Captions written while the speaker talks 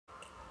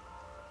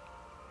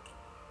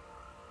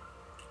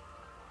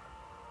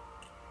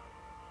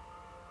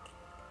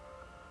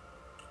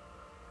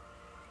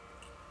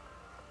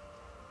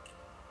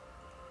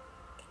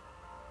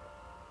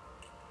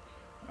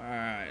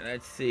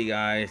Let's see,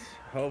 guys.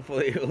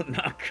 Hopefully it will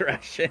not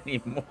crash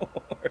anymore.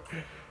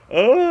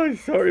 Oh,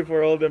 sorry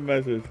for all the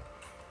messes.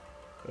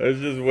 Let's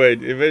just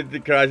wait. If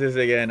it crashes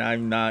again, I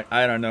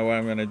don't know what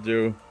I'm gonna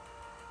do.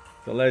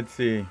 So let's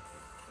see.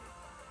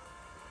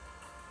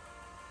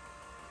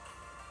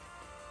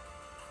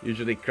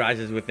 Usually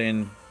crashes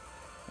within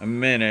a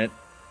minute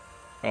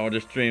of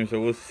the stream,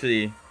 so we'll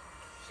see.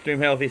 Stream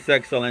health is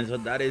excellent, so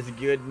that is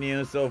good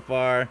news so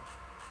far.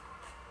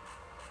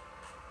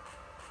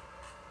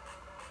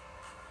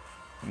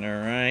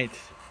 Alright.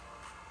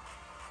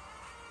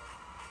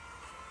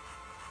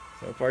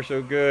 So far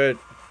so good.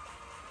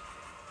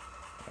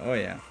 Oh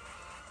yeah.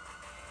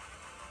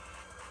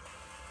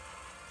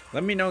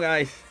 Let me know,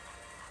 guys.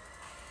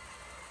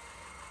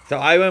 So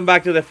I went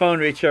back to the phone,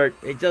 Richard.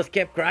 It just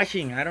kept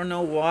crashing. I don't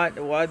know what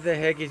the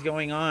heck is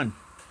going on.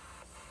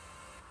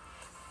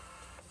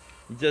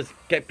 It just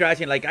kept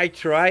crashing. Like I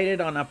tried it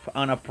on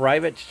a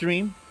private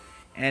stream,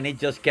 and it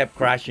just kept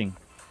crashing.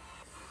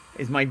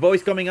 Is my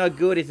voice coming out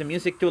good? Is the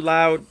music too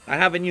loud? I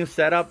have a new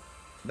setup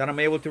that I'm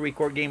able to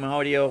record game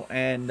audio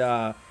and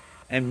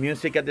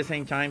music at the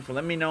same time. So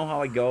let me know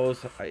how it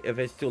goes, if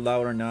it's too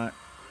loud or not.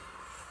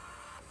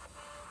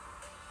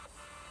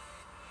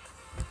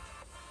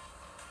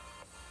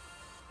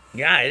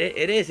 Yeah,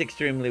 it is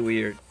extremely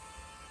weird.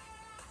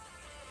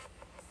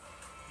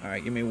 All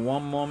right, give me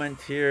one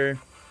moment here.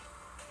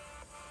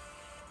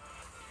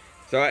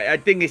 So I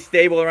think it's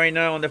stable right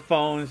now on the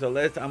phone. So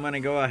I'm gonna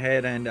go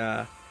ahead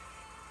and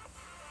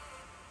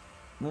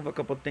move a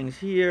couple things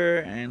here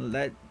and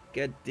let's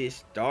get this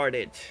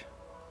started.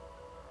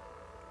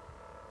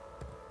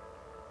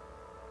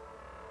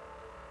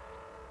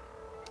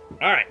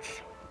 All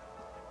right,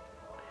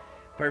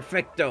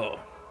 perfecto.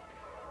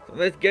 So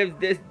let's give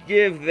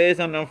this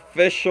an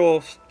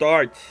official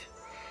start,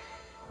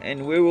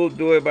 and we will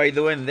do it by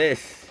doing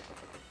this.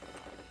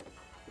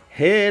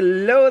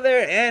 Hello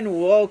there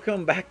and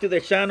welcome back to the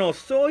channel.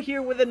 So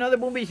here with another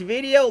Boom Beach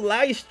video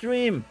live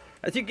stream.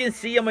 As you can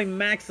see on my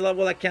max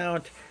level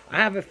account, I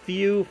have a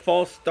few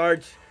false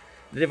starts.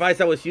 The device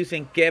I was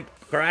using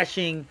kept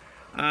crashing.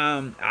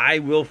 I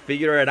will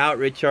figure it out,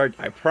 Richard.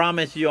 I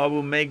promise you I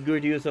will make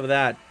good use of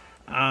that.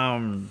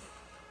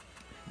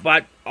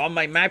 But on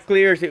my map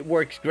clears it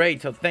works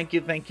great. So thank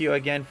you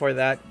again for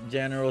that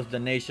generous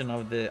donation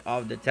of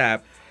the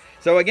tab.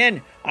 So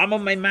again, I'm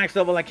on my max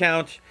level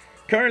account.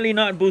 Currently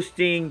not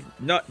boosting,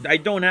 I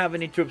don't have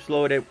any troops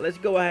loaded. Let's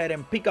go ahead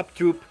and pick up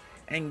troop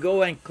and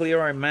go and clear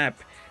our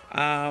map.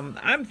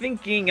 I'm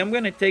thinking I'm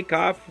gonna take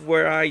off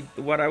what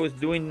I was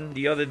doing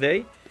the other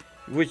day,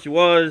 which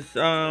was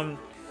a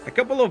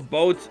couple of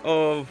boats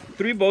of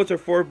 3 boats or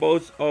 4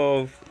 boats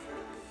of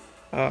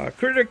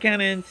critter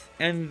cannons,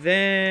 and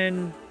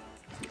then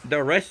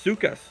the rest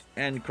Zookas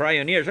and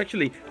Cryoneers.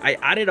 Actually, I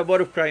added a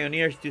boat of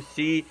Cryoneers to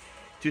see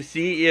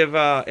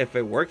if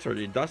it works or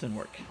it doesn't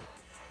work.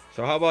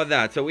 So how about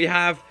that? So we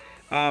have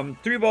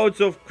 3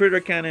 boats of critter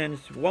cannons,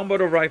 1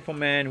 boat of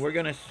Rifleman. We're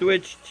gonna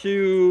switch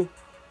to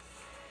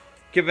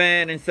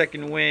Kavan in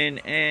second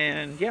wind,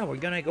 and yeah, we're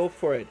gonna go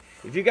for it.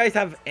 If you guys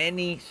have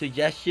any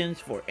suggestions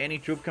for any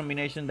troop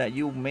combination that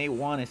you may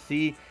want to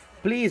see,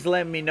 please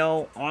let me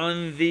know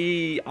on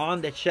the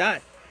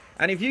chat.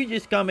 And if you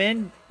just come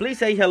in, please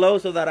say hello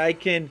so that I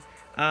can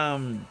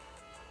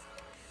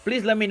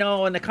please let me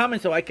know in the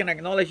comments so I can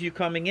acknowledge you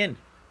coming in.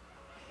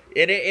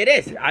 It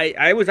is.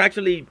 I was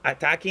actually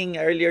attacking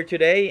earlier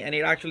today, and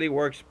it actually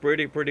works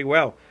pretty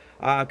well.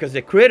 Because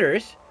the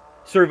critters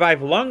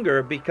survive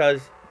longer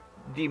because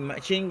the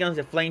machine guns,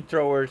 the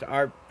flamethrowers,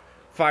 are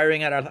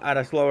firing at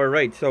a slower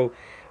rate. So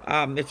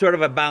it's sort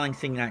of a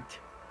balancing act.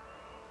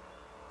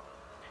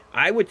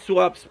 I would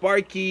swap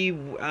Sparky.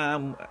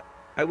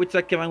 I would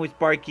swap Kavan with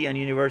Sparky and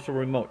Universal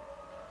Remote.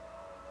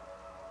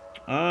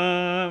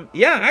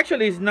 Yeah,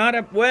 actually, it's not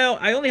a. Well,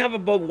 I only have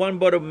about 1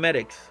 boat of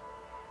medics.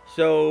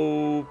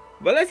 So,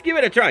 but let's give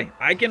it a try.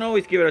 I can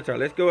always give it a try.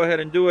 Let's go ahead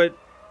and do it.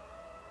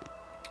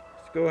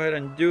 Let's go ahead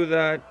and do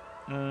that.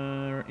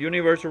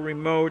 Universal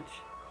Remote.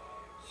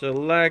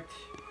 Select.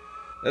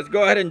 Let's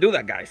go ahead and do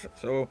that, guys.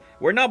 So,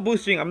 we're not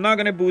boosting. I'm not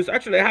going to boost.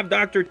 Actually, I have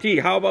Dr. T.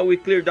 How about we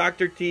clear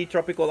Dr. T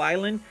Tropical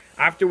Island?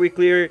 After we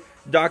clear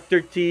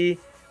Dr. T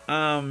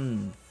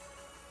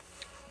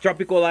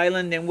Tropical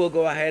Island, then we'll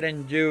go ahead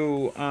and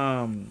do...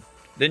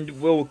 then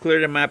we'll clear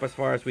the map as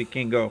far as we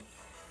can go.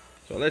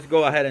 So let's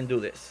go ahead and do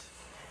this.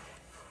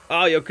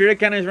 Oh, your critter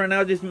cannons ran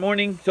out this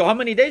morning. So how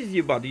many days did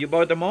you bought? Did you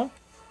buy them all?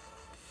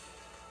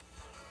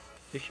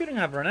 They shouldn't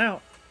have run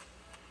out.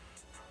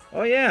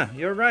 Oh yeah,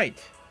 you're right.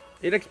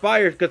 It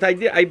expires because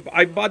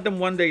I bought them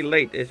 1 day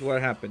late is what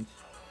happens.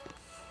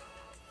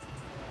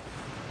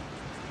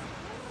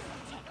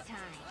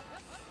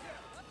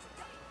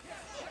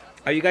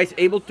 Are you guys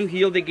able to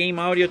hear the game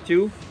audio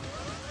too?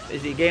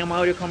 Is the game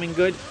audio coming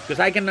good? Because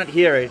I cannot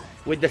hear it.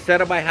 With the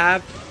setup I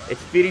have,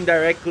 it's feeding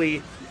directly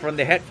from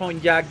the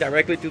headphone jack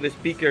directly to the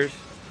speakers.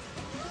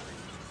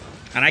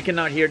 And I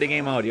cannot hear the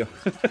game audio.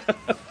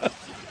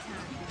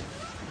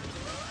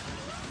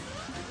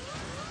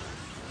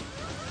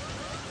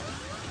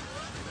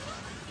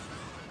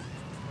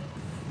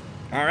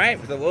 All right,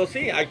 so we'll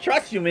see. I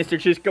trust you, Mr.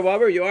 Cheese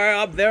Kebabber. You are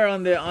up there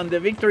on the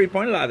victory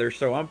point ladder,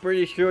 so I'm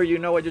pretty sure you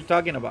know what you're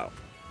talking about.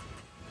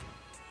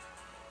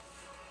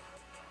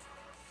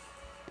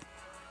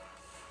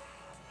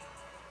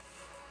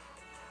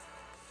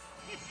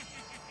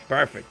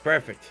 Perfect,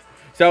 perfect.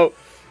 So,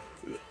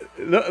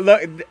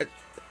 look,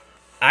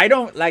 I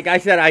don't, like I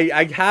said,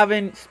 I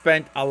haven't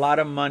spent a lot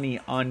of money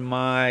on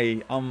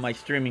my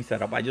streaming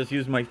setup. I just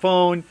use my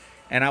phone,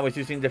 and I was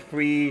using the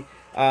free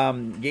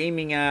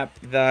gaming app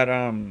that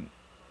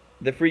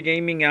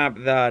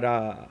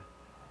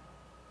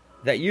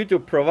that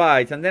YouTube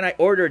provides, and then I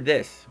ordered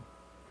this.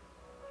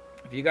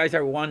 If you guys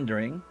are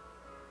wondering,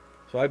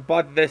 so I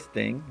bought this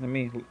thing. Let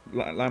me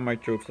line my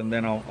troops, and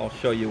then I'll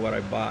show you what I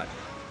bought.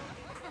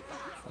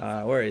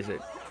 Where is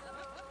it?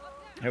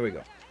 Here we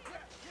go.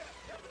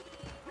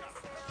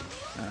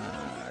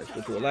 Let's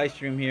go to a live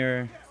stream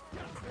here.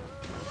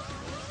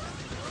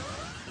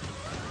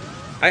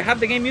 I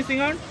have the game music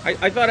on?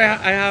 I thought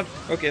I have.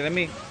 Okay, let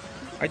me.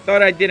 I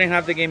thought I didn't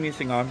have the game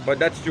music on, but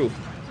that's true.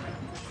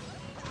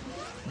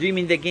 Do you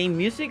mean the game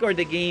music or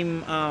the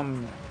game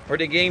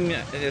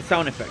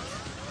sound effects?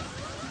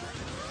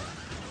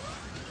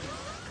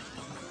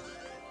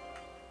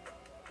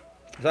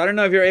 So I don't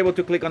know if you're able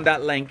to click on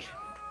that link,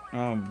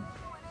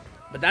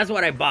 but that's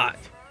what I bought,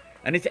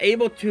 and it's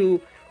able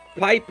to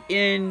pipe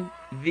in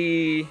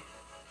the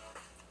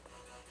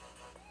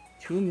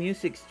 2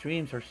 music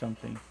streams or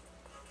something.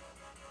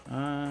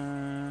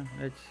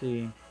 Let's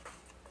see.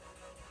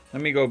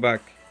 Let me go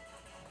back.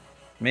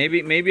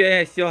 Maybe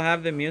I still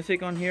have the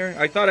music on here.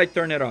 I thought I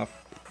turned it off,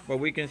 but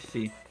we can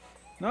see.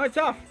 No, it's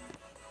off.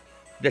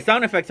 The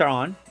sound effects are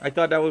on. I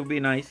thought that would be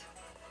nice.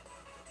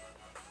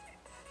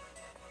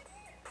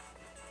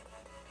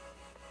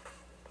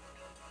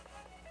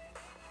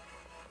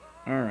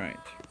 All right.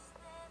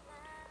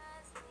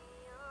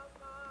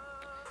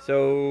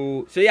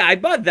 So yeah, I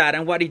bought that,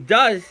 and what it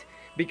does,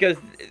 because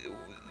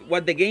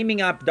what the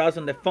gaming app does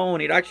on the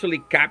phone, it actually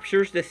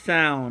captures the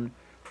sound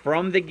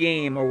from the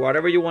game or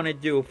whatever you want to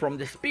do from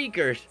the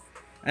speakers,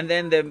 and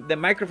then the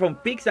microphone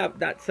picks up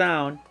that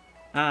sound,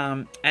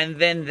 and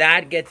then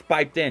that gets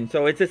piped in.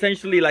 So it's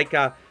essentially like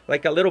a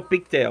little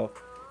pigtail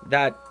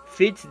that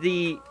fits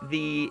the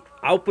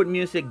output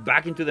music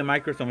back into the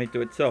microphone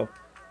into it. So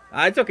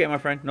it's okay, my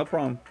friend, no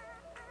problem.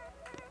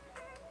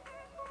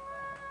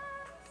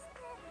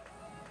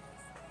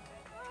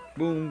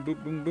 Boom, boom,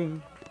 boom,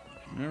 boom.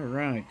 All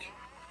right.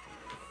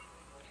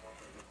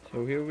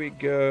 So here we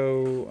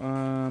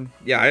go.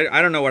 Yeah,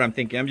 I don't know what I'm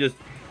thinking. I'm just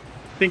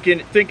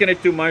thinking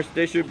it too much.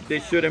 They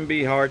shouldn't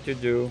be hard to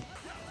do.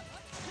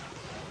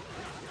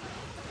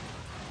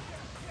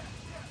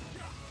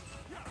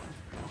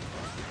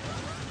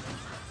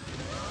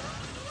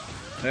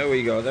 There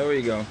we go. There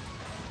we go.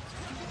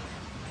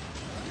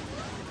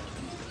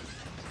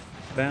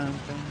 Bam,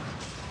 bam.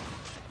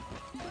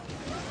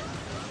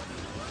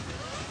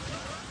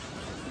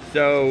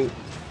 So,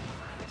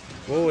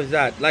 what was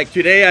that? Like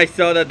today, I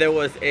saw that there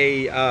was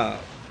a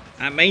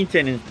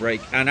maintenance break,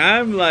 and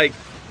I'm like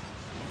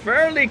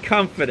fairly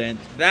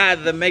confident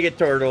that the Mega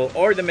Turtle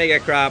or the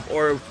Mega Crab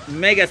or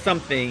Mega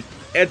something,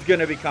 it's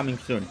gonna be coming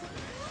soon,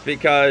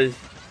 because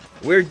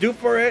we're due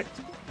for it.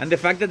 And the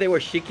fact that they were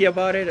cheeky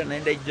about it, and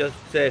then they just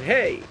said,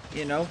 "Hey,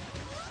 you know,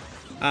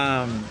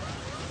 how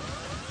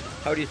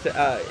do you say?"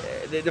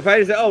 The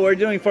fighter said, "Oh, we're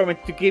doing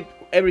format to keep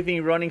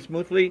everything running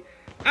smoothly."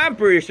 I'm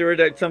pretty sure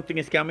that something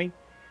is coming.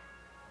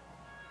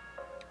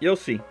 You'll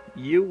see.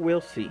 You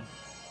will see.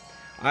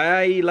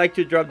 I like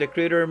to drop the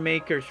critter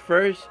makers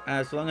first,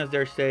 as long as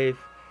they're safe.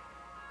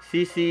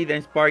 CC,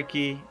 then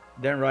Sparky,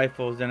 then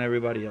Rifles, then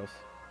everybody else.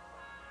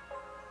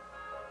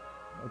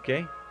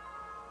 Okay.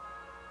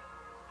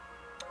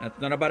 That's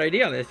not a bad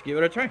idea. Let's give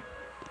it a try.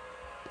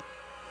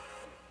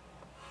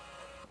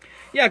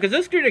 Yeah, because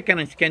those critter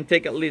cannons can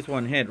take at least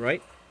 1 hit,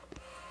 right?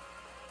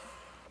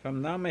 If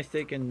I'm not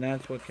mistaken,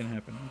 that's what can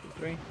happen. 1, 2,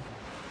 3.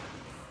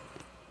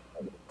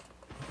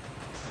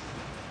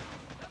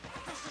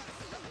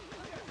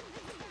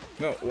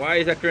 Well, why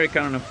is that critter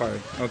cannon on fire?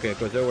 Okay,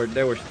 because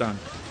they were stunned.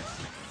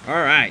 All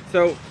right,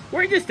 so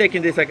we're just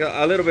taking this like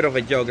a little bit of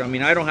a joke. I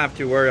mean, I don't have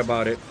to worry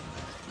about it.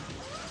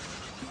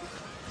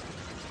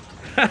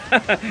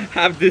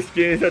 Half the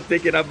screens are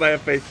taken up by a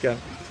face cam.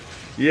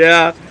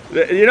 Yeah,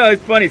 you know,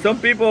 it's funny. Some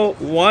people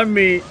want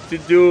me to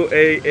do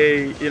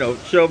a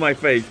show my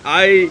face.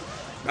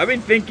 I've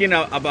been thinking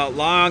about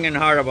long and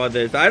hard about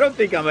this. I don't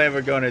think I'm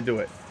ever gonna do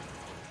it.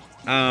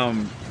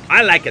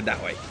 I like it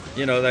that way.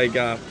 You know, like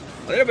a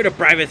little bit of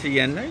privacy,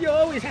 and you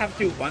always have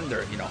to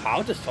wonder, you know,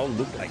 how does soul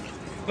look like?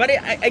 But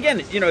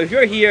again, you know, if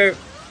you're here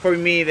for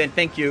me, then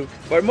thank you.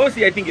 But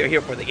mostly, I think you're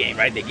here for the game,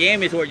 right? The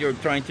game is what you're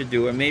trying to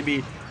do, and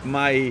maybe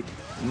my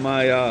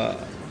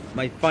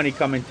funny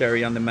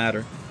commentary on the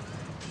matter.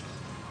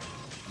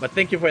 But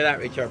thank you for that,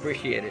 Richard.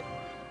 Appreciate it.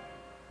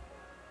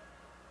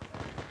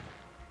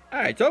 All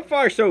right, so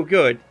far so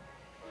good.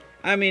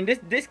 I mean,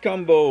 this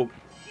combo.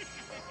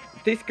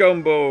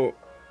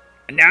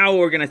 Now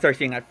we're gonna start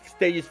seeing at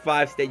stages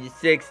 5, stages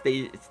 6,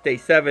 stage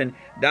 7.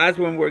 That's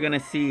when we're gonna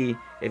see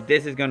if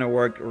this is gonna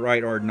work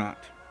right or not.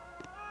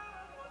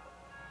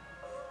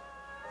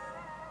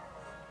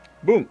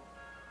 Boom.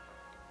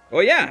 Oh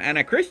yeah, and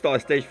a crystal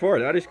at stage 4.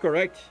 That is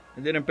correct.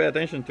 I didn't pay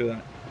attention to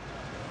that.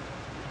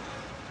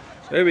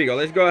 There we go.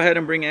 Let's go ahead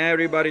and bring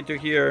everybody to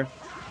here.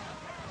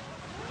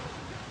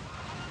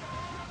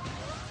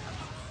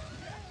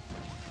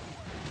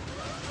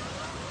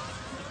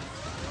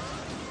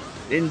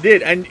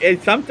 Indeed,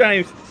 and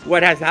sometimes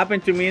what has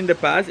happened to me in the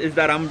past is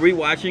that I'm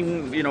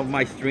rewatching, you know,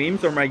 my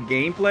streams or my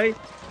gameplay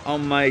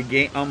on my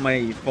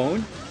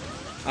phone.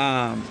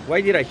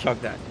 Why did I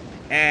chuck that?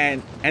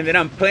 And then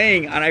I'm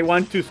playing and I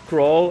want to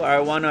scroll, or I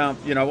wanna,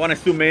 you know, I wanna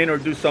zoom in or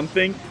do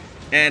something,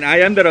 and I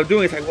ended up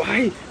doing it's like,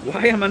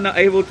 why am I not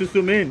able to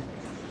zoom in?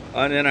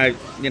 And then I,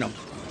 you know,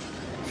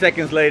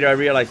 seconds later I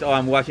realized, oh,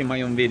 I'm watching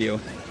my own video.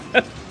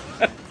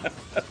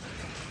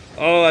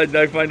 Oh, I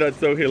find that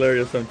so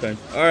hilarious sometimes.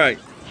 All right.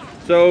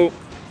 So,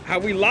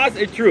 have we lost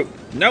a troop?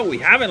 No, we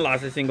haven't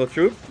lost a single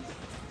troop.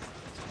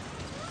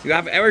 You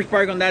have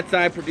Everspark on that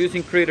side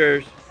producing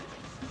critters.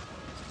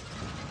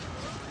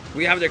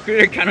 We have the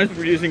critter cannons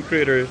producing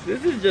critters.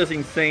 This is just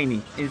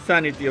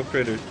insanity of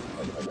critters.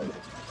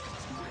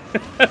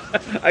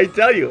 I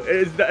tell you,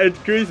 it's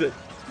crazy.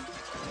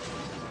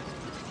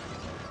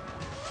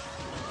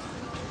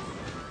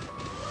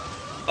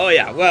 Oh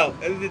yeah, well,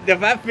 the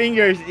fat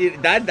fingers,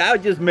 that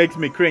just makes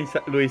me cringe,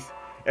 Luis.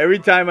 Every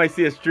time I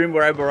see a stream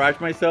where I barrage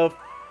myself,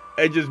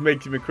 it just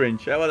makes me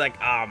cringe. I was like,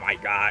 oh my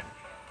god,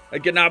 I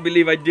cannot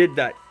believe I did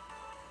that.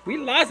 We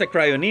lost a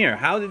Cryoneer.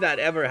 How did that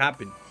ever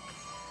happen?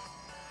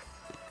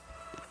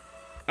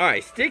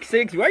 Alright, stick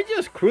 6. We're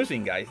just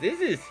cruising, guys.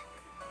 This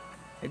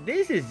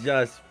is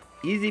just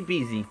easy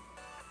peasy.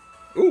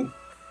 Ooh.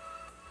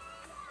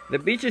 The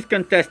beach is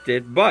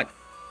contested, but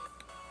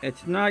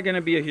it's not going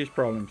to be a huge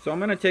problem. So I'm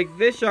going to take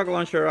this shock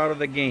launcher out of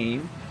the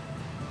game.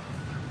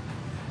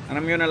 And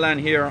I'm going to land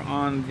here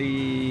on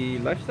the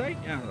left side.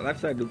 Yeah, the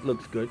left side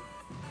looks good.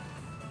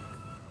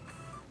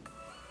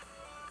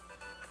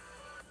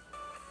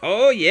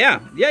 Oh,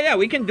 yeah. Yeah,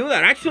 we can do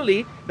that.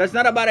 Actually, that's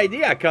not a bad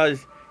idea,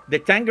 because the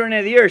tank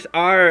Grenadiers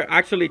are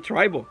actually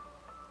tribal.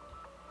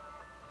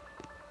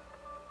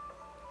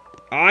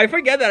 Oh, I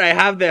forget that I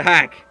have the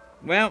hack.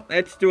 Well,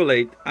 it's too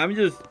late. I'm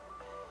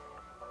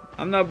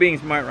not being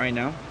smart right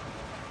now.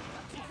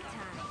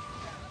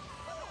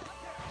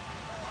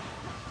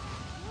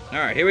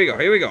 Alright, here we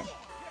go.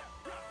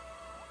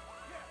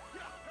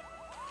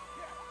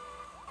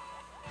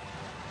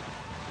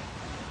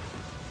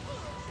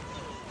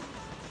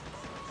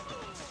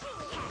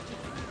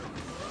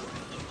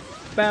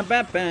 Bam,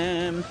 bam,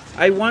 bam.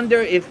 I wonder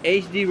if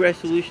HD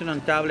resolution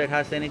on tablet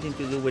has anything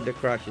to do with the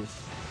crashes.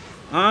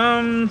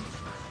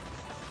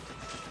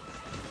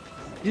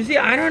 You see,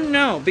 I don't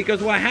know,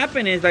 because what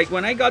happened is, like,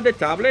 when I got the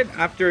tablet,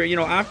 after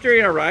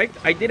it arrived,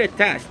 I did a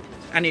test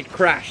and it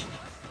crashed.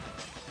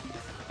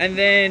 And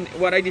then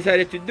what I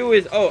decided to do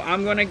is,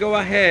 I'm gonna go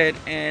ahead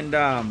and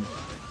I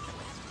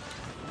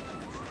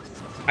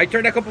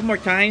tried a couple more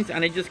times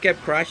and it just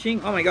kept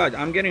crashing. Oh my god,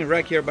 I'm getting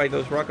wrecked here by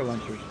those rocket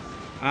launchers.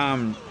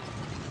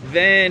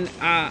 Then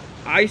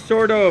I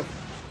sort of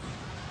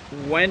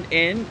went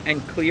in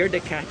and cleared the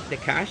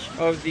cache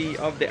of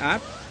the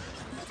app.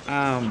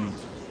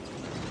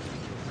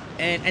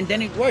 And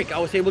then it worked. I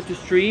was able to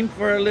stream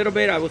for a little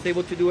bit. I was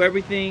able to do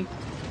everything.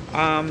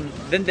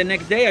 Then the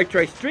next day I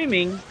tried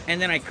streaming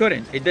and then I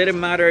couldn't. It didn't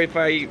matter if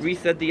I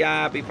reset the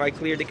app, if I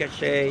cleared the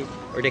cache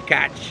or the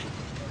cache.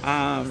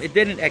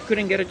 I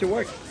couldn't get it to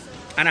work.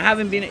 And I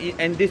haven't been,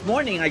 and this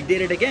morning I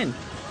did it again.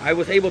 I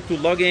was able to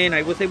log in.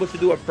 I was able to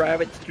do a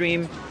private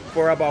stream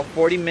for about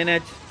 40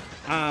 minutes.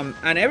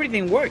 And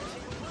everything worked.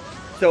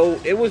 So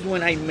it was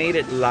when I made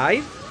it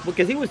live,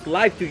 because it was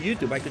live to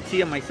YouTube. I could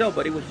see it myself,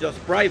 but it was just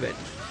private.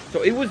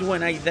 So it was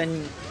when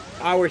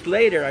hours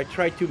later, I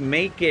tried to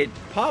make it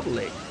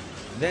public.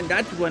 Then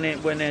that's when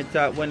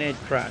it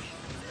crashed.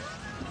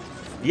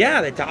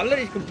 Yeah, the tablet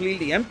is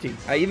completely empty.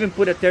 I even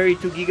put a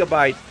 32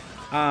 gigabyte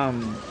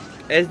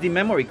SD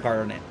memory card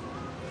on it.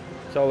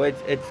 So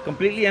it's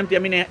completely empty. I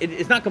mean,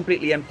 it's not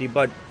completely empty,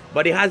 but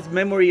it has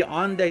memory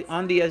on the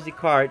SD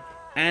card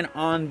and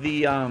on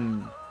the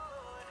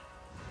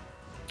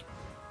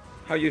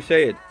how you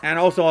say it, and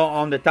also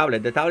on the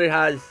tablet. The tablet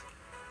has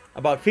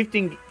about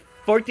 14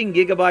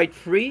 gigabyte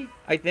free,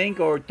 I think,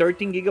 or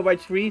 13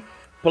 gigabytes free,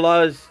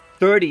 plus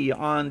 30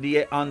 on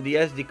the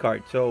SD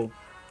card. So,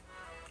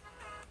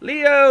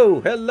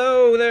 Leo,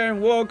 hello there,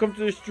 and welcome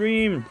to the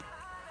stream.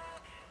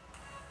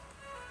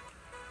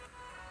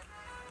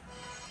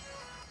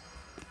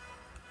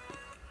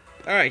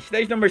 All right,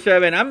 stage number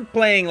 7. I'm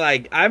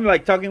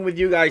talking with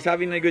you guys,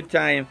 having a good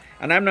time,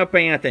 and I'm not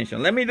paying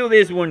attention. Let me do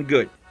this one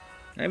good.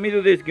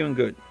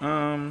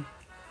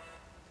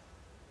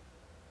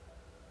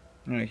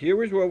 All right,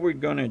 here's what we're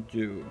gonna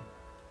do.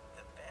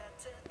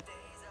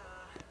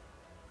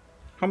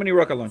 How many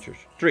rocket launchers?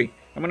 3.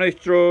 I'm gonna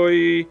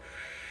destroy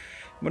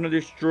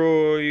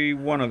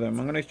one of them.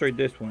 I'm gonna destroy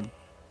this one.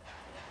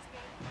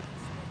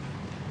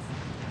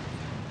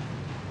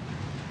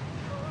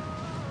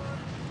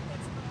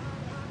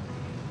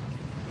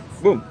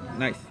 Boom.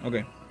 Nice.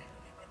 Okay.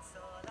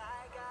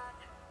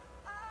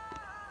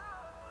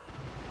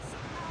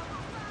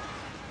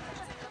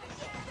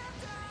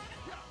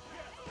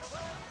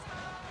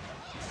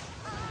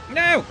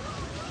 No!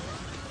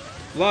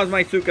 Lost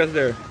my Zookas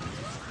there.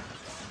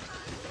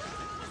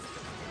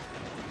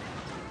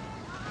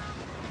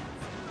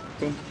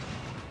 Boom.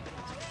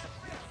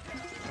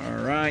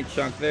 Alright,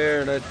 shock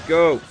there. Let's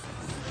go.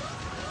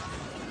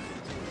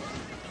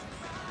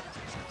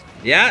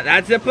 Yeah,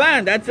 that's the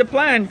plan. That's the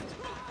plan.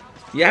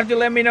 You have to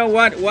let me know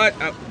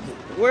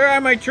where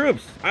are my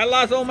troops? I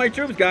lost all my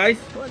troops, guys.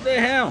 What the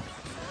hell?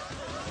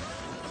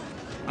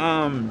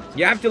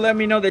 You have to let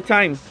me know the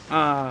time,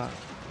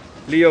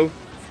 Leo.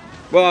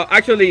 Well,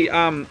 actually,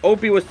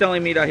 OP was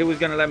telling me that he was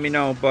gonna let me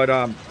know, but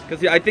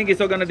because I think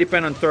it's all gonna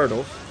depend on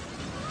Turtles.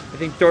 I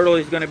think Turtle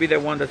is gonna be the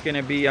one that's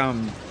gonna be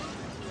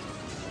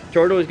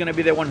Turtle is gonna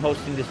be the one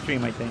hosting the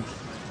stream, I think.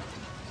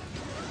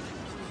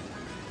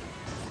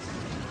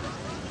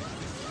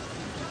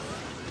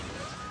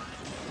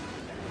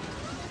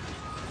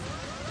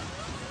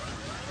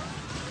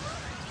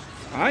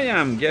 I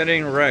am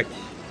getting wrecked.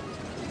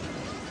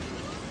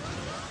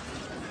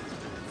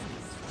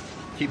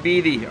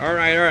 Pvt.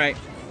 Alright, alright.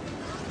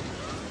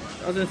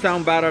 Doesn't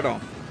sound bad at all.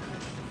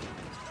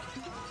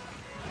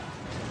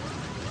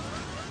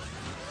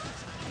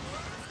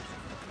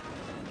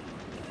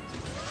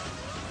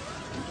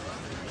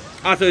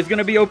 Ah, so it's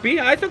gonna be OP?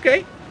 Ah, it's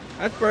okay.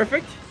 That's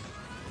perfect.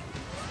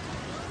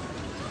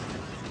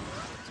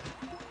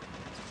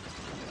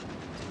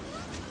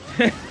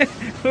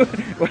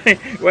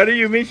 What do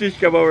you mean,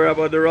 Shishkabover,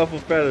 about the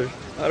ruffled feathers?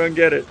 I don't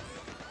get it.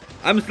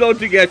 I'm slow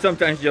to get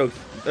sometimes jokes.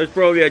 There's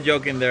probably a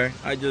joke in there.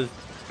 I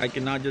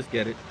cannot just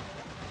get it.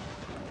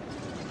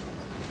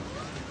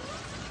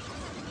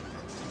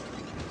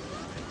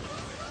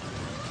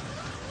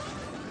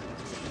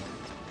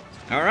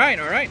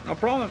 Alright, no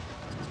problem.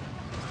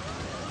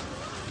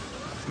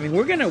 I mean,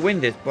 we're gonna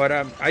win this, but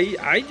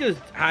I just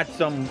had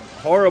some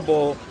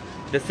horrible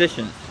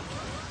decisions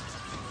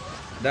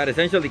that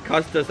essentially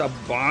cost us a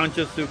bunch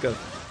of Zookas.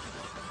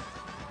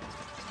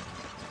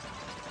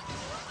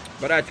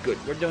 But that's good.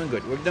 We're doing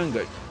good. We're doing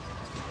good.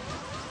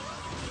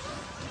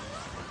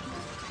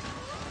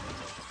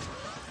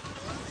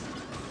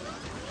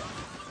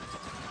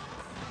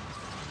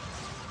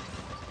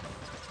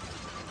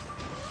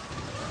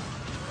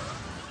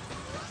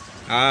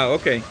 Ah,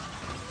 okay.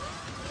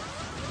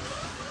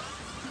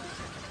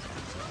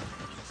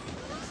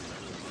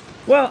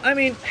 Well, I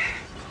mean,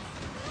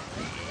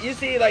 you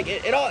see, like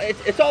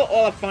it's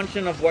all a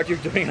function of what you're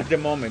doing at the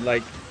moment.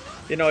 Like,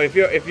 you know, if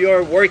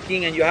you're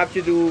working and you have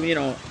to do, you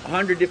know,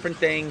 100 different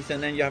things,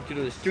 and then you have to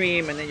do the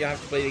stream, and then you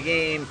have to play the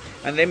game,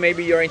 and then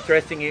maybe you're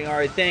interested in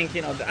other things,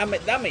 you know,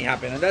 that may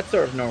happen, and that's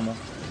sort of normal.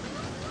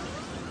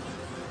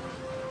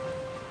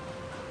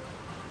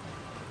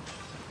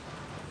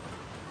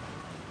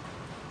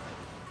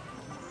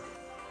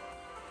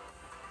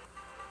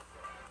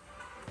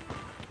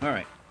 All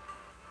right.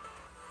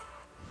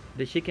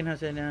 The chicken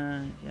has an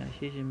yeah,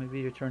 she's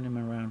maybe you're turning him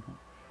around.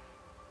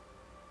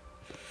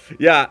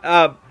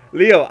 Yeah,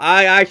 Leo,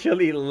 I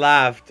actually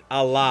laughed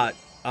a lot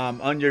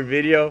on your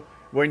video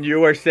when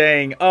you were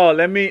saying, "Oh,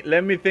 let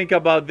me think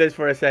about this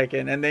for a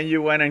second," and then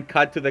you went and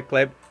cut to the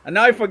clip, and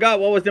now I forgot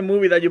what was the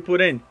movie that you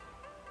put in.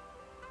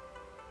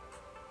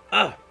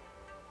 Ah,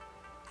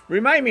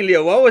 remind me,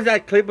 Leo, what was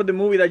that clip of the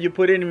movie that you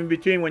put in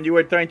between when you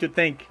were trying to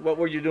think? What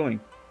were you doing?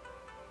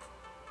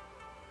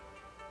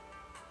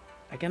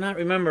 I cannot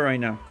remember right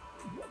now.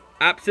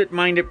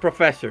 Absent-minded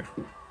professor.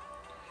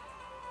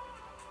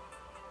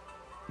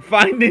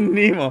 Finding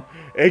Nemo.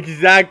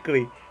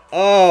 Exactly.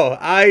 Oh,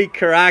 I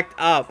cracked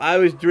up. I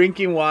was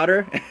drinking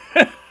water.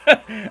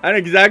 And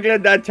exactly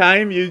at that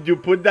time, you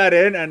put that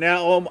in, and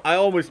now I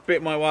almost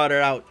spit my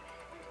water out.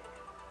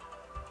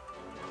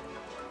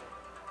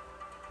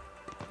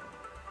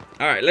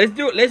 All right, let's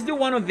do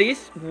one of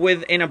these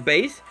within a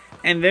base,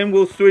 and then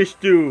we'll switch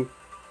to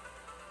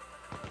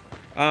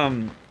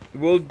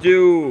we'll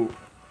do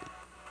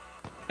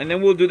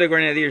the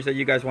Grenadiers that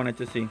you guys wanted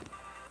to see.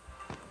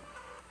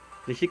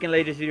 The chicken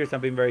ladies videos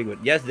have been very good.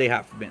 Yes, they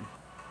have been.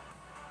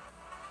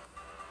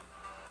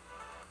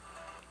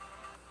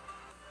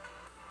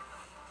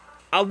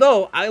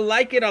 Although I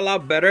like it a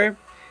lot better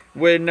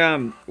when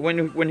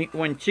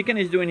Chicken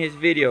is doing his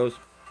videos,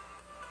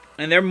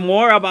 and they're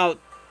more about,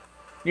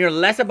 you know,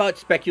 less about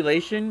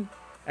speculation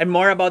and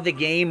more about the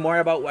game, more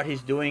about what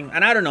he's doing.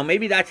 And I don't know,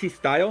 maybe that's his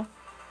style.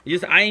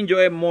 Just I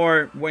enjoy it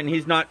more when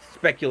he's not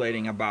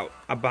speculating about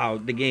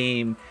the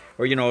game,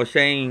 or, you know,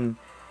 saying,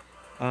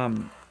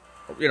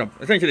 you know,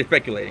 essentially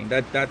speculating.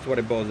 That's what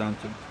it boils down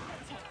to.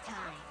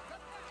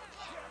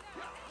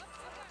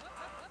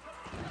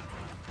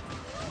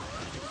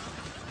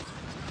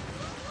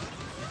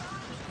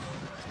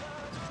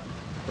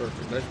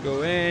 Perfect. Let's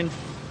go in.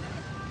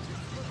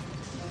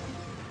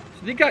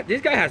 So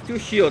this guy has 2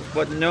 shields,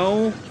 but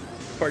no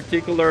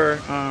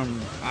particular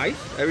ice.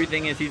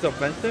 Everything is he's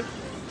offensive.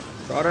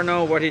 So I don't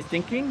know what he's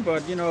thinking,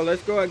 but, you know,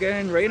 let's go again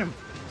and raid him.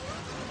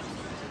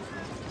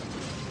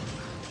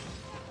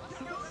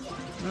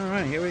 All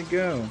right, here we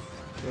go.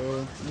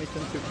 So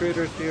mission to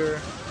critters here.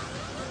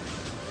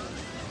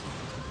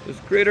 There's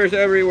critters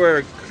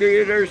everywhere.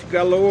 Critters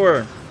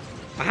galore.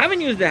 I haven't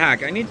used the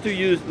hack. I need to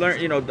use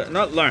learn. You know,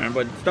 not learn,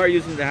 but start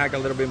using the hack a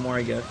little bit more,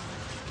 I guess.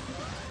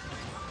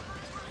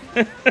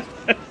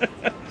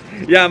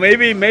 Yeah,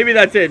 maybe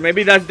that's it.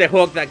 Maybe that's the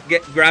hook that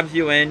grabs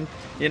you in.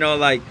 You know,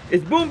 like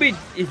is Boom Beach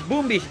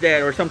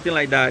dead or something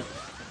like that,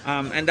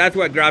 and that's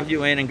what grabs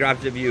you in and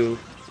grabs the view.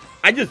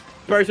 I just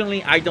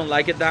personally I don't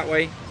like it that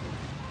way.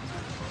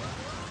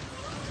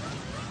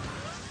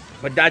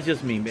 But that's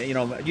just me. You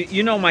know,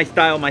 you know my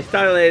style. My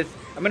style is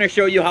I'm gonna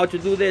show you how to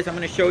do this. I'm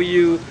gonna show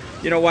you,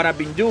 you know, what I've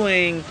been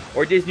doing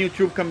or this new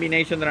troop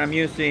combination that I'm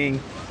using.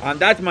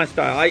 That's my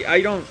style. I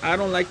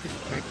don't like to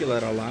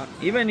speculate a lot.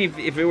 Even if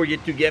it were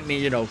to get me,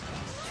 you know,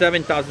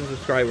 7,000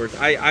 subscribers,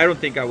 I don't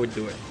think I would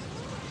do it.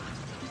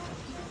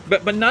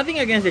 But nothing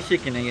against the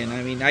chicken again.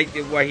 I mean,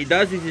 what he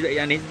does is,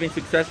 and he's been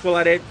successful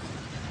at it.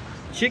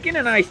 Chicken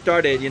and I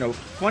started, you know,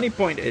 funny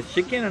point is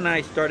Chicken and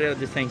I started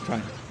at the same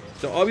time.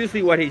 So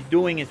obviously what he's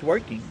doing is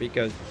working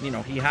because, you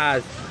know, he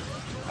has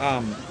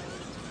a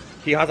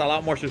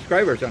lot more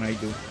subscribers than I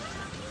do.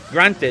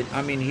 Granted,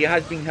 I mean, he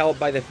has been helped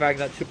by the fact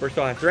that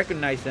Supercell has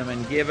recognized him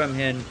and given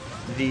him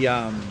the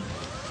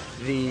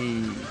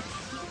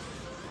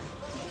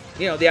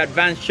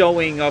advanced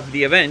showing of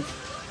the event.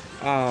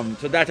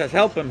 So that has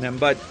helped him,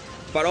 but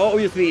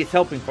obviously it's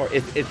helping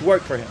it's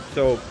worked for him.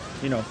 So,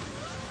 you know,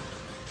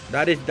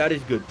 that is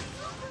good.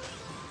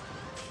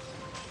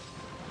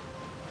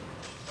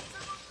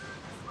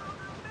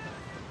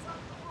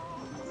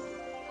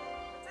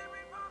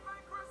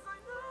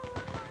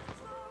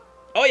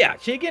 Oh yeah,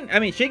 Chicken. I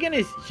mean, Chicken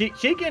is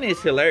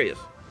hilarious.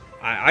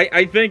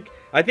 I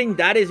think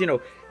that is, you know,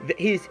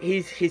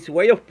 his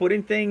way of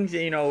putting things.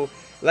 You know,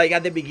 like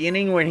at the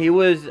beginning when he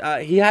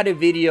had a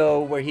video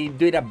where he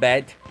did a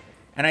bet,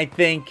 and I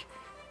think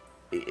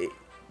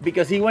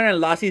because he went and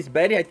lost his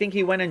bet, I think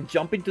he went and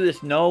jumped into the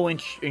snow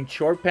in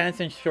short pants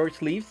and short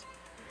sleeves,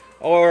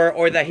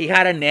 or that he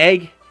had an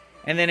egg,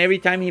 and then every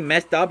time he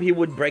messed up, he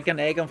would break an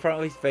egg in front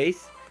of his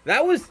face.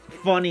 That was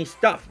funny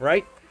stuff,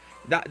 right?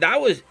 That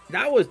was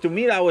to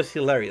me that was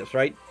hilarious,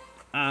 right?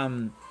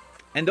 And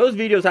those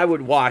videos I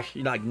would watch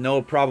like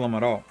no problem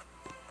at all.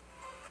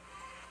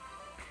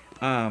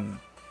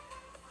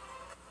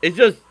 It's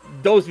just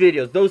those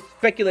videos, those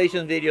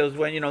speculation videos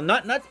when, you know,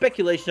 not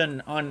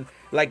speculation on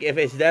like if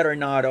it's dead or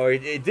not, or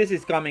if this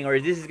is coming, or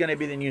if this is gonna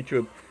be the new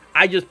troop.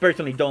 I just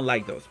personally don't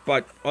like those.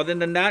 But other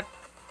than that,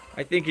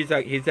 I think he's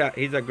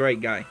a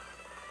great guy.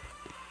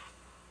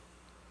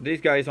 This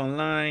guy is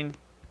online.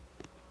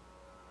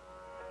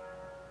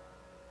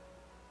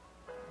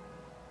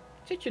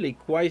 It's actually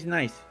quite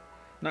nice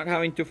not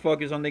having to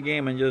focus on the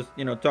game and just,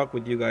 you know, talk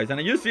with you guys.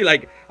 And you see,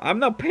 like, I'm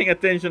not paying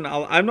attention.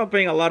 I'm not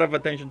paying a lot of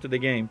attention to the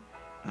game.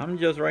 I'm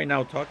just right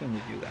now talking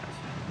with you guys.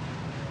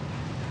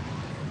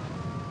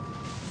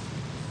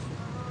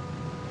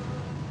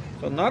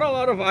 So not a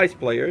lot of ice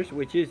players,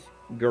 which is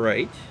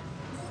great.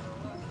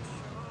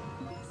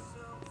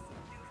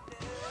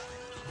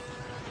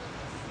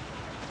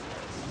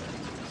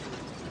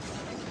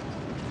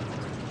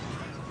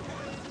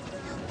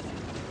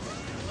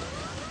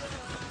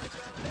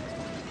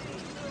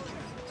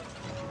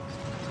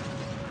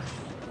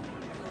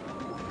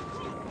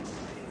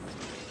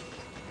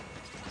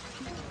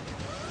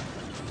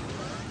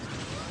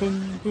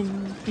 Boom,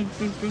 boom, boom,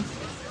 boom, boom.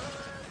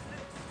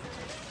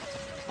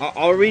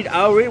 I'll read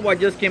what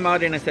just came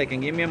out in a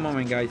second. Give me a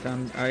moment, guys.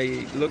 I'm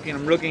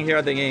looking here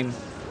at the game.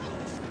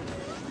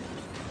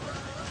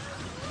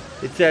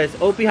 It says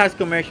OP has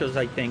commercials,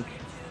 I think.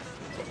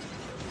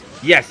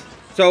 Yes.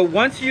 So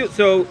once you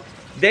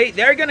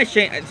they're gonna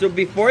change. So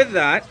before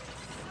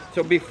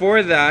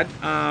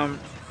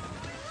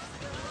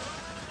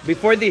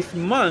this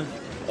month,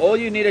 all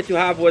you needed to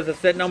have was a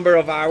set number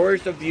of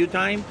hours of view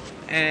time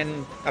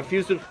and a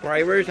few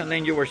subscribers, and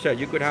then you were set.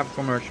 You could have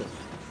commercials.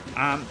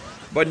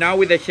 But now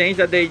with the change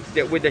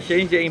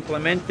they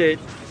implemented,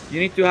 you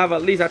need to have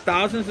at least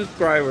 1,000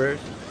 subscribers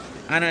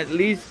and at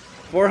least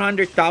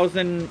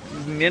 400,000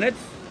 minutes.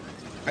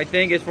 I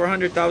think it's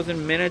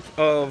 400,000 minutes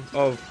of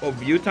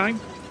view time,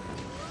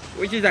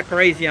 which is a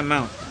crazy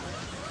amount.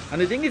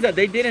 And the thing is that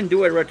they didn't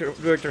do it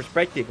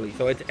retrospectively.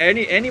 So it's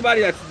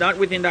anybody that's not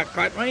within that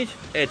cut range,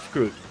 it's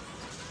screwed.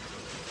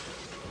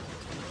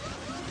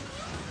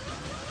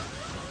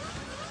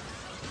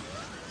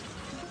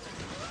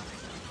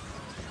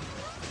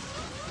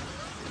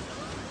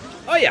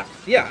 Oh yeah,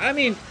 yeah. I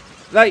mean,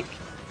 like,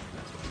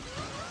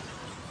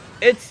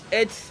 it's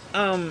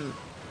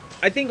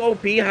I think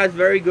OP has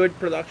very good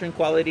production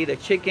quality. The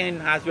Chicken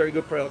has very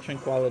good production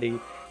quality.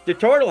 The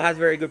Turtle has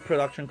very good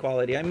production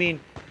quality. I mean,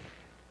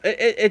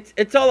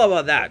 it's all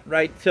about that,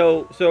 right?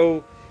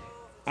 So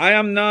I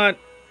am not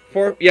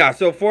for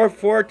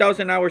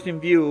 4,000 hours in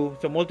view.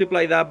 So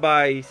multiply that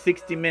by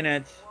 60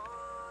 minutes.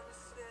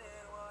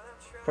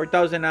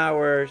 4,000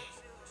 hours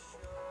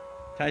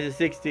times the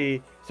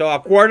 60. So a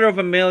quarter of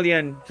a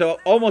million. So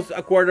almost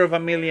a quarter of a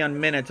million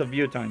minutes of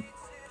view time.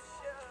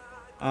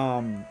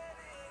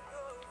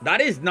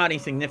 That is not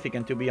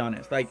insignificant, to be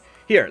honest. Like,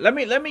 here, let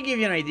me give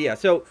you an idea.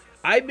 So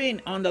I've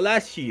been on the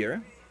last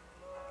year.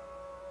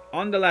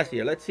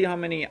 Let's see how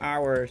many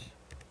hours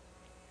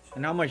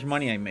and how much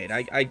money I made.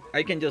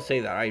 I can just say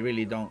that. I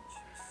really don't.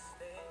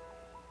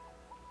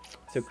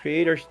 So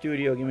Creator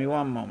Studio, give me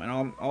one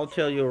moment. I'll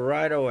tell you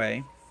right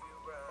away.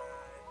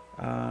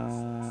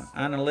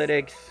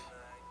 Analytics.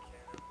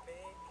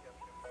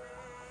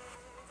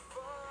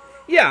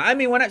 Yeah, I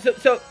mean when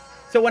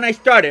so when I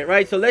started,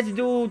 right? So let's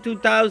do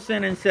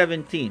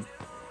 2017.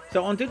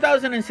 So on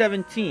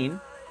 2017,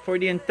 for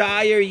the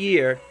entire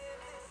year,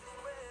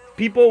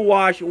 people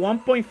watched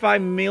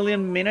 1.5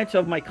 million minutes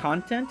of my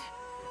content.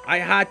 I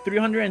had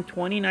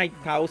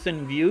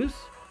 329,000 views.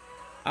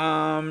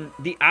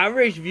 The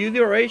average view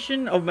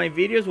duration of my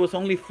videos was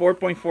only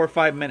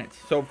 4.45 minutes.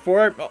 So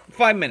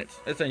 5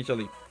 minutes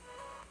essentially.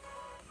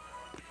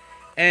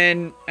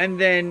 And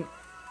then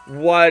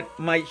what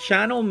my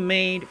channel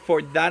made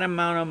for that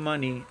amount of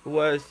money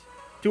was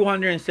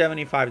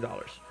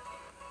 $275.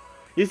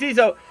 You see,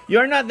 so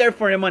you're not there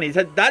for the money.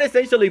 So that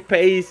essentially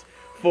pays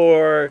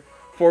for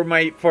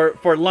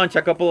lunch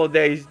a couple of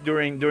days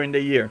during the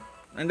year,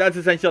 and that's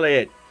essentially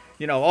it.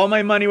 You know, all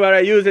my money what I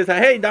use is,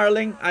 hey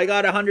darling, I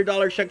got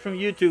 $100 check from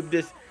YouTube.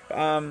 This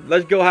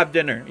let's go have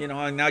dinner. You know,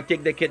 and I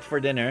take the kids for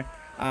dinner,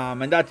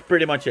 and that's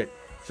pretty much it.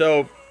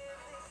 So.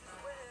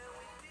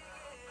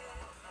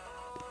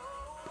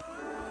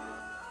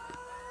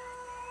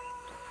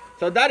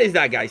 So that is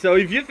that, guy. So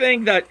if you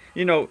think that,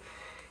 you know,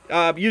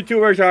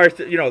 YouTubers are,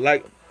 you know,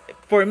 like,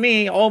 for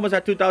me, almost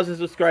at 2,000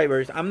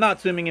 subscribers, I'm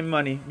not swimming in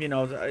money, you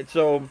know,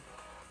 so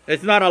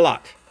it's not a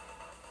lot.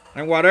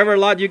 And whatever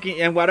lot you can,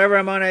 and whatever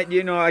amount I,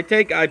 you know, I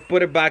take, I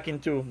put it back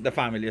into the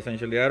family,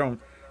 essentially. I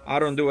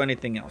don't do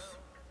anything else.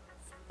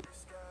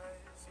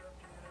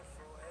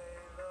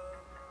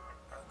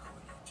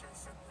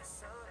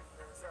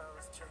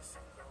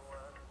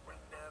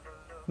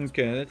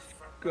 Okay, let's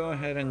go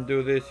ahead and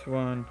do this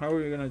one. How are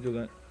we gonna do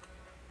that?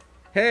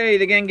 Hey,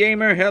 the Gang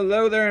Gamer,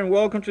 hello there, and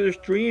welcome to the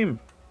stream.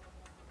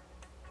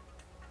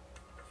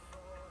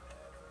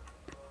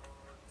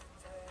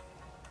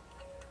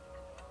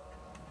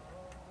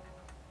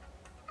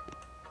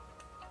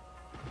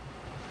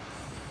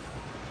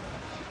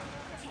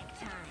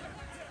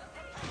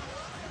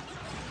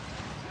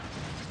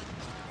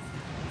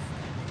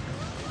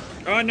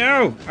 Oh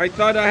no! I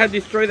thought I had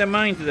destroyed the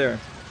mines there.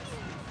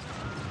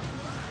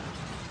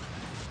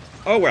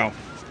 Oh well.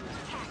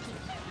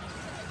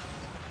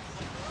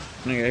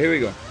 Okay, here we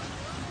go.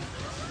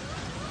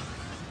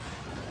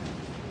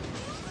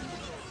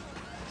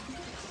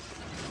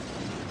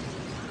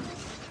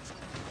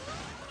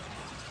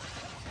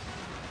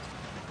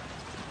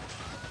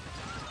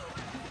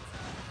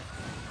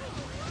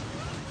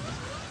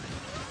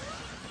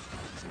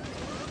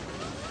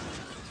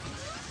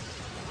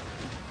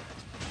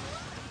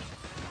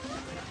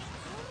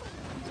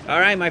 All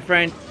right, my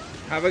friend.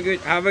 Have a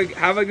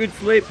good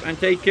sleep and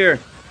take care.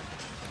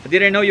 I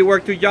didn't know you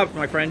worked 2 jobs,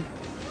 my friend.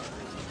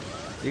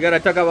 You gotta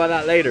talk about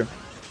that later.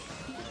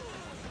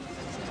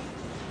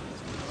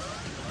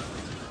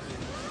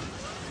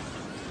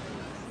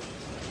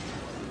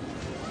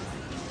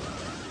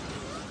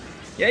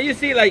 Yeah, you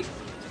see, like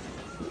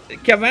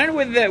Kavan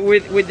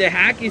with the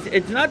hack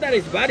it's not that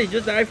it's bad. It's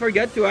just that I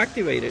forget to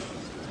activate it.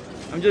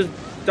 I'm just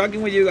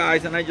talking with you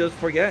guys and I just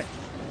forget.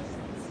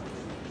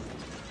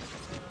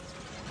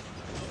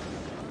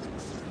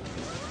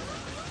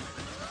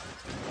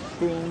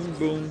 Boom,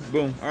 boom,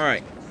 boom. All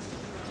right.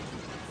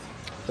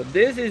 So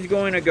this is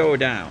going to go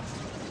down.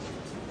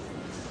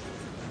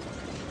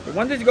 So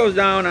once this goes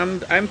down,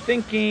 I'm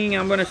thinking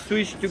I'm going to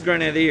switch to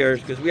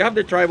Grenadiers because we have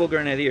the tribal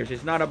Grenadiers.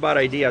 It's not a bad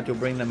idea to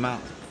bring them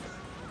out.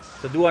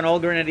 So do an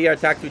all Grenadier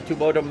attack with 2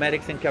 Bodo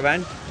medics in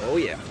Kavan. Oh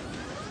yeah.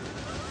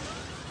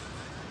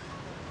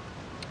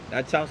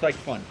 That sounds like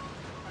fun.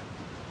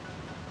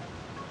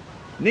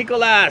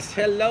 Nicolas,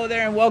 hello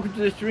there and welcome to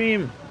the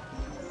stream.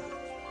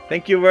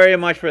 Thank you very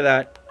much for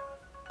that.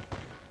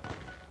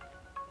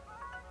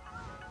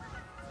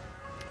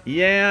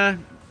 Yeah,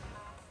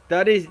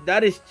 that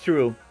is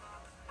true.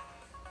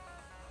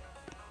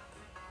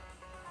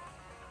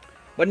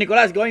 But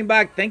Nicolas, going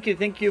back, thank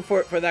you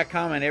for that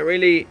comment.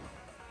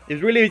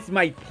 It's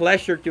my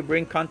pleasure to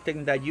bring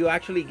content that you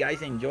actually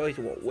guys enjoy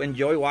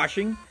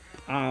watching,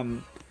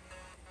 and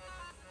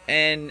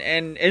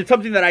it's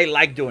something that I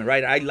like doing.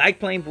 Right, I like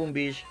playing Boom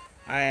Beach.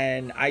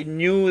 And I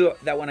knew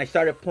that when I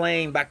started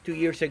playing back 2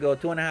 years ago,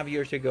 2.5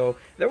 years ago,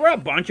 there were a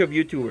bunch of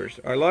YouTubers,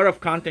 a lot of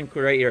content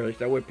creators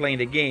that were playing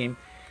the game.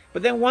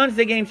 But then once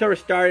the game sort of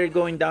started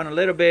going down a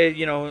little bit,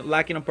 you know,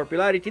 lacking on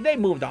popularity, they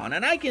moved on.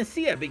 And I can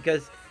see it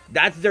because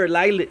that's their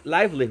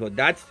livelihood.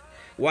 That's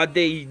what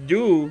they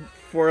do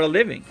for a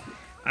living.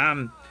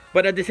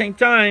 But at the same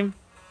time,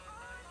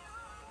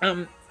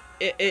 but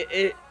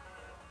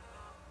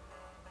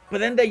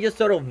then they just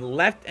sort of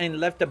left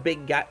a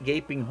big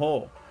gaping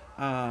hole.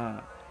 You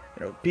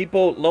know,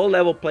 people,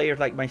 low-level players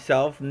like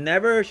myself,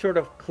 never sort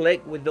of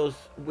click with those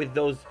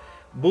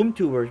boom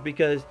tubers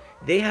because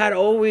they had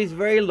always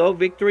very low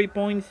victory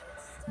points.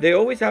 they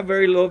always have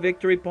very low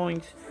victory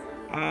points,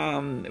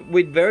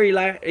 with very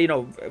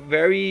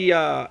very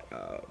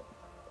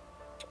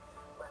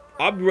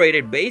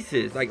upgraded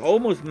bases, like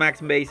almost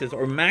max bases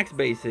or max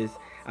bases.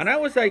 And I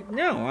was like,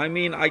 no, I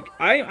mean,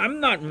 I'm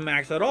not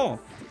max at all,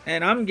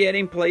 and I'm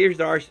getting players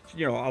that are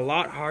a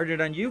lot harder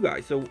than you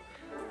guys.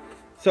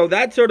 So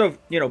that sort of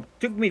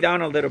took me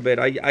down a little bit.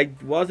 I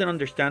wasn't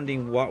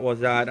understanding what was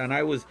that, and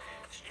I was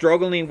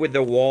struggling with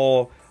the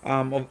wall,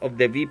 of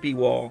the VP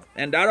wall,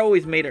 and that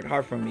always made it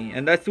hard for me.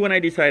 And that's when I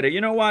decided, you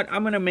know what,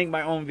 I'm gonna make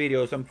my own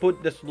videos and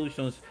put the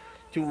solutions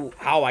to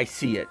how I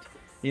see it,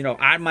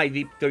 at my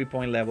VP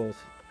point levels,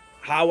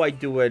 how I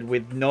do it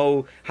with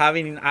no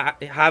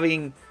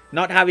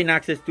not having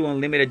access to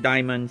unlimited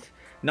diamonds,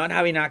 not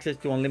having access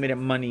to unlimited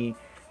money.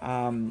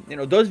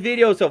 Those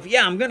videos of,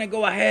 yeah, I'm gonna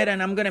go ahead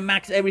and I'm gonna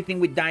max everything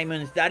with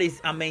diamonds. That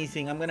is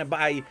amazing. I'm gonna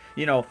buy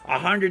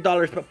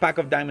 $100 per pack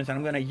of diamonds and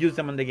I'm gonna use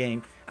them in the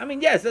game. I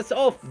mean, yes, that's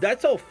all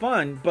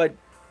fun, but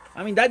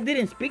I mean that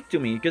didn't speak to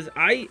me because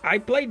I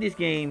played this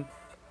game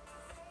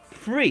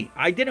free.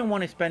 I didn't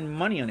want to spend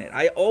money on it.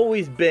 I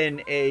always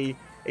been a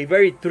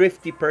very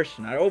thrifty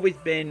person. I've always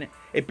been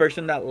a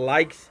person that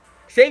likes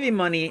saving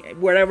money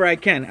wherever I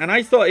can. And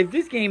I thought, if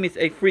this game is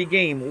a free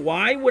game,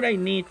 why would I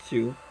need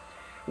to?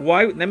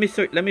 Why? Let me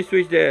switch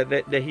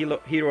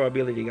the hero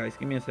ability, guys.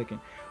 Give me a second.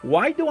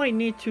 Why do I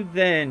need to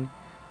then,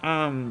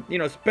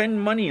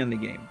 spend money on the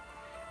game?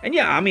 And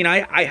yeah, I mean,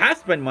 I have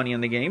spent money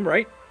on the game,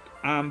 right?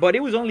 But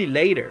it was only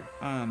later.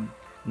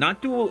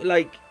 Not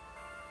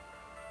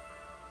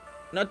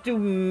to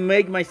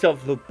make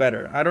myself look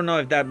better. I don't know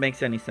if that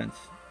makes any sense.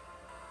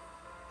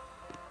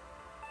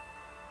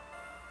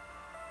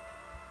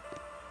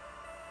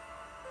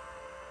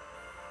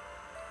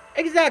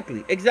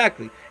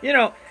 Exactly.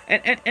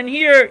 And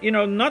here,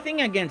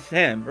 nothing against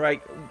him,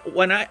 right?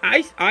 When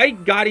I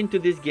got into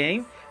this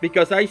game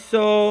because I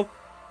saw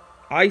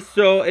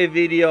a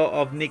video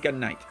of Nick at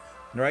Night,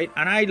 right?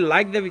 And I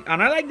like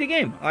the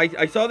game.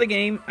 I saw the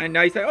game and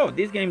I said, oh,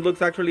 this game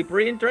looks actually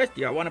pretty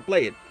interesting. I want to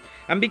play it.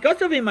 And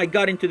because of him, I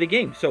got into the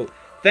game. So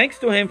thanks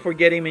to him for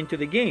getting into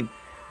the game.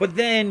 But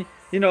then,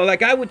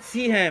 like I would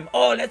see him,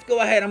 oh, let's go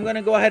ahead. I'm going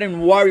to go ahead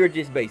and warrior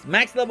this base.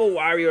 Max level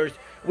warriors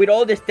with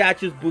all the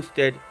statues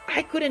boosted.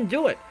 I couldn't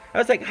do it. I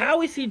was like,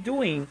 how is he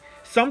doing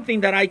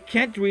something that I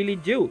can't really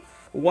do?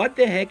 What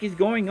the heck is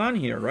going on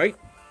here, right?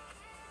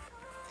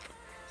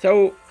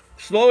 So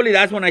slowly,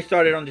 that's when I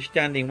started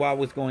understanding what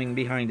was going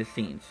behind the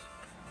scenes.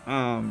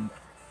 So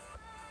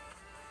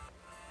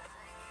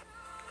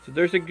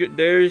there's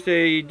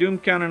a Doom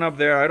cannon up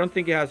there. I don't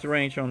think it has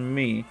range on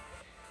me.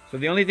 So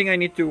the only thing I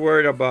need to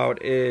worry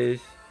about is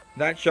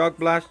that shock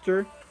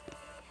blaster.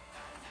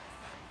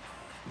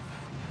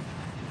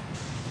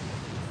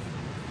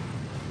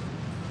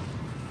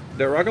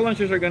 The rocket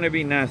launchers are going to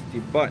be nasty,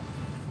 but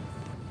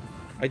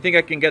I think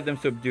I can get them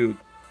subdued.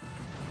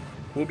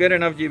 We'll get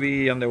enough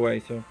GBE on the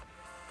way, so.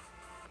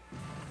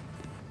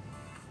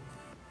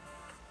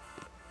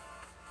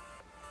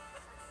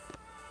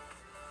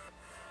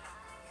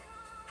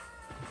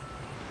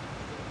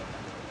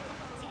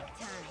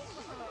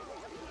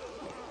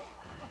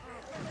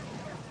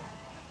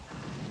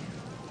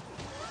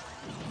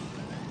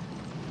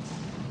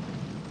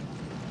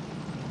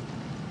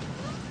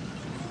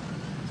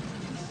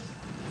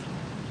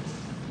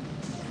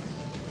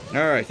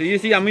 All right, so you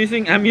see, I'm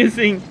using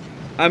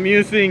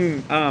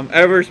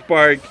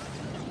Everspark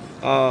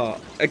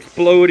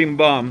exploding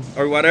bomb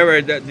or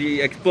whatever, the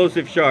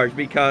explosive charge,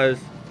 because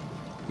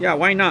yeah,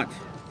 why not?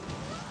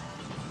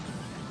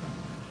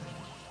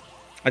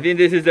 I think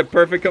this is the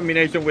perfect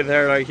combination with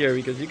her right here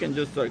because you can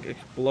just like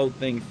explode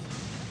things.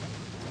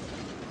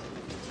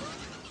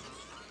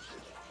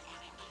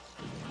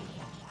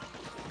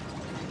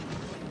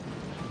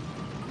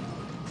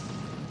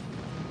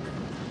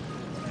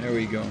 There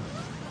we go.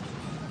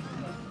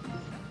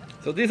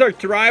 So these are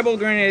tribal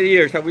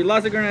Grenadiers. Have we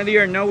lost a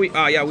Grenadier? No,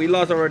 yeah, we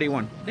lost already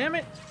one. Damn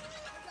it.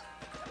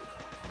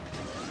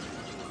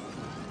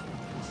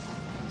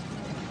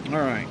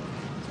 Alright.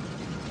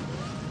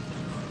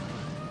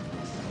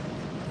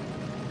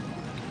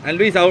 And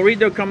Luis, I'll read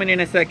the comment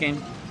in a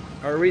second.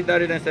 I'll read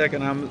that in a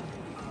second. I'm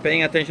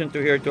paying attention to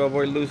here to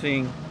avoid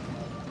losing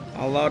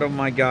a lot of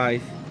my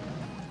guys.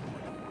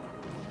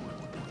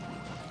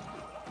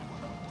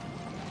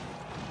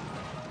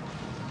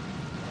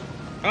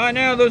 Oh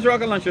no, those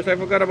rocket launchers, I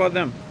forgot about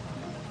them.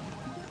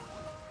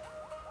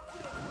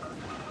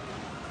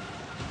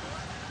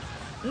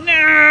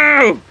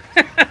 No!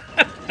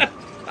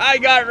 I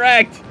got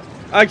wrecked.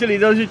 Actually,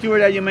 those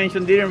YouTubers that you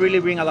mentioned didn't really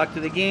bring a lot to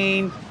the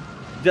game.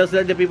 Just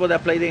let the people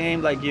that play the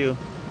game like you.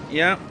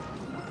 Yeah.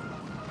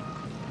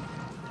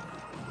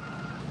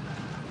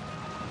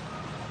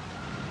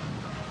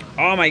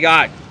 Oh my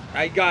god.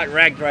 I got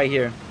wrecked right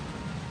here.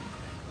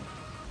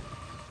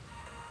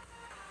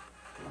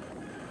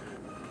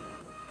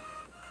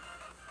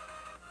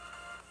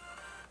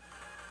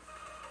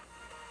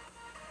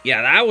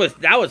 Yeah,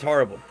 that was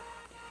horrible.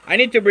 I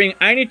need to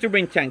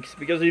bring tanks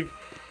because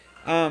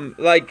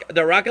Like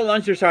the rocket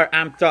launchers are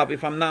amped up,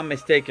 if I'm not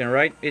mistaken,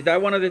 right? Is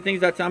that one of the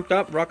things that's amped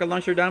up? Rocket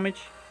launcher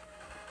damage?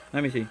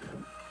 Let me see.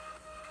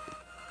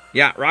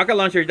 Yeah, rocket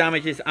launcher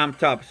damage is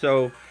amped up,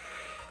 so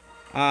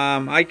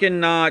I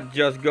cannot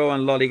just go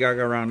and lollygag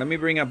around. Let me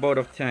bring a boat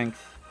of tanks.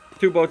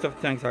 2 boats of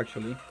tanks,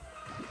 actually.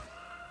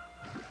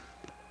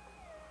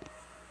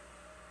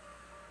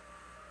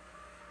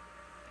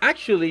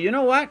 Actually, you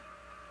know what?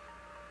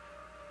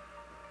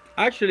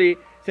 Actually,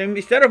 so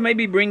instead of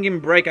maybe bringing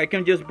brake, I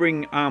can just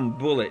bring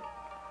bullet.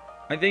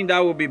 I think that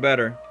would be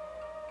better.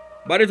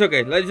 But it's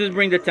okay. Let's just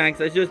bring the tanks.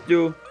 Let's just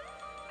do...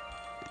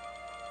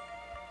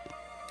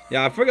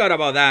 Yeah, I forgot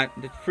about that.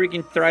 The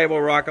freaking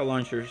tribal rocket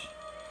launchers.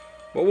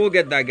 But we'll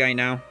get that guy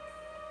now.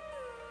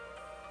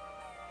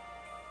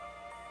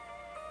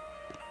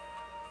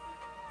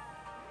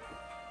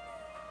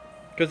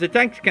 Because the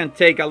tanks can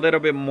take a little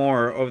bit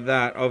more of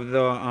that, of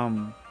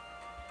the,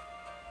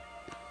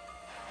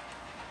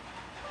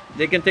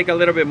 they can take a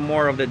little bit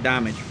more of the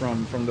damage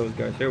from those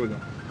guys. Here we go.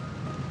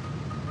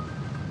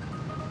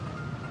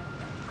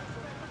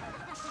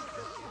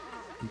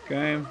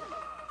 Okay.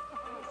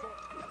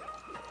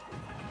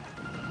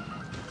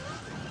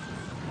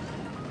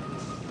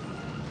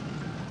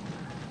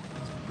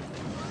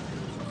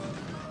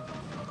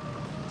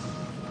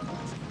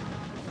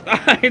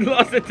 I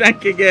lost the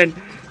tank again.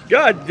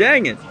 God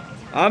dang it.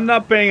 I'm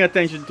not paying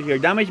attention to here.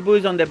 Damage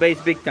boost on the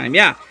base big time.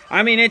 Yeah,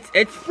 I mean, it's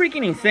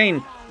freaking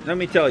insane. Let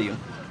me tell you.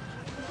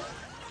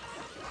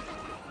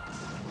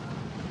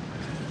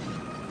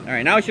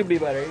 Alright, now it should be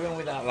better, even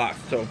with that loss.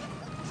 So,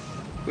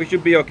 we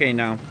should be okay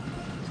now.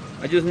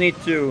 I just need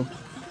to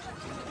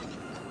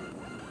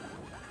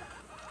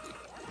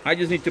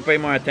pay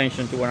more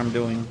attention to what I'm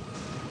doing.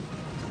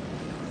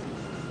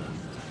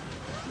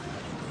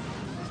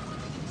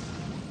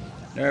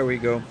 There we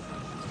go.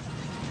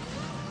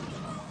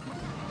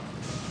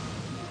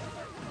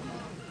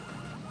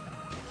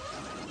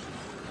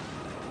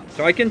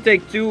 So I can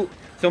take 2.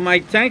 So my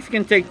tanks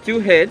can take 2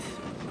 hits.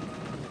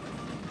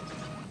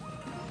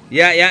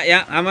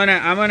 Yeah. I'm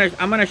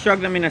gonna shock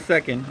them in a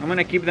second. I'm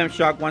gonna keep them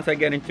shocked once I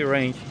get into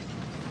range.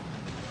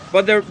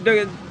 But the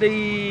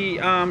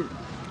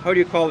how do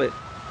you call it?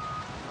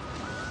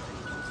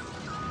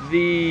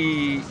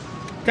 The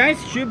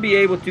tanks should be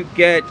able to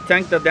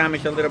tank the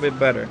damage a little bit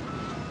better.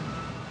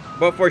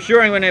 But for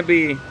sure I'm gonna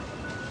be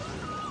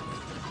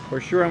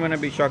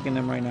shocking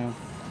them right now.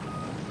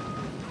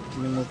 Let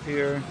me move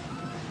here.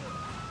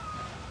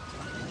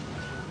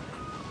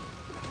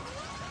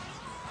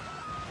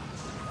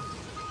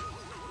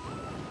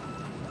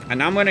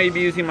 And I'm gonna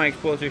be using my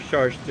explosive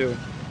charge too.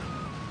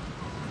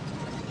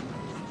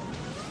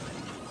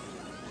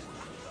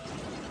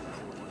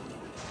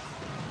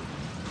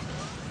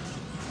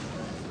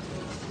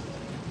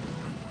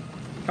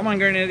 Come on,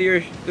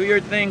 Grenadier, do your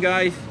thing,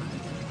 guys.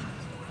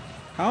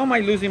 How am I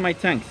losing my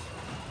tanks?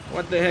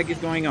 What the heck is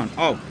going on?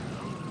 Oh,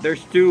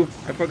 there's 2.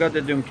 I forgot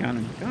the Doom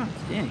Cannon. God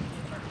dang.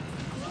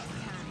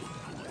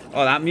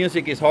 Oh, that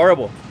music is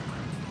horrible.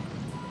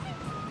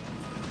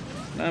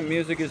 That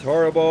music is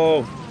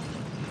horrible.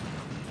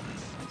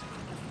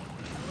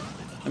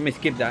 Let me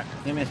skip that.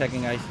 Give me a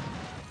second, guys.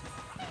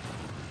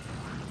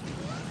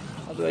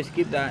 How do I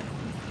skip that?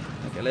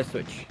 Okay, let's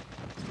switch.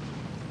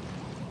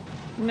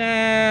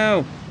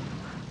 No!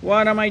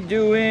 What am I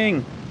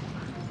doing?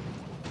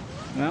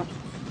 Well,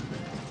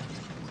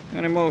 I'm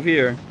gonna move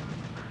here.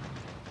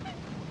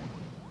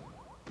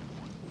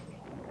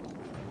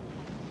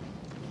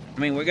 I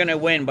mean, we're gonna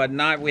win, but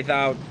not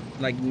without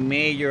like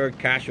major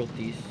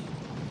casualties,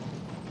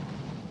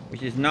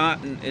 which is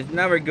it's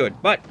never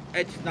good, but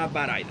it's not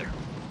bad either.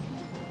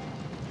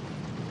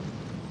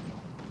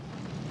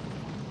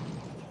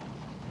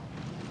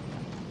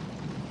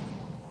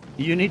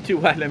 You need to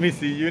what? Let me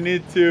see. You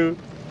need to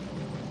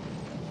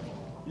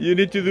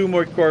do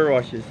more core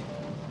rushes.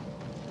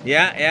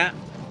 Yeah.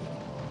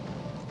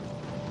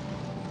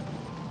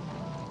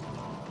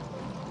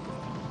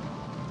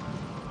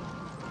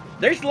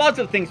 There's lots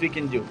of things we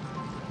can do.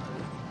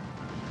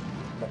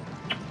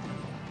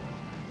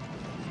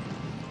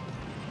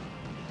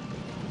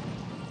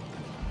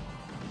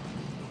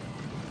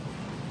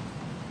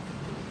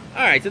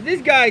 Alright, so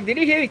this guy, did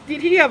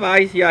he have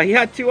ice? Yeah, he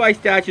had 2 ice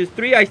statues,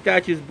 3 ice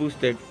statues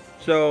boosted.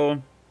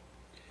 So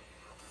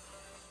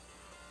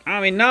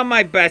I mean, not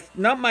my best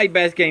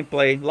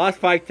gameplay. Lost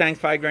 5 tanks,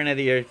 5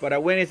 grenadiers, but a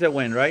win is a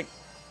win, right?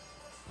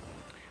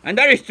 And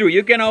that is true.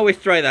 You can always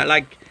try that.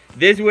 Like,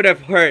 this would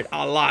have hurt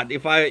a lot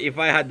if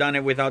I had done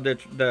it without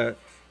the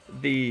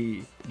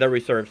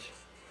reserves.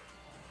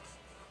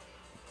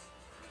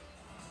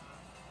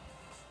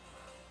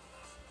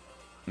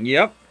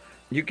 Yep.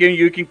 You can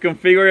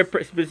configure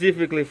it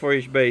specifically for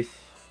each base.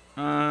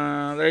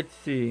 Let's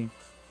see.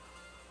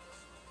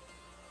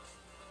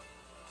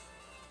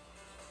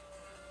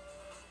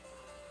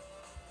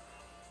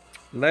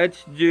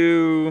 Let's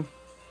do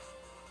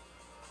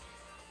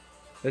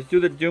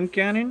the Doom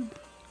Cannon.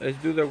 Let's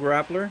do the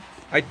Grappler.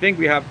 I think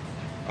we have...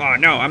 Oh,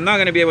 no. I'm not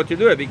going to be able to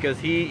do it because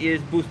he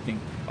is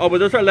boosting. Oh, but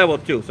those are level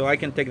 2, so I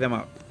can take them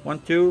out. 1,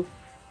 2.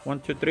 1,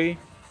 2, 3.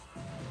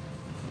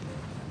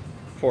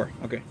 4.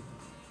 Okay.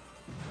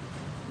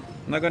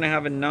 I'm not gonna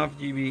have enough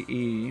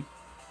GBE.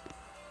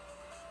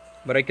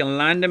 But I can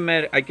land the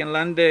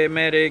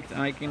medics,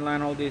 and I can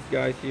land all these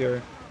guys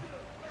here.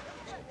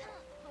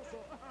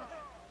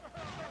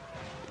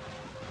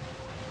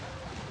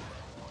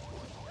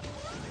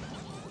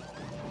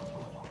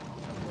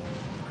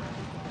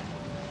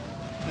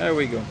 There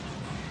we go.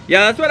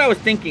 Yeah, that's what I was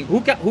thinking.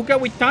 Who can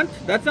we taunt?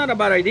 That's not a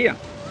bad idea.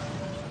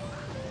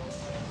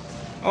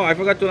 Oh, I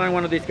forgot to land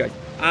one of these guys.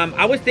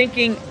 I was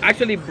thinking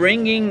actually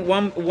bringing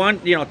one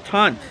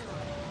taunt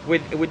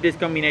with this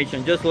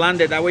combination. Just land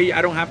it. That way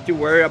I don't have to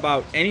worry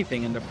about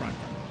anything in the front.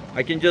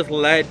 I can just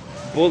let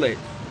bullet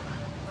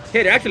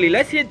hit. Actually,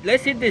 let's hit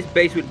this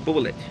base with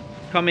bullet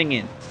coming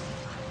in.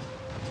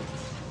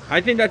 I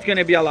think that's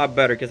gonna be a lot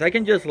better because I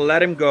can just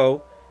let him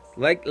go,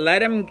 like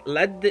let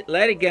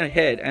it get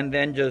hit, and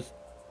then just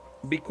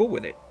be cool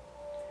with it.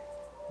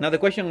 Now the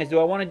question is, do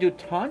I want to do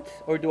taunt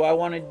or do I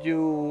want to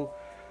do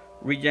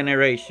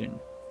regeneration?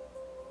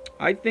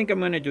 I think I'm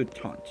gonna do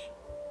taunt.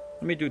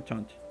 Let me do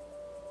taunt.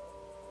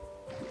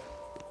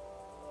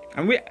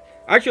 And we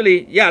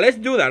actually, yeah, let's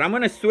do that. I'm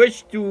gonna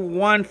switch to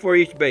one for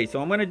each base.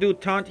 So I'm gonna do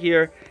taunt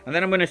here, and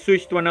then I'm gonna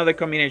switch to another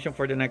combination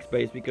for the next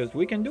base because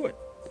we can do it.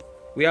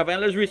 We have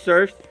endless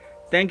reserves,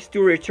 thanks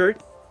to Richard.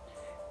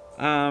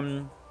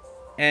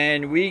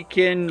 And we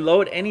can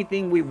load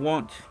anything we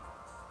want.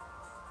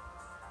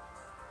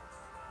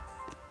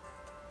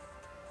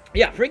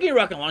 Yeah, freaking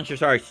rocket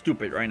launchers are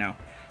stupid right now.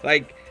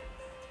 Like,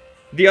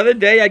 the other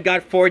day I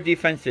got 4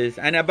 defenses.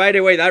 And by the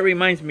way, that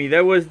reminds me,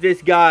 there was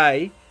this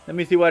guy. Let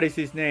me see what is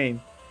his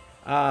name.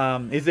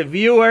 He's a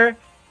viewer.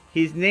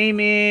 His name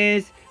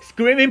is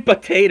Screaming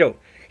Potato.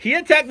 He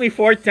attacked me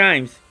 4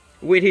 times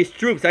with his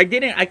troops. I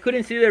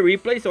couldn't see the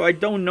replay, so I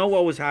don't know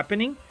what was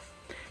happening.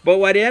 But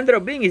what it ended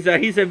up being is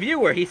that he's a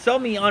viewer. He saw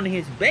me on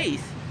his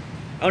base,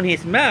 on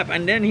his map,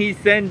 and then he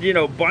sent,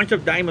 a bunch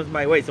of diamonds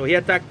my way. So he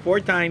attacked 4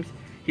 times.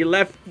 He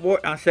left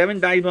 7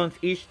 diamonds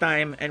each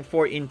time and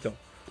 4 intel.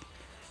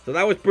 So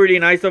that was pretty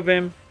nice of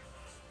him.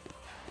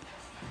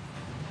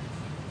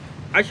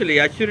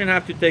 Actually, I shouldn't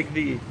have to take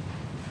the...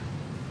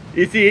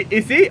 You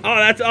see? Oh,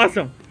 that's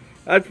awesome.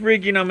 That's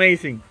freaking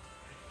amazing.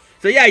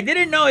 So yeah, I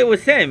didn't know it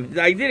was him.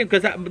 I didn't,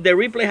 because the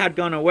replay had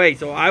gone away.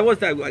 So I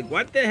was like,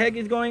 what the heck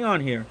is going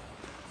on here?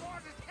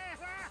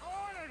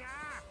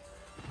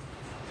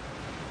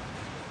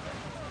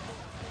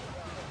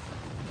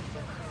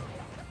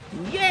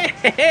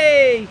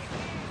 Yay!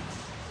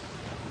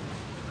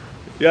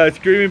 Yeah,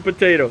 Screaming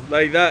Potato.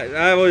 Like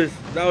that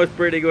was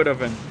pretty good of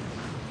him.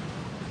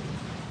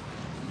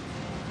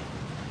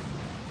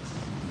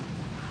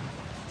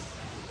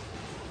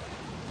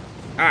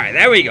 Alright,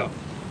 there we go.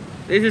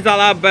 This is a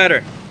lot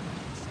better.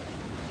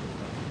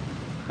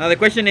 Now the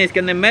question is,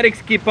 can the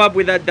medics keep up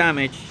with that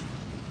damage?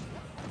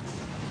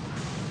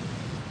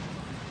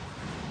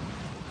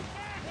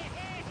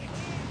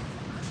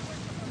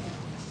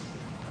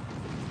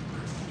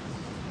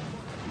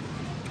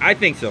 I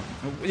think so.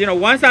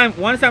 Once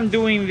I'm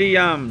doing the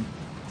Oh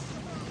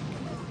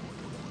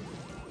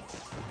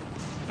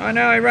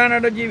no, I ran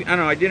out of GB. Oh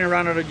no, I didn't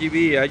run out of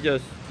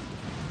GBE.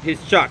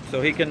 He's shocked,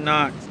 so he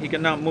cannot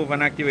move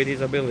and activate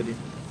his ability.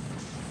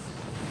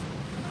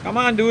 Come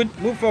on, dude,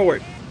 move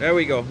forward. There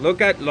we go.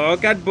 Look at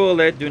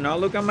bullet. Do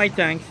not look at my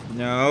tanks.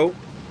 No.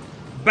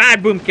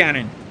 Bad boom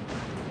cannon.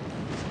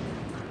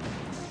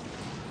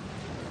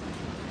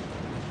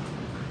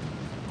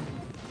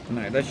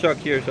 Alright, let's shock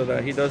here so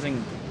that he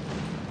doesn't.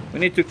 We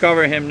need to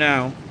cover him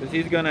now because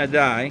he's gonna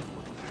die.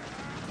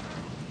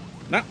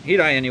 No, he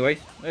died anyways.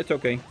 It's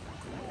okay.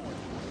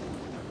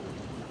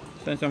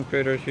 Send some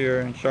critters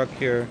here and shock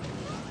here.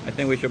 I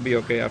think we should be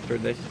okay after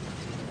this.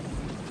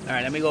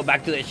 Alright, let me go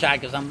back to the shot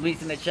because I'm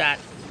losing the shot.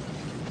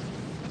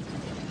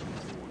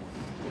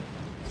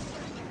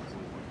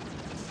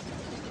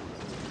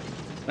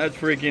 That's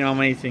freaking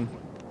amazing.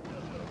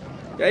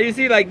 Yeah, you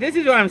see, like, this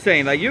is what I'm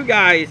saying. Like, you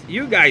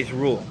guys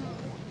rule.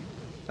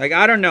 Like,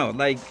 I don't know.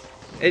 Like,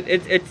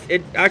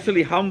 it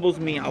actually humbles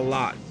me a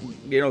lot.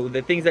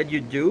 The things that you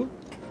do,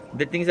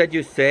 the things that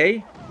you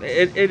say,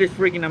 it is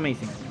freaking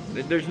amazing.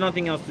 There's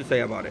nothing else to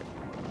say about it.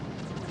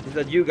 Is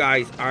that you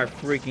guys are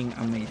freaking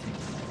amazing.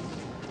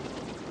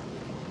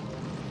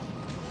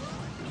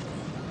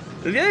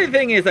 The other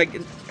thing is, like,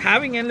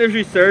 having endless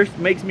research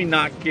makes me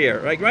not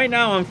care. Like, right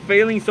now I'm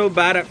failing so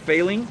bad at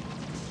failing,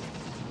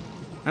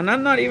 and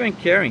I'm not even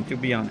caring, to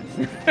be honest.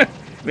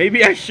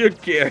 Maybe I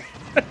should care.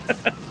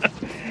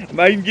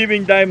 I'm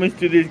giving diamonds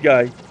to this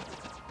guy.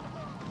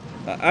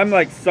 I'm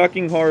like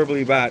sucking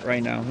horribly bad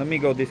right now. Let me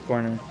go this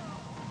corner.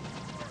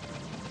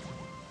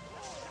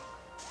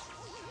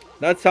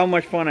 That's how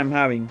much fun I'm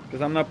having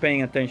because I'm not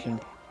paying attention.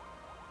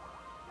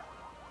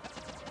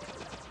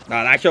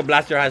 No, the actual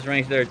blaster has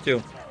range there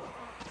too.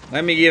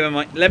 Let me give him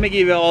all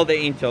the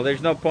intel.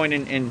 There's no point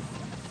in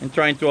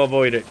trying to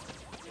avoid it.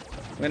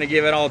 I'm gonna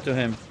give it all to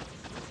him.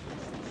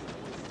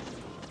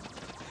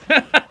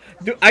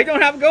 I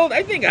don't have gold?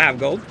 I think I have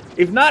gold.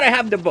 If not, I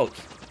have the boat.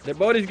 The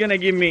boat is gonna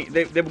give me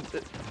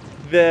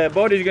the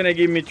boat is gonna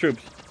give me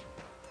troops.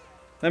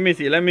 Let me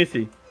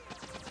see.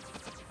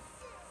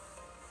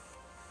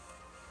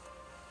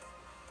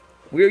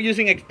 We're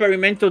using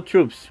experimental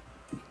troops.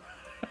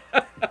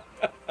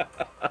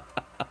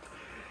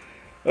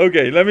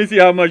 Okay, let me see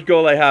how much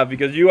gold I have,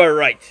 because you are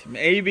right.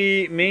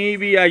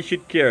 Maybe I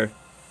should care.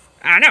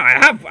 Ah, no,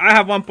 I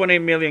have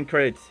 1.8 million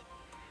credits.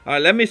 All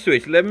right, let me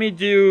switch. Let me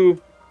do.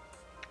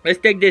 Let's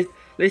take this.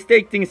 Let's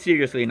take things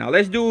seriously now.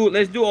 Let's do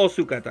all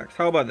Zooka attacks.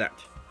 How about that?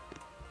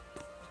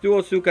 Let's do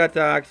all Zooka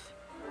attacks.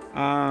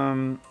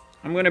 I'm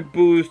gonna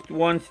boost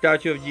one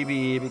statue of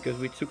GBE because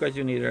with Zookas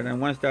you need it,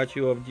 and one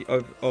statue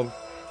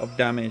of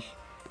damage.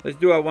 Let's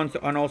do a once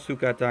on all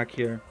Zooka attack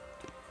here.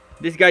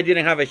 This guy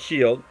didn't have a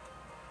shield.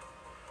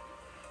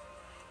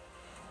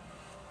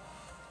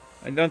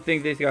 I don't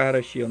think this guy had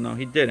a shield. No,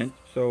 he didn't.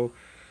 So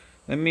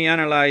let me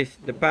analyze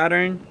the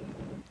pattern.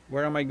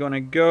 Where am I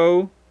gonna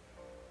go?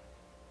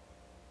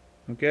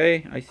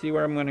 Okay, I see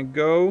where I'm gonna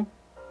go.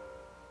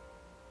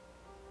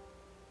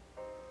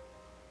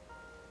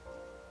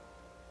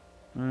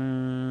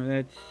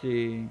 Let's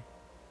see.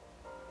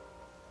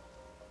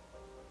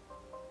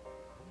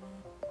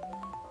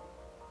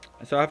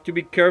 So I have to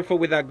be careful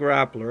with that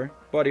grappler.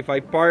 But if I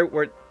part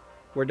where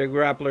the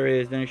grappler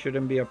is, then it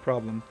shouldn't be a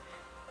problem.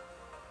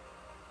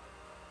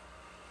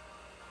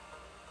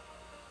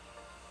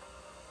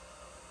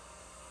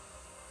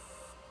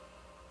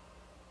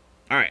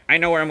 Alright, I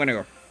know where I'm gonna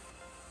go.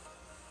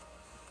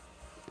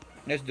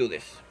 Let's do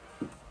this.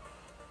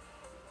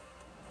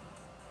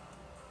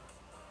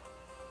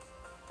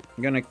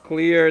 I'm gonna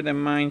clear the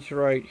mines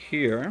right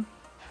here.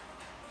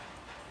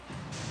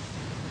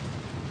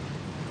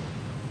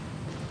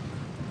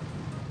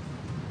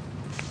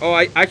 Oh,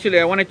 I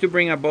wanted to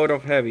bring a boat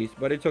of heavies,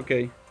 but it's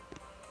okay.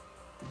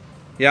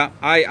 Yeah,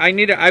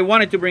 I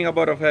wanted to bring a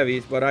boat of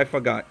heavies, but I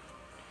forgot.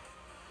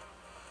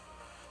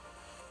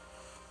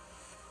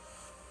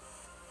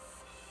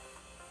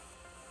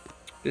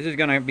 This is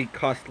gonna be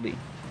costly,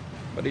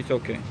 but it's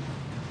okay.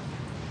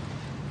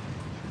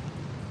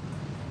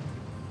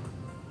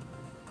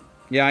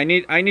 Yeah, I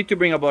need to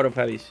bring a boat of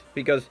heavies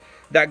because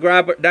the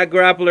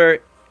grappler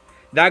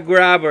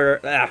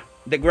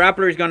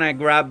is gonna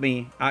grab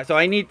me. So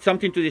I need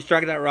something to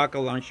distract that rocket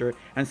launcher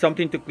and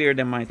something to clear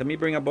the mines. Let me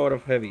bring a boat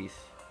of heavies.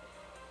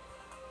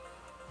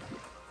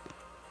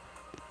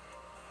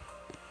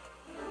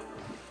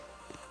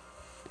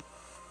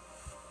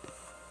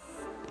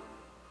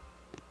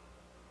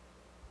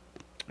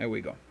 There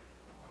we go.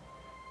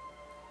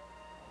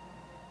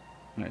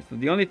 Alright, so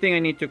the only thing I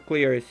need to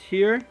clear is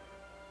here.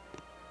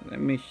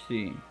 Let me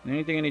see. The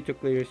only thing I need to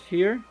clear is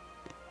here.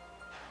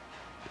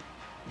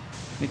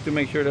 Need to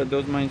make sure that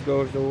those mines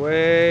goes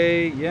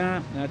away.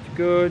 Yeah, that's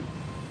good.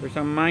 There's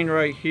a mine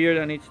right here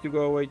that needs to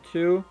go away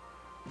too.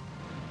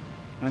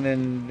 And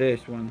then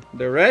this one.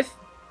 The rest.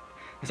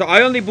 So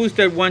I only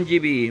boosted 1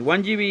 GBE.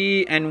 1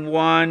 GBE and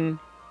 1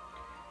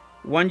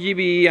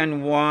 GBE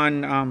and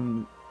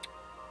 1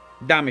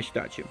 damage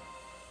statue.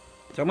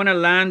 So I'm gonna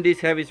land these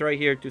heavies right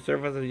here to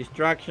serve as a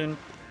distraction.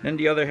 Then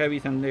the other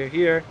heavies under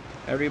here.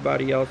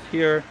 Everybody else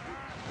here.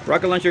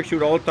 Rocket launcher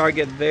should all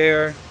target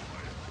there.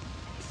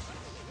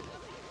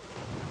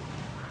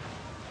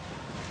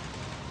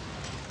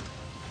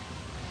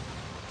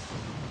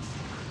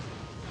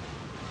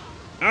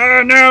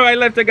 Oh no, I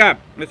left a gap.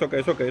 It's okay,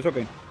 it's okay, it's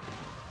okay.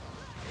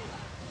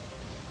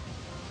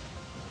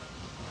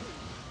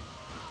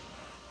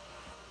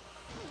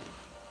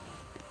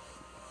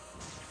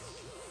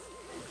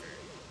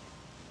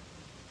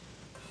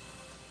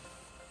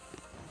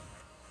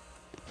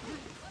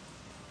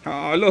 Oh,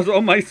 I lost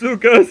all my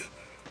Zookas.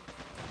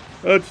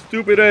 That's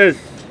stupid ass.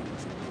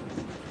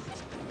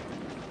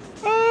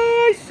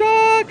 Oh, I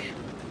suck.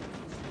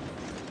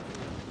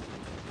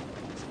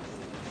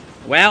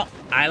 Well,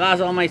 I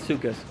lost all my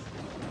Zookas.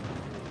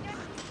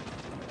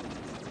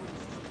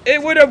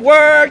 It would have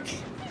worked.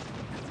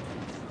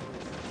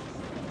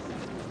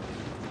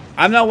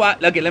 I'm not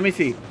what. Okay, let me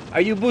see.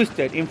 Are you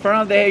boosted in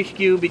front of the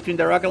HQ between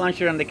the rocket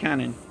launcher and the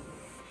cannon?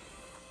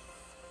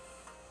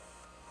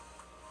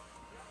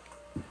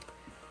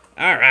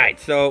 Alright,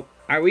 so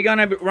are we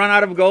gonna run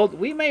out of gold?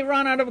 We may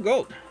run out of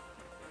gold.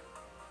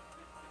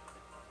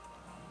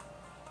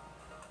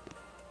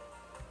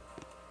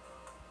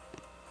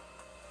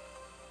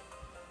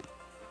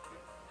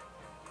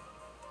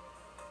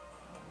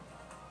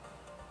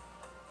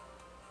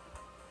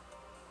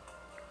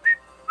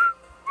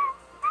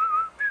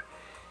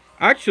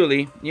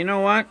 Actually, you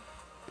know what?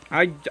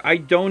 I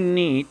don't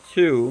need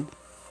to.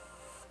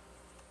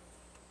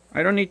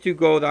 I don't need to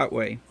go that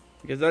way.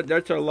 Because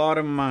that's a lot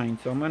of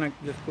mines. So I'm going to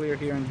just clear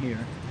here and here.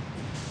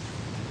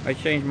 I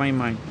changed my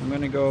mind. I'm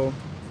going to go...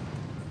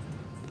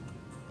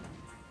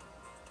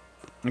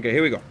 Okay,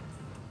 here we go.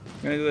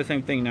 I'm going to do the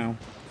same thing now.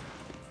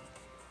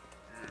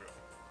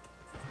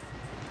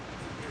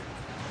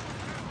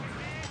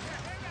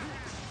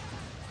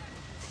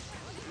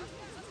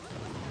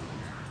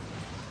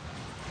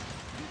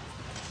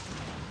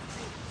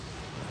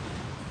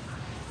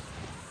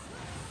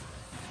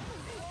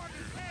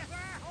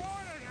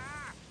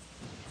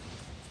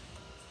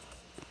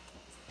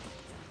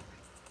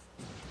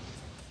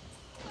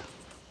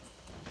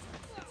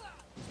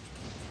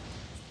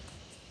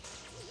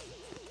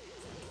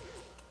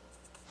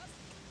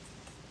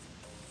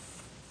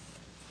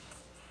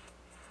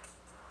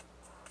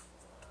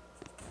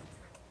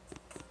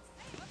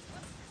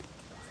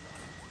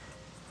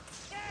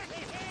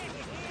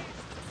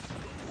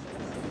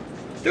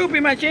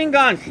 Stupid machine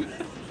guns!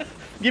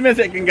 Give me a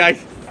second,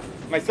 guys.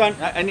 My son,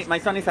 my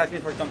son is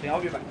asking for something.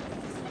 I'll be back.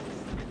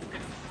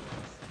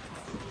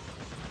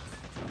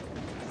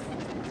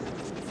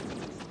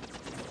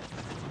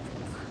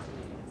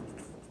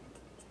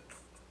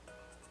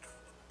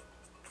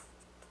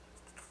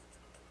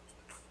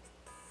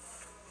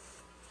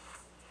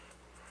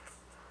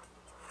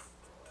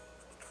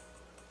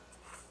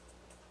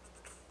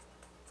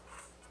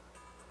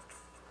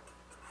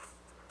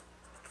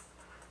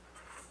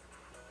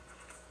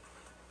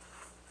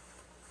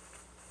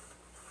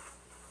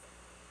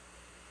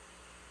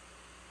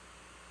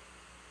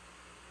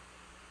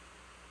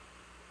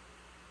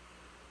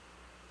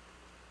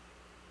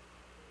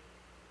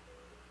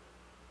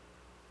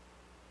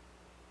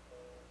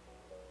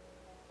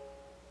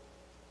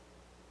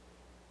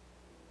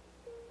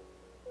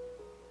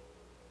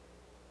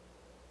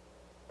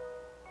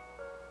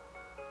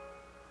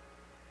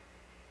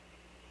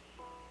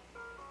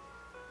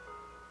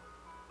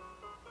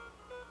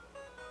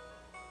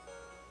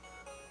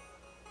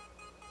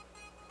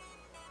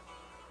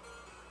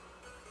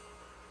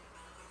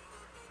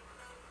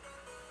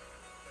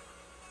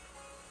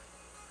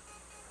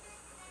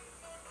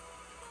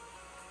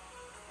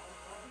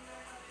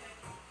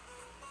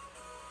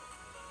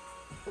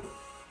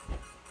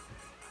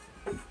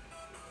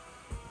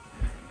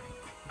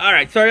 All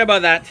right, sorry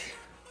about that.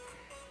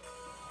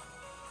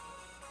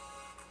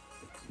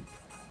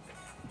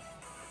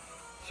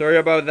 Sorry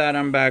about that,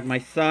 I'm back. My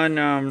son,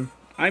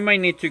 I might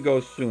need to go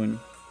soon.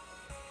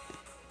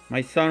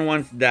 My son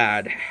wants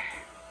dad.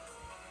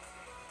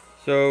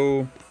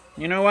 So,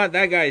 you know what?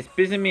 That guy is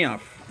pissing me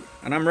off.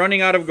 And I'm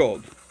running out of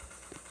gold.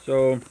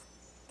 So,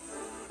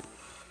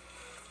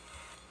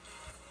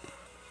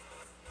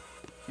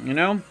 you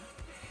know,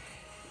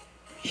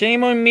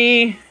 shame on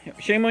me.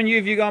 Shame on you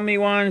if you got me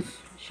once.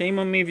 Shame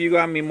on me if you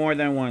got me more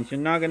than once. You're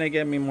not gonna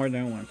get me more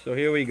than once. So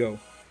here we go.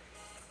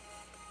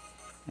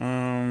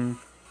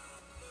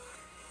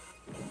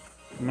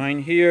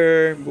 Mine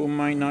here. Boom,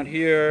 mine not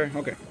here.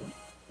 Okay.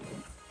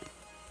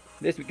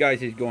 This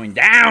guys is going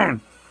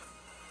down.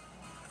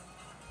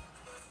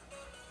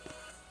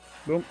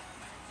 Boom.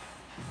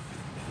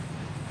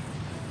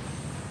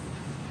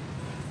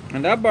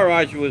 And that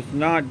barrage was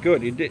not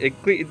good. It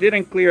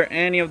didn't clear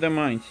any of the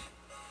mines.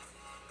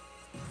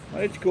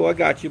 But it's cool. I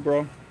got you,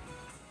 bro.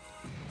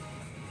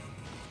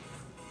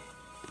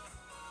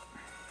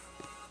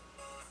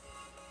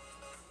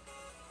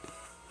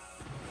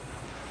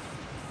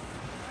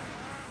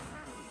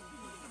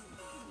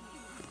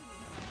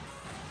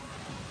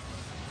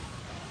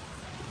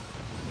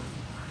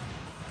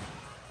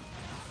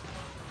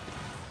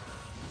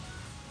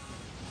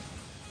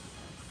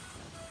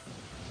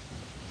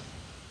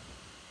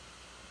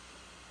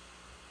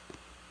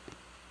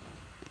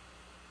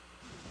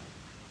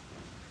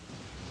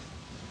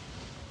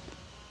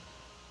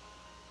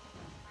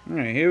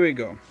 Alright, here we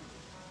go.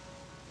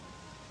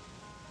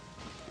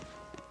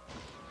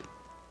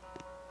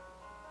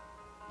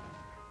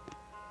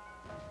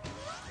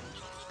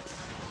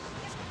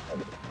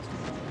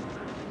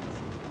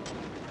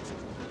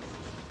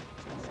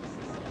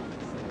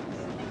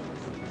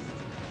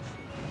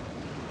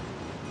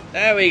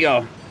 There we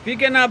go. If you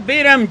cannot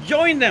beat them,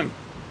 join them.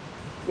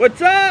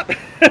 What's up?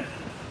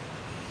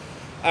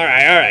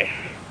 Alright, alright.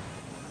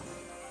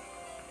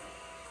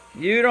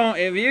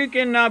 If you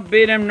cannot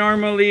beat them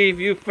normally, if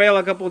you fail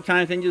a couple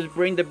times, then just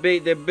bring the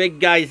big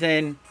guys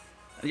in.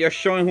 You're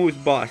showing who's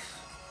boss.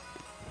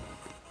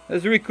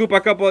 Let's recoup a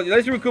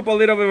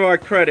little bit of our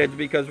credits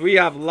because we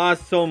have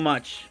lost so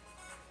much.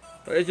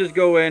 Let's just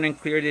go in and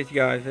clear these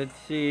guys. Let's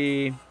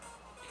see.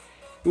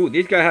 Ooh,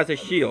 this guy has a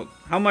shield.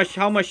 How much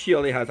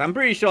shield he has? I'm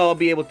pretty sure I'll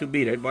be able to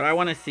beat it, but I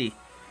want to see.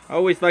 I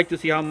always like to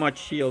see how much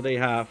shield they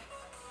have.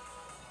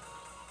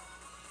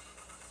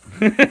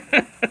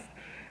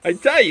 I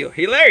tell you,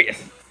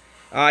 hilarious.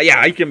 Yeah,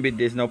 I can beat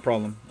this, no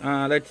problem.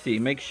 Let's see.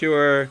 Make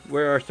sure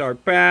where's our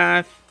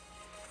path.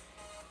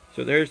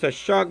 So there's a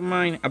shock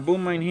mine, a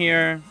boom mine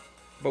here,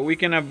 but we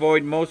can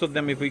avoid most of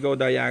them if we go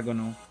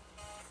diagonal.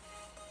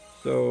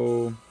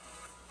 So,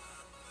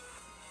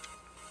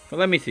 well,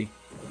 let me see.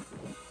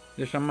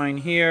 There's a mine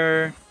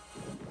here.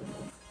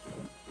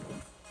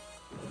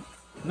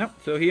 Nope.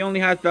 So he only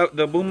has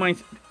the boom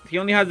mines. He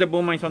only has the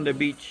boom mines on the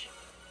beach.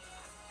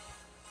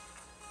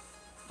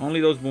 Only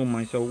those boom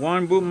mines. So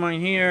one boom mine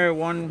here,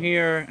 one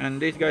here,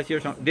 and this guy's here.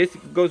 So this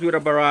goes with a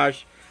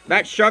barrage.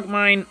 That shock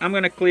mine, I'm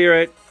gonna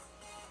clear it.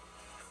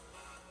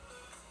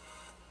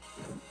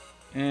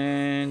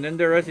 And then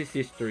the rest is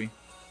history.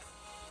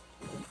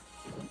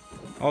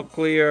 I'll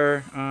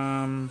clear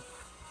the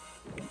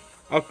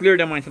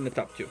mines on the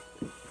top too.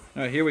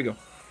 Alright, here we go.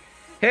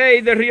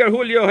 Hey there, here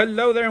Julio.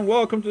 Hello there and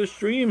welcome to the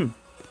stream.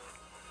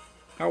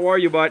 How are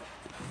you, bud?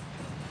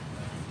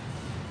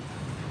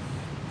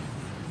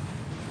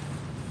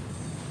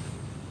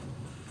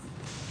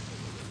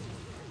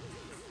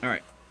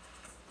 Alright.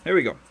 Here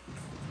we go.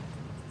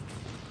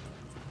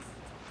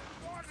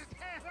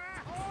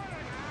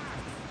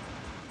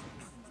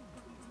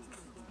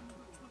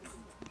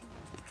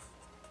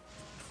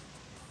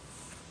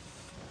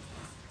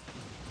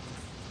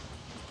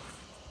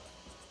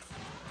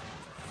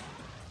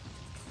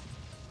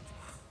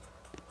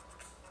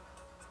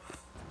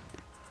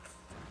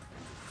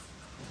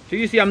 So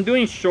you see, I'm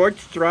doing short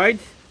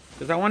strides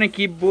because I want to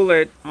keep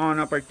bullet on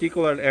a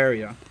particular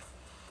area.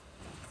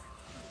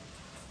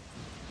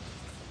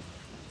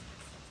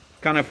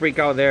 Kind of freak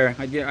out there.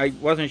 I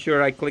wasn't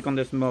sure. I click on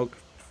the smoke.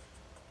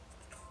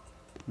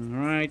 All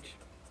right.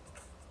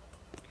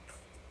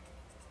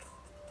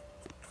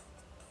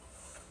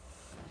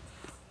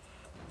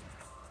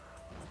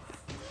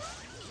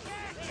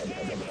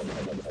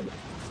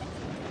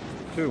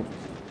 Two,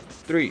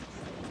 three,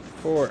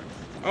 four.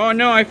 Oh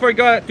no, I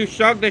forgot to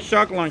shock the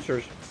shock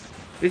launchers.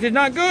 This is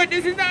not good.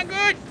 This is not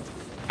good.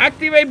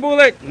 Activate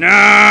bullet.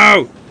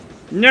 No.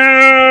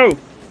 No.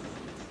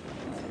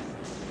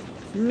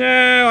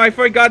 No, I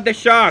forgot the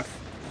shocks.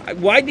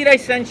 Why did I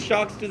send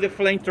shocks to the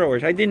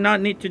flamethrowers? I did not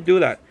need to do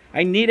that.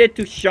 I needed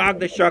to shock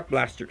the shock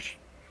blasters.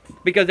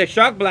 Because the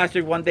shock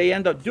blasters, what they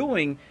end up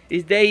doing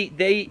is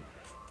they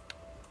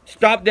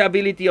stop the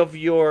ability of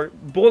your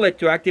bullet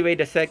to activate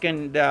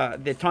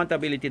the taunt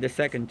ability the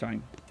second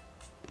time.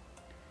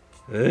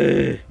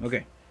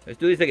 Okay, let's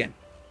do this again.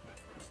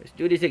 Let's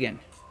do this again.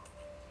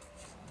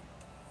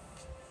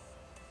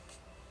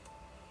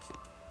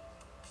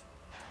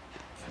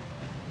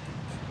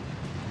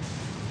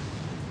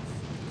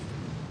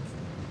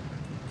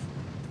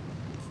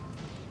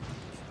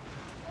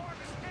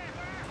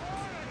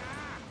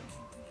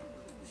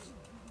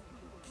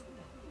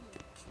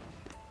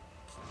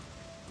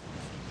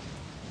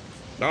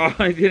 Oh,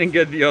 I didn't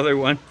get the other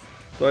one.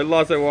 So I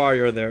lost a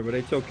warrior there, but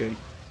it's okay.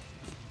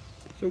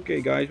 It's okay,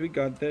 guys. We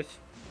got this.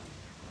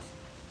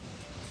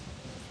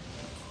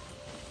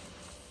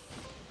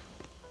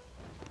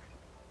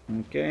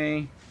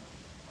 Okay.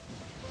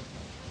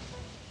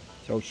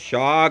 So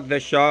shock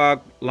the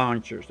shock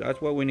launchers. That's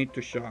what we need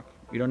to shock.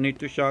 We don't need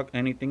to shock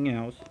anything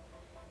else.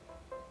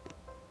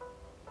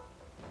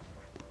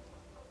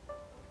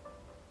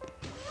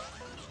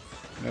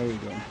 There we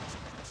go.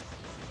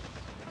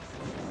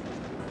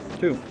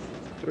 2,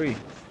 3,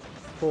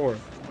 4,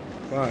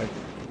 5.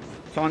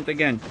 Taunt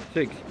again.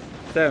 6,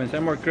 7.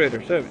 7 more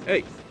critters. 7,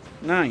 8,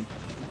 9,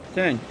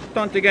 10.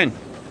 Taunt again.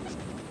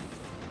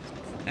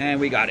 And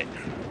we got it.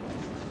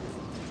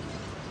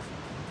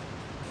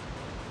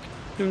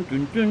 Dun,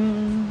 dun,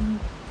 dun.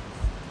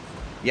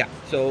 Yeah,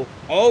 so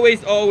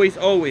always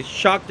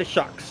shock the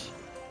shocks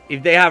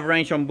if they have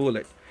range on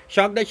bullet.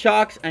 Shock the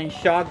shocks and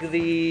shock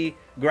the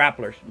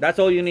grapplers. That's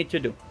all you need to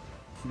do.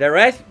 The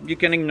rest you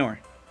can ignore.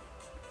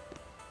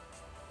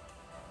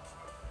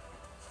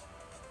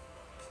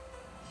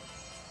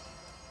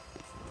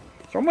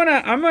 So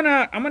I'm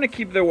gonna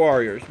keep the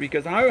warriors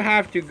because I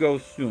have to go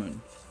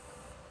soon.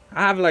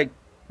 I have like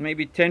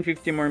maybe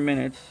 10-15 more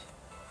minutes.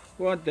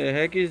 What the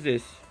heck is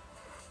this?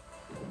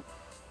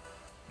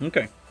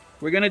 Okay,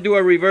 we're gonna do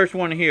a reverse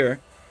one here.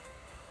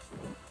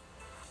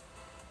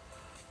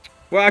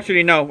 Well,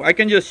 actually no, I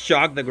can just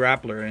shock the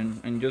grappler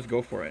and just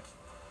go for it.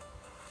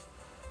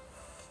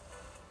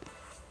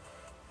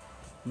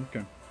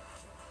 Okay.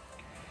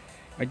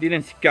 I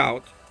didn't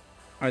scout.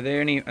 Are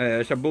there any...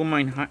 there's a boom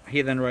mine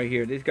hidden right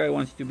here. This guy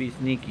wants to be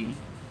sneaky.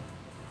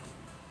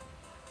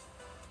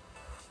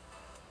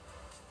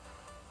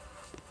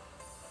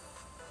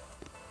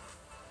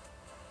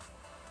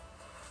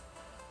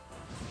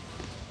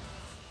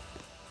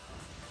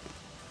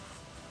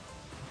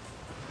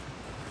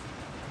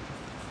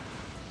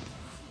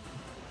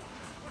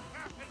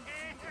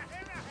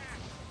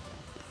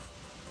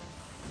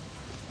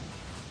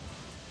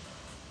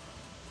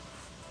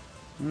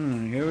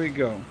 Here we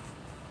go.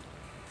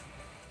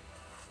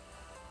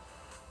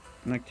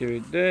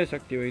 Activate this,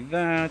 activate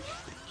that.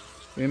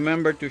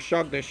 Remember to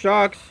shock the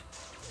shocks.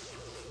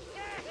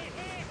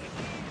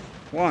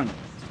 1,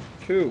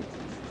 2,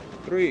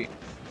 3,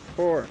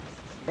 4,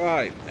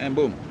 5, and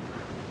boom.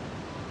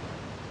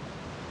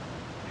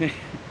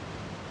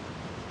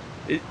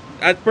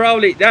 That's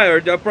probably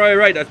that. You're probably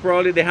right. That's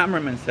probably the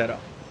Hammerman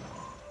setup.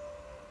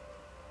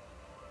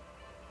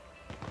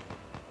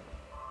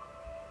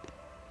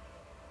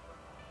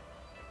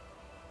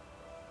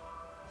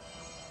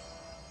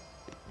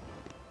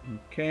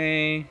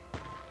 Okay.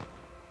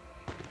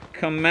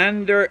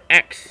 Commander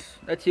X.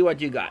 Let's see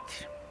what you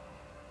got.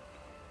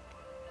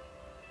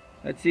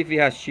 Let's see if he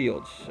has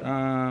shields.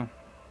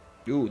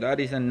 Ooh, that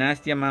is a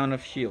nasty amount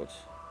of shields.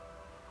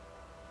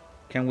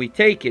 Can we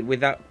take it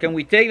without? Can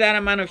we take that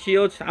amount of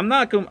shields? I'm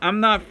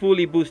not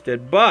fully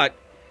boosted, but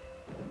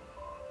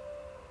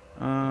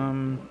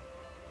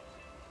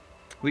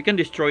we can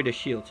destroy the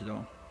shields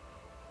though.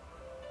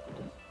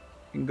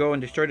 We can go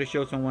and destroy the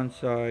shields on one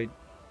side.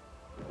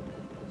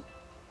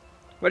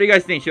 What do you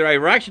guys think? Should I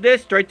rush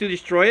this? Try to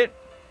destroy it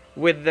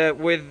with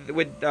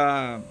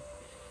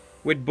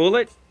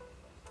bullet,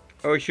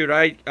 or should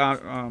I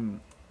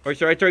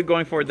try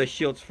going for the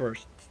shields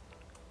first?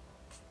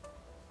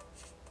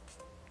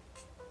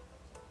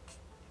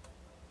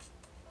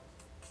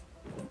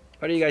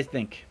 What do you guys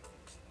think?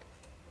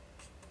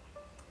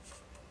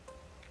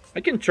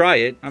 I can try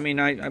it. I mean,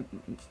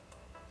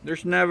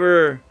 there's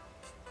never,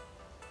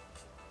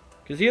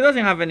 because he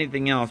doesn't have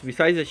anything else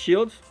besides the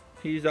shields.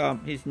 He's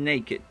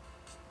naked.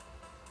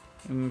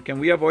 Can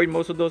we avoid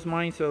most of those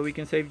mines so we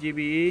can save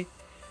GBE?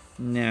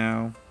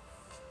 No.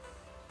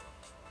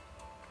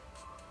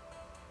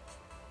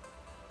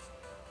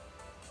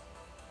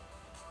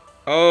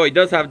 Oh, it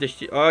does have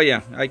the oh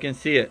yeah, I can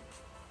see it.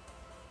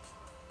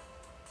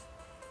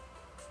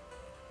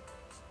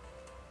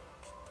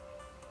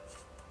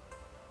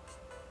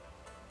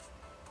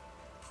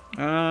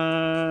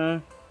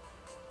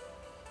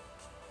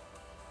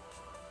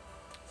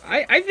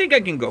 I think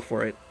I can go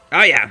for it.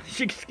 Oh yeah,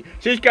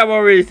 Shish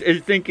Cavalry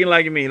is thinking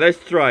like me. Let's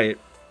try it.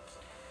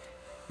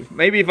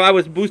 Maybe if I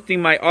was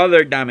boosting my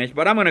other damage,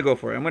 but I'm gonna go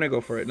for it. I'm gonna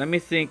go for it. Let me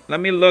think. Let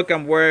me look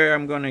at where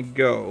I'm gonna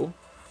go,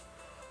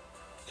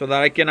 so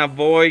that I can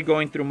avoid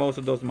going through most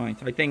of those mines.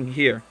 I think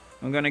here.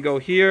 I'm gonna go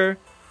here.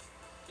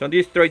 So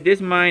destroy this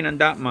mine and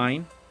that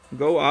mine.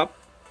 Go up.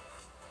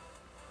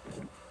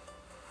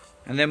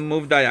 And then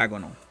move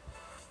diagonal.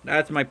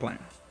 That's my plan.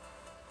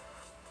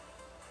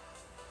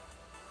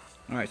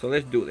 Alright, so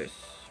let's do this.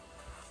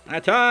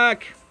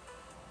 Attack!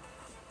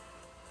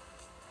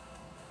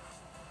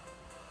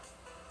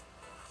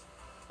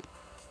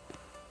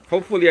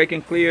 Hopefully I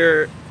can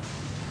clear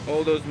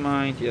all those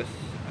mines. Yes,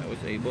 I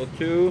was able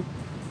to.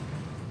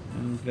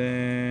 And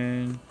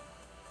then...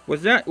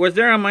 Was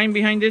there a mine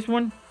behind this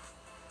one?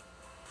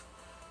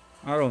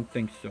 I don't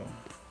think so.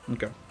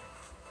 Okay.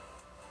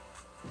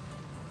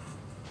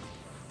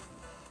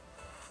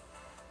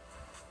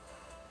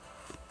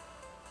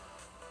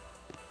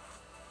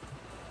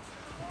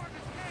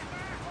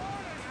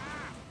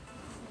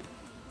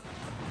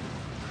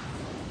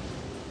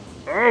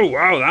 Oh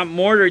wow, that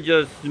mortar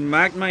just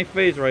smacked my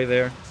face right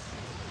there.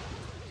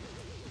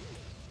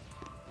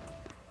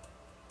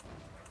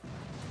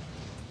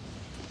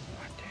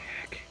 What the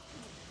heck?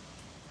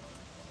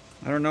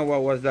 I don't know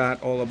what was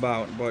that all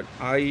about, but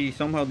I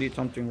somehow did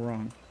something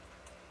wrong.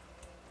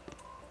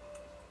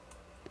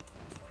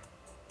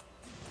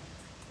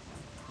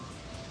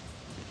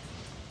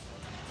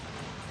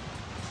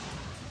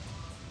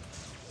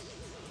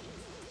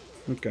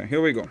 Okay,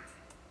 here we go.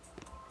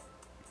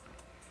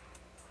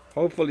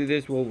 Hopefully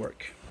this will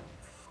work.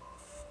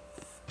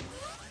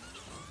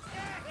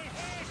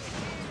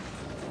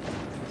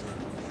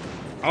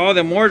 Oh,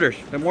 the mortars.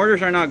 The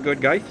mortars are not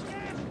good, guys.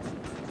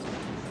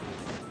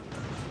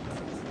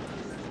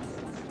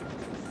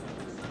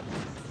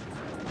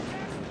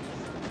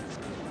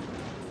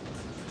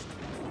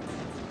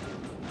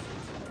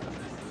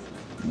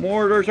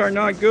 Mortars are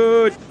not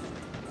good.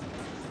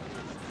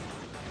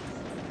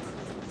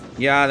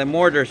 Yeah, the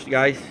mortars,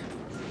 guys.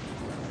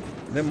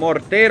 The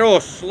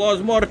morteros.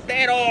 Los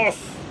morteros.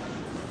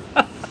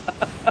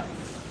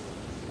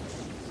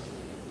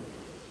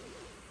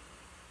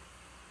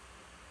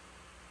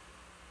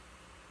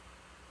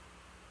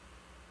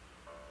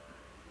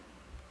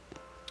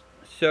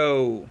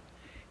 So,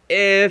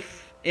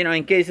 if, you know,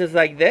 in cases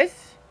like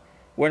this,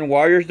 when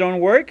warriors don't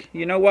work,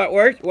 you know what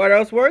works? What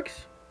else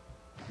works?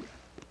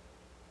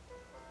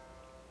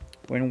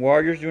 When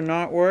warriors do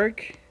not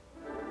work,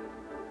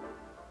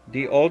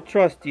 the old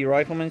trusty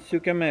Rifleman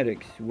Zooka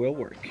medics will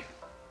work.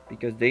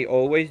 Because they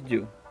always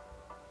do.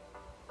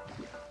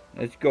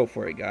 Let's go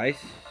for it, guys.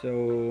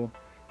 So,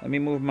 let me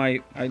move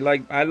my... I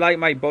like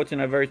my boats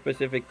in a very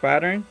specific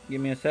pattern. Give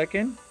me a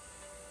second.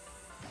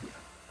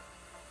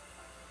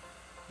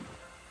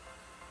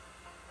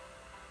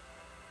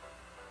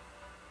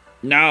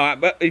 Now,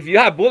 but if you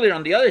have bullet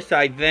on the other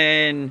side,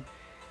 then...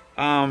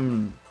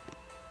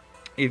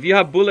 if you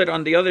have bullet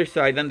on the other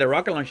side, then the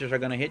rocket launchers are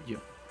going to hit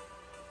you.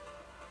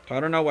 So I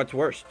don't know what's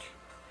worst.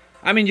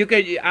 I mean, you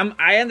could...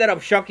 I ended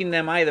up shocking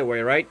them either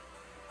way, right?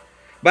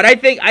 But I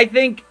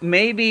think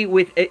maybe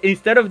with...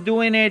 Instead of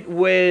doing it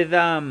with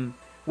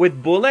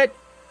bullet,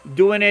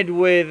 doing it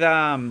with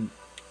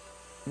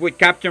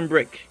Captain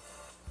Brick.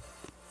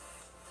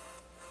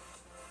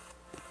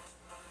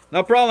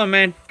 No problem,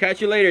 man.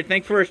 Catch you later.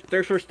 Thanks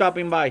for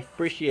stopping by.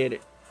 Appreciate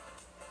it.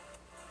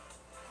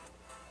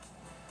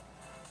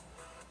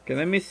 Okay,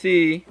 let me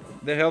see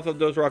the health of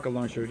those rocket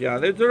launchers. Yeah,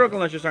 the rocket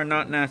launchers are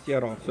not nasty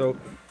at all. So,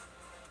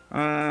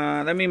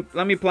 let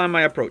me plan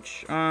my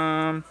approach.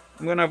 I'm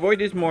gonna avoid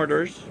these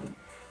mortars.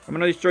 I'm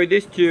gonna destroy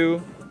this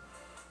two.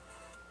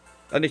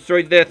 And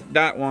destroy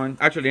that one.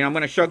 Actually, I'm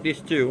gonna shock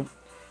these two,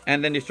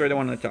 and then destroy the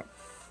one on the top.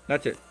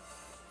 That's it.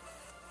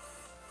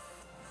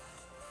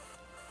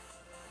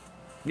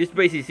 This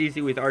base is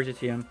easy with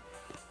RCCM.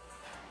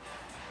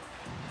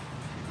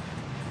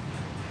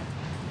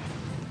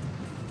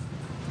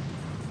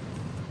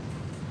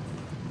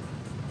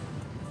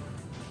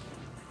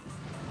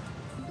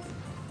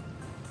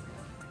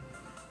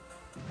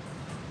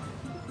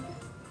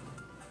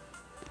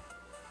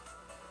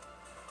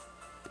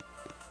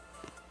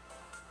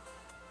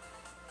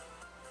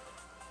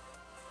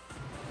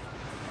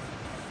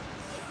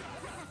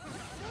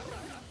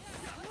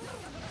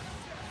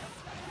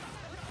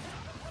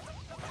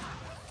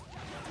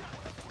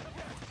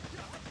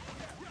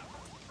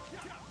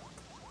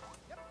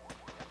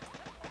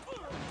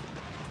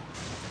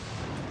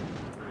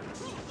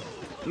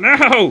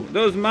 No!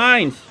 Those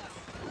mines!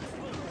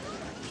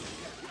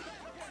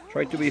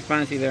 Tried to be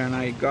fancy there and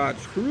I got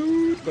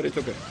screwed, but it's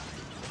okay.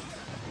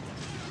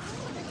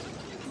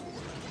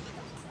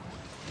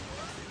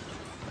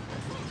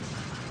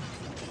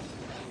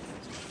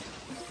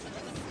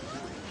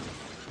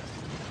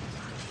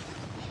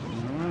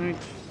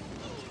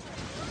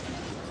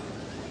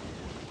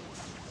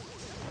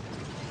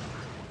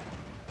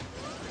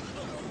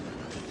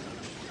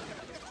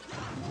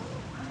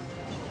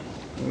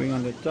 Moving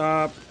on the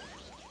top.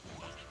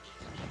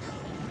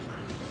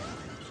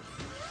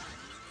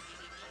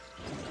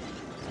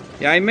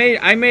 Yeah, I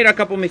made a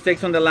couple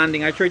mistakes on the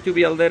landing. I tried to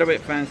be a little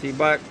bit fancy,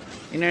 but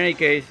in any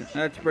case,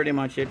 that's pretty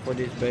much it for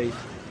this base.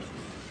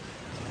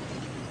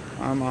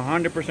 I'm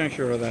 100%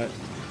 sure of that.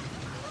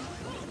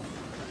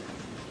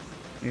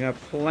 We have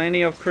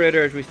plenty of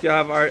critters. We still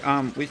have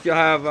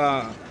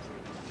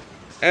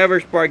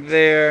Everspark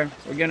there.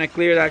 We're gonna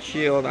clear that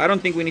shield. I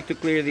don't think we need to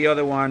clear the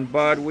other one,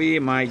 but we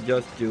might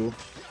just do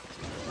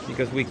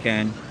because we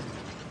can.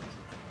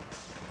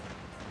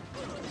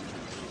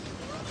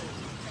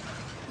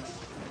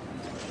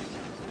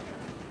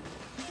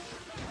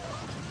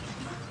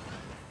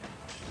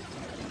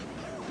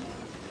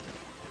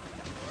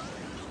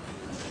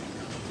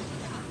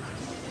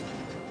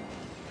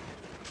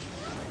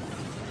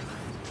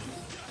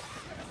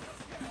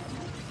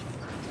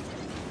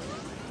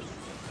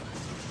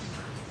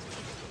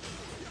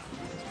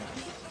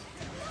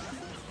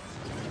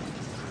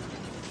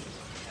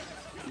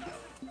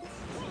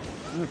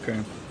 Okay.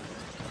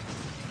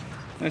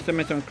 Let's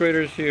submit some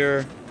critters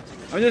here.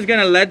 I'm just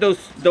gonna let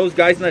those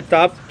guys on the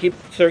top keep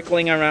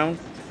circling around.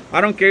 I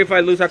don't care if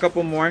I lose a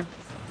couple more.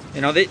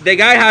 You know, the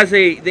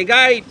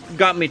guy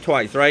got me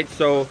twice, right?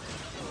 So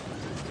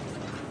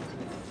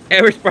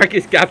Everspark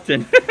is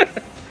captain.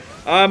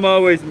 I'm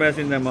always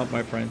messing them up,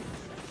 my friend.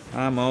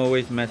 I'm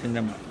always messing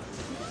them up.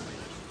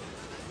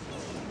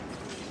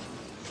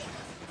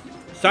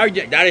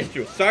 Sergeant, that is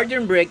true.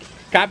 Sergeant Brick,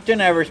 Captain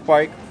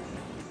Everspark,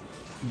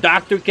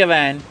 Dr.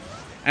 Kavan,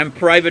 and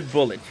Private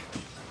Bullet.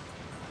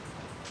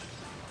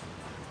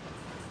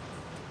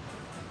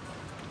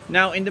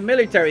 Now, in the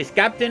military,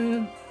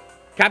 captain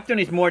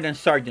is more than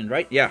sergeant,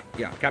 right? Yeah,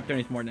 captain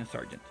is more than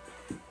sergeant.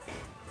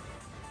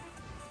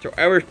 So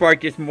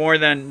Everspark is more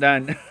than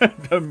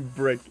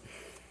Brick.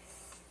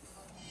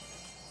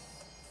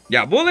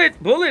 Yeah,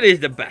 Bullet is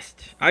the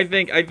best. I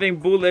think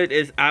Bullet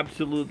is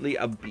absolutely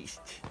a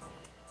beast.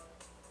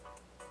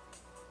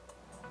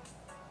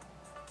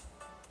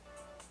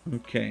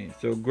 Okay,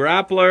 so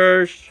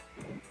grapplers.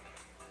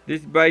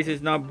 This base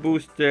is not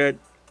boosted.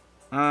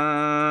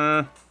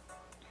 There's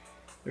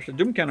a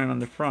doom cannon on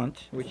the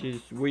front, which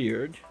is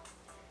weird.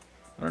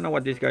 I don't know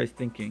what this guy's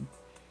thinking.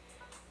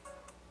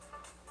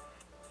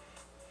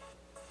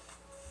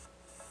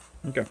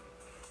 Okay.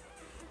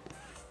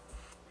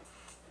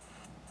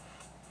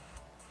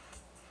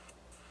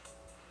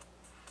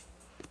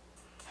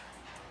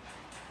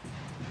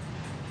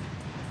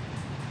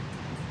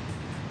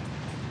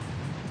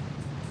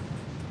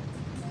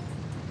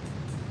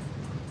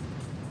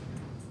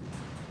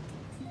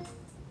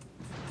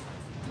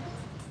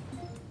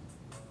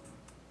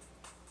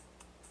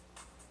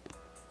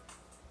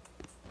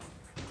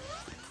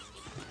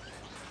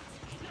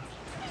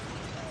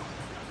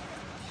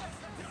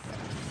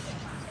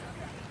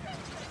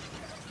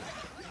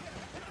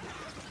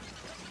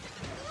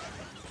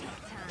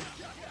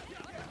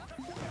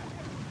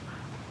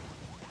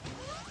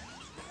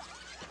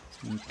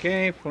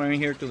 Okay, flying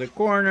here to the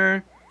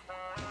corner.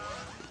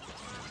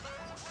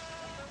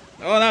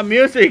 Oh, that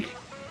music!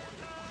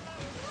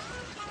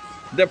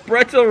 The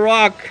Pretzel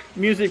Rock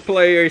music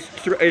player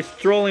is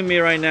trolling me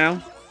right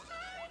now.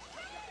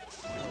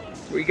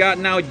 We got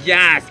now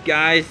jazz,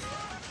 guys.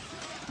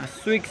 A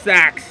sweet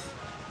sax.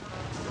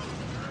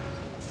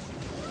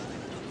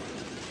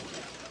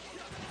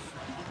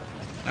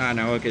 Ah,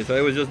 no, okay, so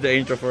it was just the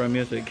intro for a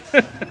music.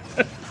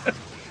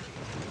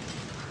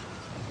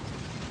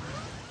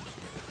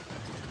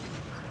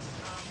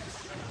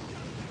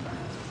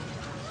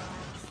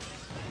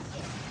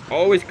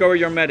 Always cover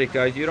your medic,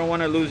 guys. You don't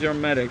want to lose your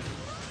medics.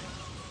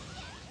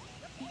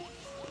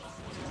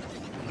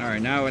 All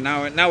right, now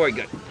we're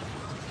good.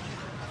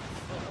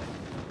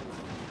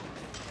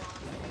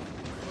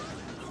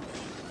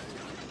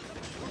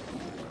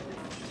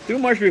 Too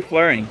much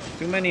reflaring.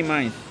 Too many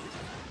mines.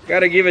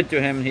 Gotta give it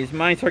to him. His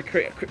mines are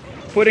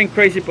put in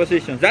crazy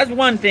positions. That's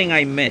one thing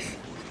I miss.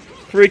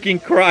 Freaking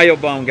cryo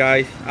bomb,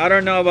 guys. I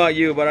don't know about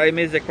you, but I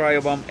miss the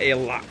cryo bomb a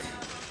lot.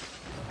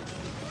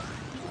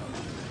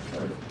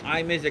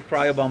 I miss the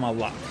cryo bomb a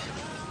lot.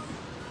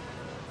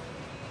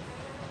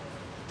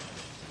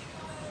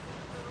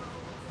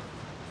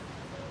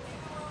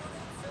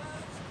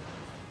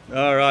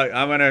 All right,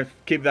 I'm gonna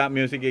keep that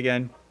music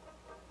again.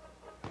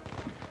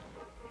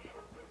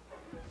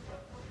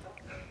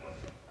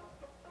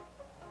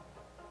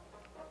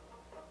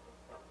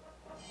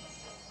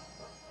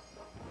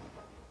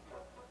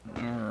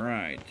 All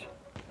right.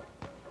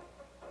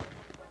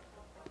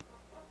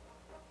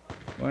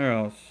 Where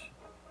else?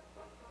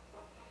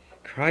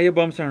 Cryo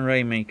bombs and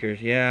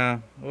rainmakers. Yeah,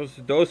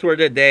 those were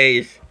the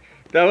days.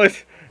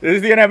 This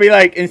is gonna be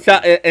like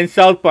in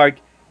South Park.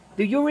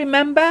 Do you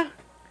remember?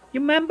 You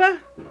remember?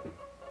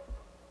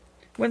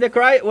 When the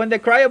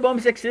cryo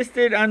bombs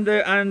existed and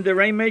the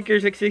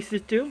rainmakers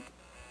existed too.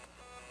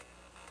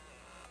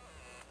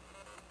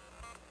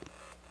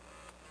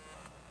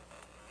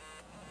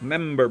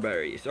 Member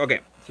berries. Okay,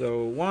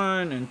 so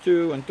 1 and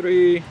 2 and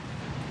 3.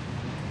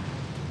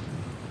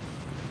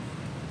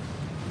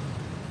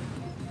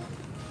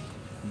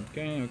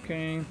 Okay,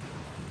 okay.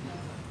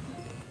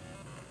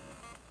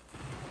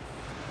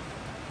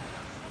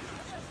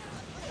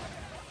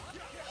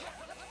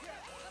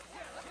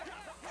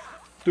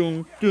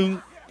 Doom,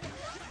 doom.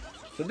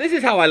 So this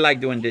is how I like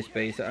doing this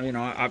base. You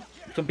know,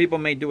 some people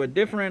may do it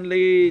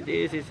differently.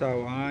 This is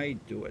how I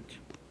do it.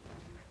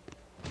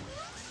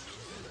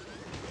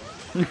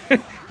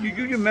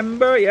 you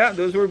remember? Yeah,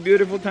 those were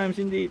beautiful times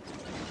indeed.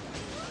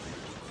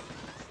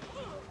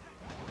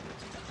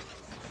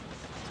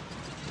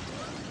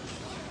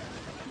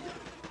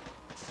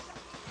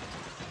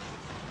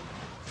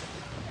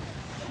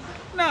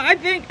 No,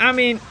 I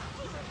mean,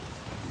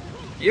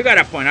 you got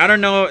a point. I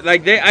don't know.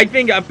 Like,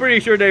 I'm pretty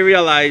sure they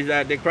realized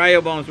that the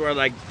cryo bombs were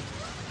like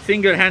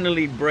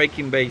single-handedly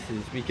breaking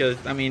bases because,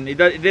 I mean, it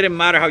didn't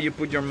matter how you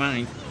put your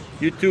mines.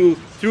 You threw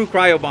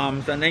cryo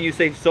bombs and then you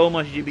saved so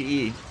much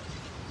GBE.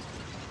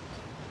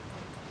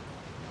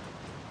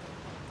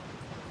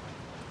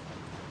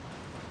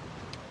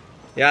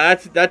 Yeah,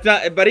 that's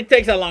not, but it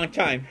takes a long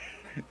time.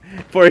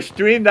 For a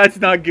stream, that's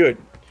not good.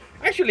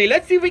 Actually,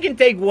 let's see if we can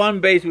take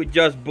one base with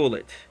just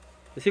bullets.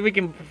 Let's see if we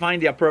can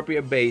find the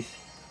appropriate base,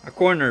 a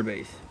corner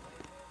base.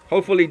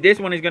 Hopefully this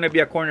one is going to be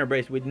a corner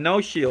base with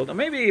no shield. Or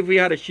maybe if we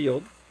had a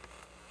shield.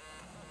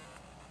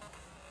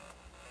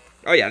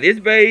 Oh yeah, this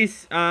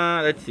base,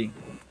 let's see.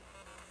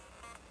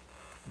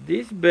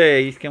 This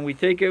base, can we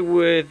take it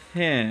with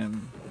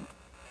him?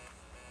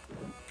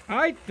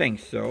 I think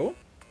so.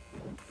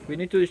 We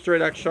need to destroy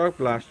that shock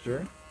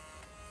blaster.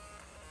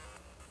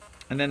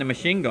 And then the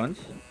machine guns.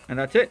 And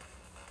that's it.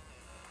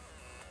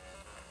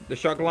 The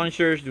shock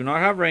launchers do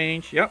not have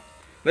range. Yep.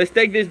 Let's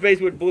take this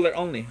base with bullet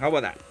only. How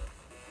about that?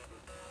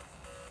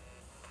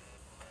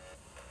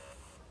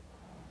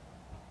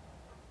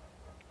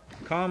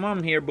 Come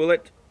on here,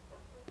 bullet.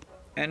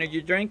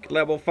 Energy drink,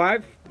 level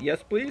 5.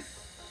 Yes,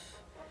 please.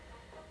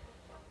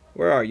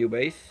 Where are you,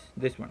 base?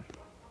 This one.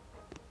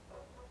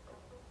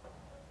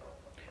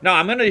 No,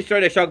 I'm gonna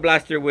destroy the shock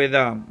blaster with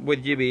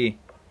GBE.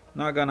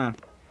 Not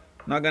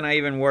gonna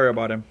even worry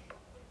about him.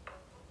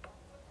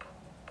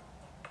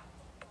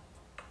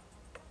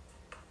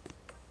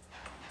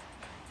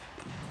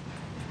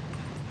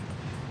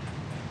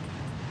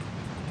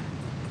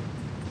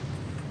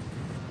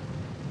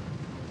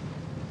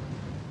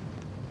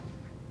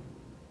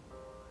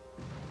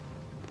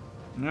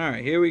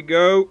 Alright, here we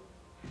go.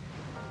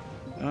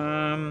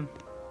 I'm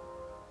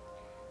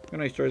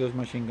gonna destroy those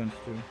machine guns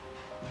too.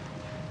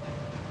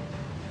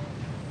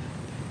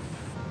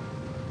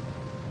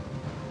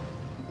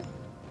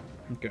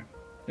 Okay,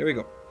 here we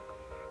go.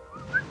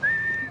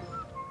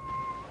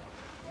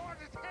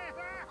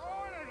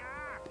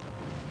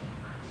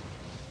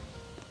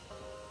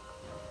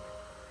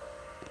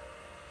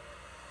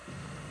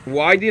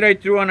 Why did I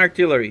throw an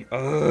artillery?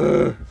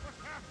 Ugh.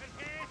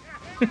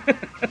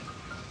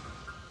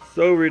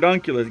 So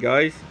ridiculous,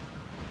 guys.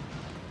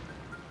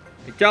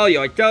 I tell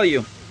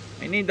you.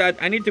 I need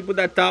to put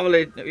that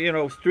tablet, you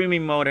know,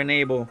 streaming mode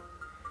enable.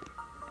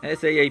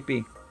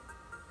 SAAP.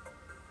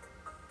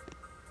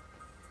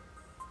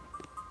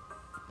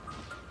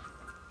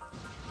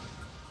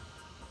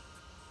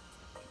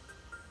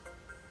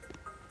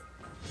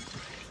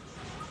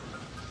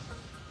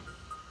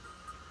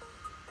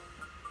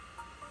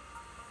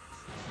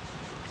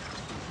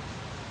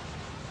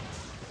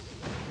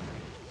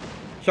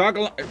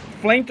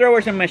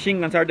 Flamethrowers and machine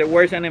guns are the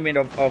worst enemy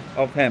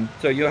of him.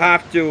 So you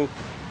have to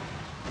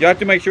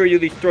make sure you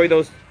destroy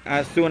those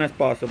as soon as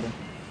possible.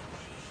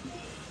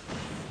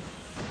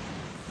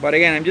 But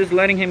again, I'm just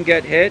letting him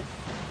get hit.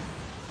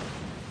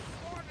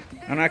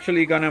 I'm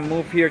actually gonna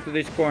move here to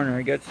this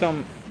corner, get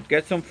some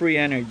free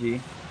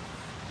energy.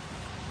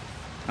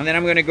 And then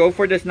I'm gonna go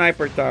for the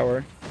sniper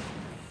tower.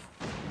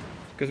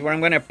 Because when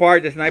I'm gonna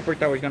park, the sniper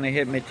tower is gonna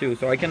hit me too.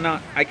 So I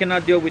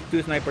cannot deal with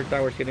two sniper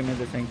towers hitting me at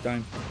the same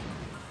time.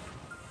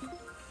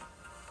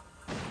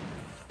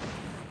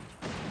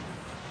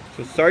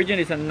 So Sergeant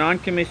is a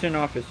non-commissioned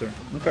officer.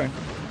 Okay.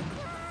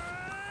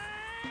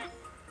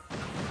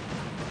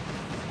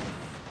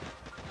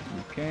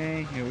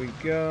 Okay, here we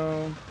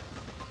go.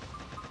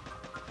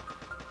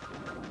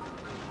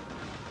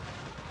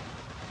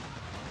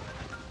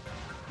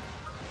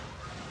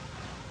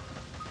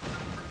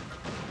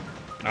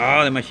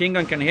 Oh, the machine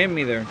gun can hit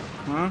me there.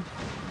 Huh?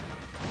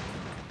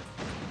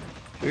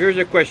 So here's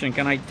a question.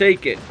 Can I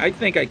take it? I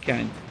think I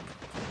can.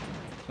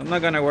 So I'm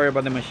not going to worry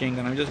about the machine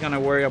gun. I'm just going to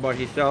worry about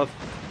his health.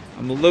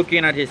 I'm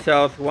looking at his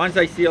health. Once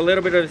I see a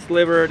little bit of a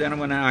sliver, then I'm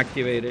going to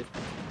activate it.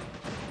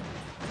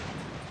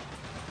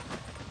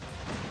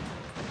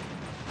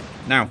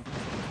 Now.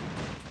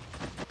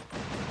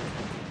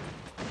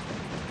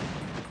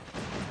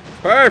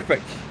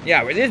 Perfect.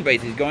 Yeah, well, this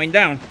base is going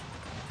down.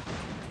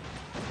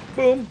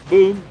 Boom,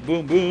 boom,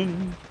 boom,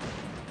 boom.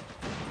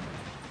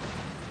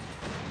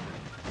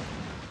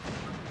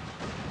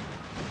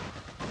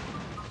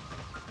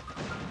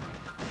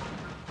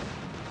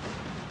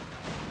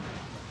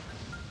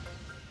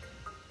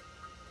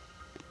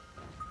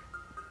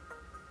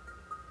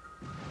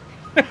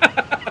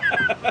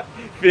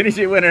 Finish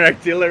it with an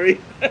artillery.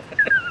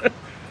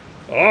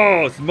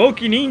 Oh,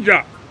 Smoky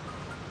Ninja.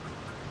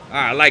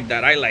 I like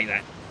that. I like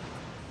that.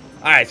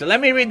 All right, so let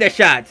me read the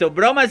shot. So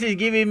Bromas is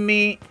giving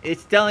me,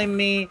 it's telling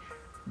me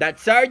that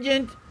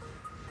Sergeant.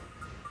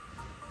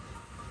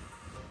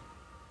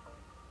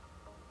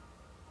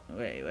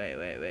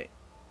 Wait.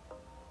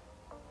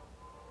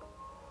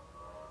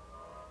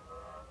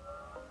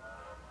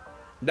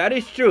 That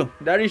is true.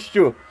 That is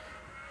true.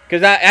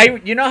 Because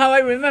you know how I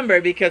remember?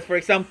 Because for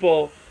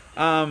example,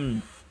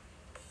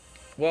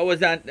 what was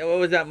that? What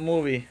was that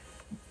movie?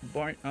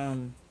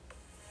 Born,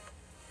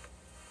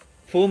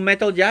 Full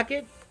Metal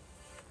Jacket,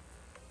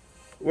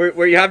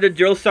 where you have the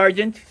drill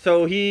sergeant.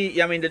 So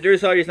I mean, the drill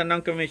sergeant is a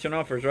non-commissioned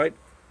officer, right?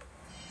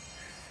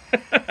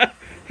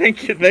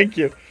 Thank you, thank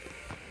you.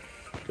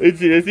 Let's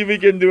see if we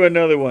can do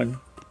another one.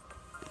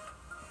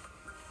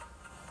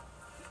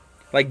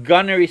 Like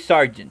gunnery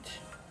sergeant.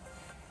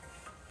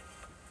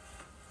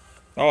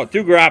 Oh,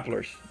 two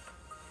grapplers.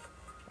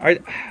 Are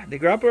the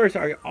grapplers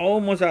are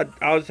almost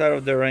outside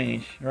of the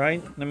range,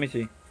 right? Let me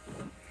see.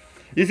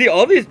 You see,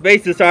 all these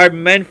bases are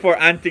meant for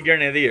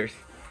anti-grenadiers,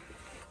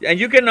 and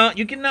you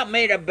cannot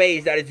make a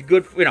base that is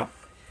good.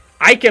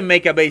 I can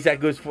make a base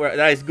that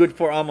is good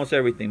for almost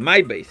everything.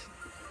 My base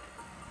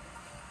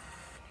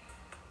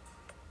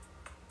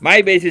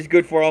is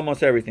good for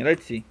almost everything.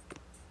 Let's see.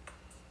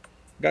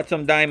 Got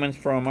some diamonds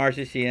from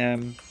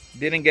RCCM.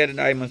 Didn't get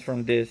diamonds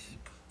from this.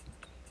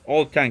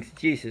 All tanks,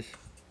 Jesus.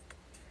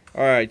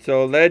 All right,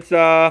 so let's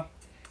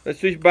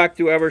switch back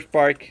to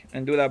Everspark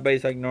and do that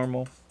base like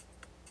normal.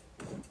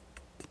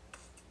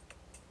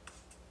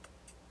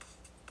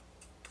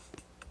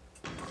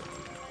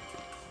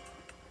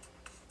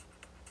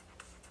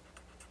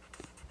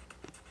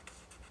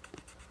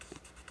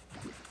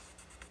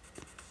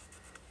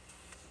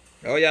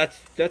 Oh yeah,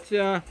 that's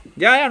yeah,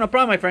 no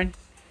problem, my friend.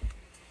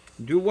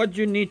 Do what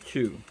you need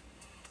to.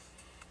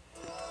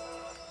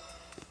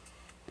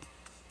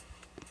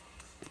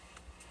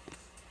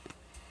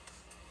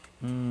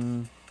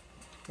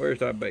 Where's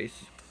that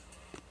base?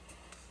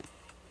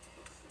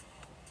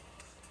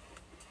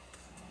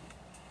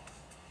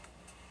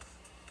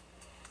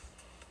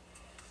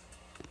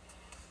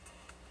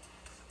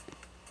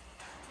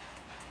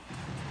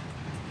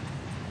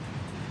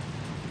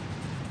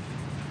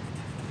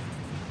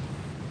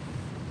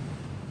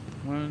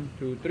 One,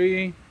 two,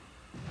 three.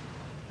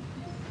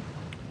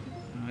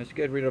 Let's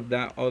get rid of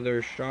that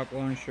other shock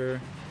launcher.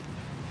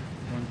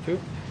 1, 2.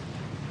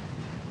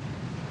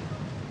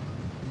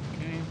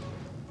 Okay.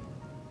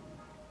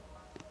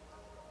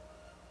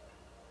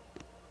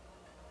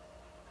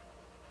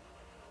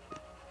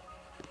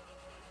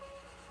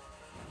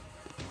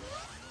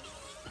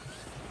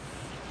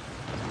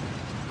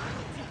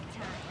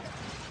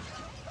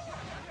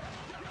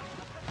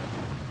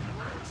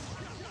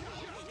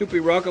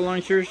 Stupid rocket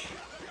launchers.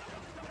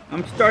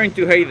 I'm starting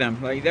to hate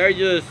them. Like, they're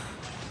just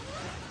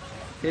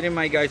hitting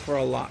my guys for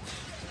a lot.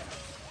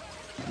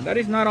 That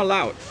is not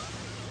allowed.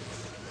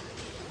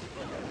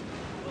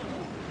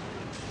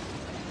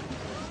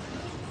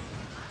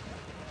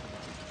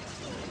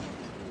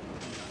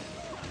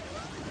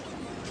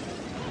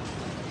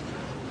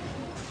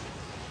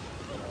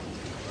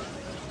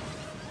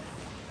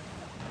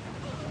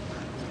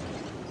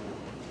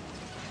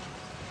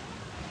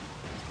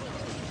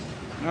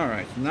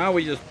 Alright, so now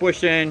we just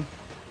push in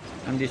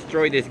and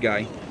destroy this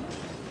guy.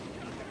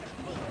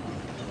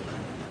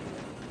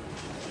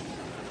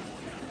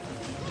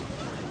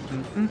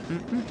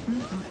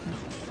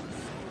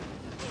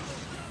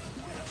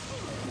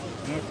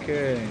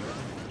 Okay.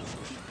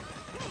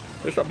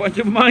 There's a bunch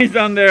of mines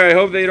down there. I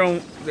hope they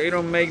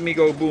don't make me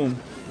go boom.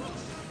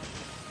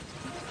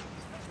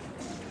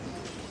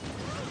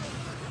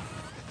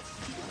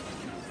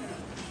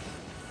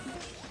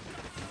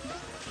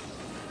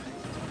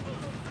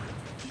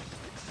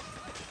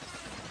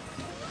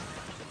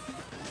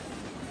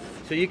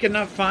 So you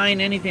cannot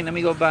find anything. Let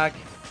me go back.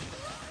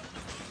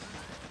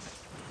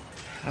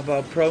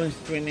 About province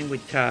streaming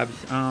with tabs.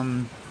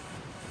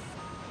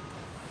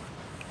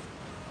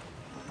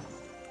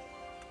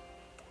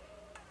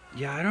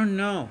 Yeah, I don't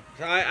know.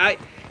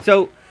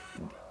 So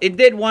it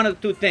did one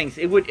of two things.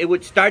 It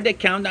would start the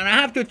countdown. I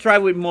have to try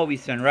with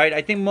Movicen, right?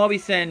 I think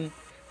Movicen,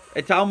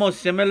 it's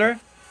almost similar,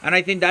 and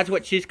I think that's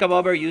what Shiska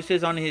Bobber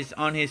uses on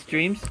his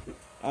streams.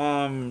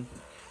 So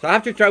I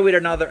have to try with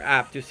another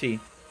app to see,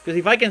 because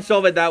if I can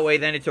solve it that way,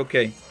 then it's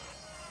okay.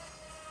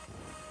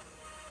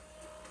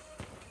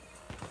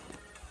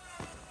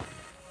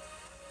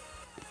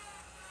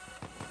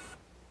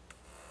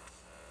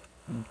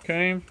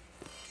 Okay.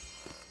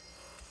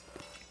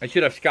 I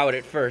should have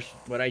scouted first,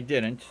 but I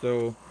didn't,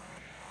 so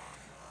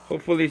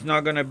hopefully it's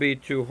not gonna be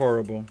too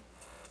horrible.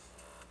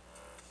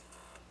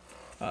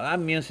 That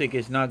music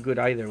is not good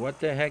either. What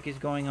the heck is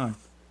going on?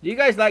 Do you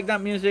guys like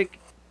that music?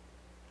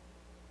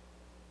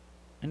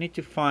 I need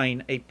to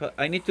find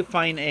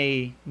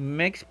a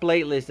mix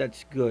playlist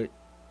that's good.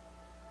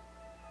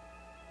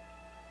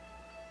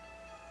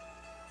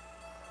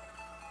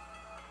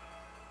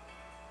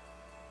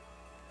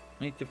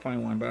 I need to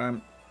find one,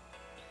 but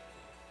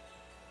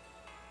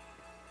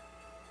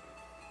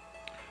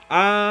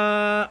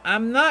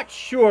I'm not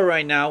sure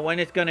right now when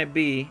it's gonna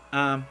be.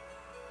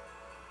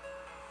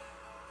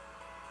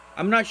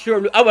 I'm not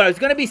sure. Oh, well, it's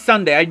gonna be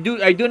Sunday. I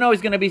do know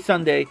it's gonna be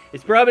Sunday.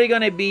 It's probably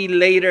gonna be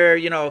later.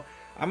 You know,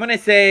 I'm gonna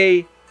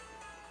say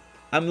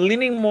I'm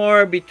leaning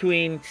more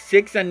between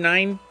 6 and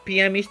 9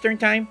 p.m. Eastern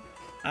time.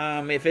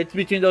 If it's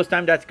between those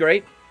times, that's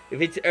great.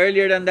 If it's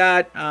earlier than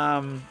that,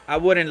 I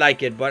wouldn't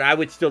like it, but I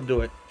would still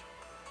do it.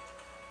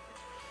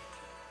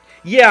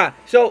 Yeah.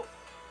 So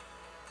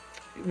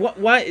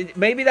what?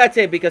 Maybe that's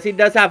it because it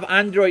does have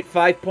Android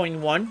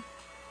 5.1.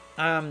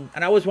 And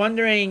I was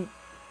wondering.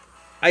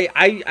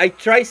 I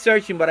tried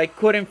searching, but I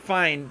couldn't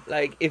find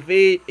like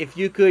if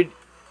you could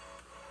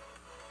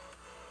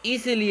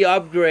easily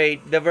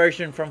upgrade the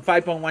version from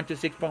 5.1 to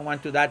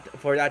 6.1 to that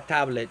for that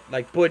tablet.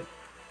 Like put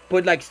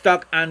like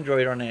stock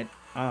Android on it.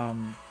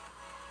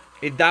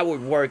 If that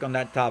would work on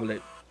that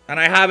tablet. And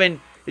I haven't.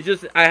 It's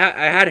just I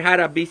had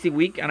a busy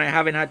week and I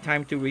haven't had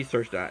time to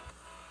research that.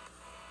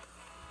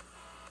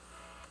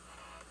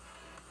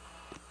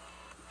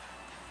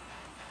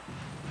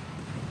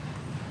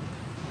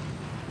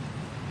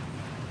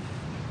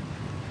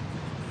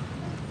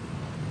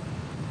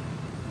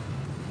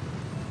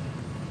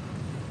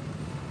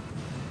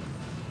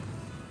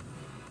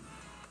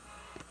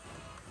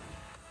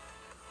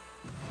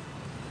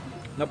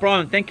 No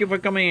problem. Thank you for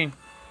coming in.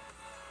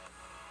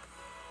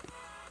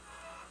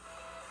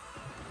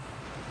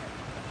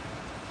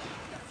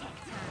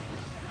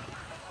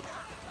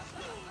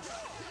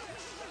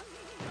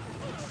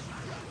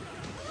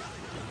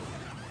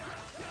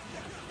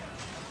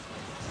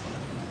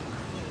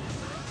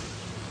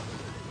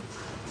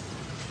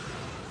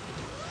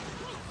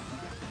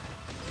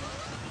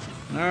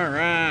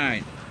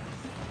 Alright.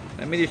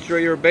 Let me destroy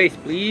your base,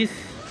 please.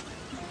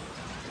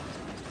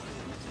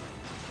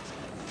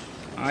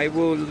 I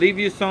will leave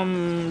you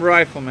some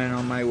riflemen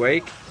on my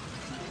wake.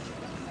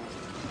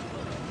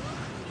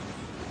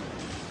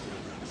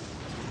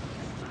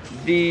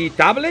 The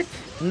tablet?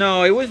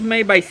 No, it was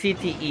made by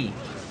CTE.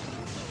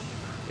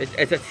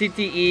 It's a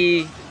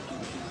CTE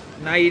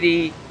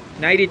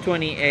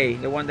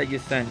 9020A, the one that you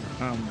sent,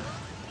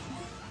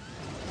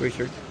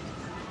 Richard.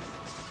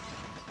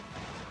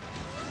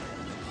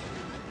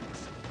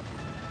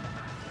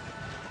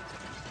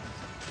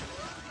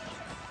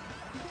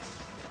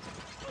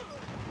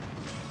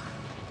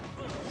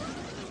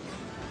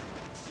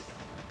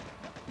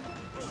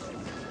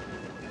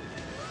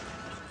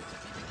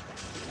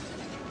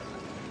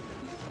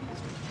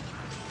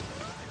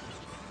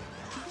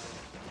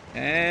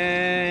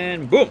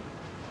 And boom.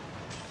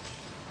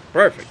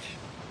 Perfect.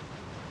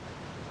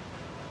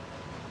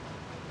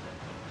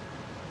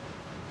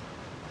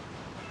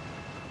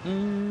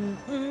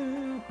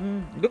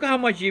 Look at how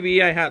much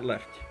GBE I had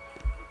left.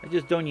 I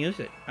just don't use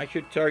it. I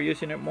should start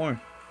using it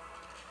more.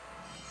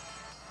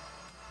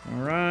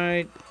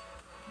 Alright.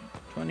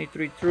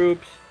 23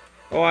 troops.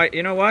 Oh,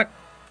 you know what?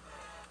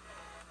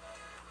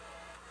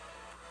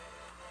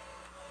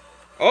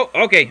 Oh,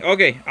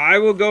 okay. I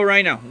will go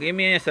right now. Give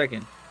me a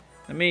second.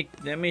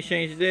 Let me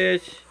change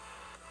this.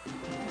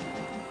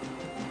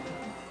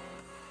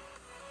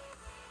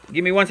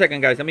 Give me 1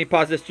 second, guys. Let me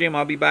pause the stream.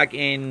 I'll be back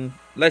in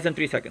less than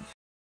 3 seconds.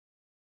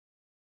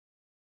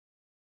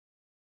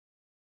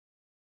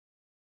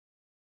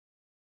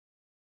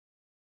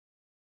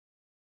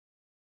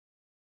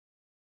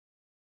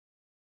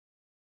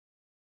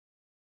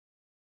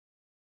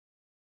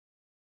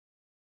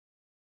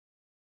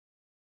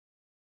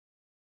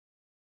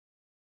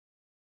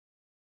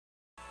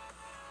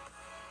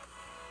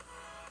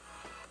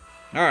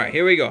 Alright,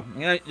 here we go.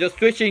 Just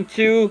switching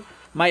to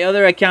my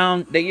other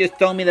account. They just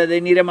told me that they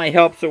needed my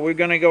help, so we're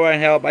gonna go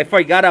and help. I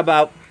forgot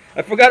about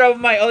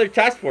my other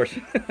task force.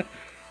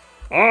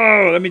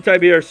 Oh, let me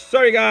type here.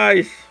 Sorry,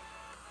 guys.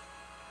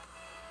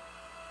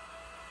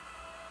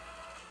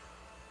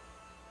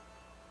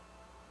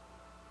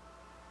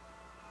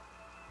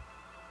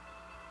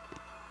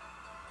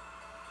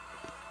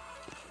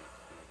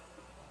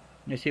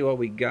 Let's see what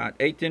we got.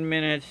 18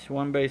 minutes,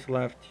 1 base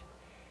left.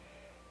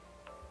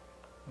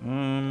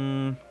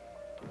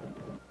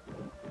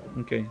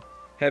 Okay.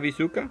 Heavy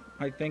Zooka.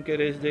 I think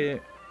it is the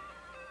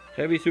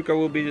Heavy Zooka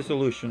will be the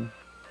solution.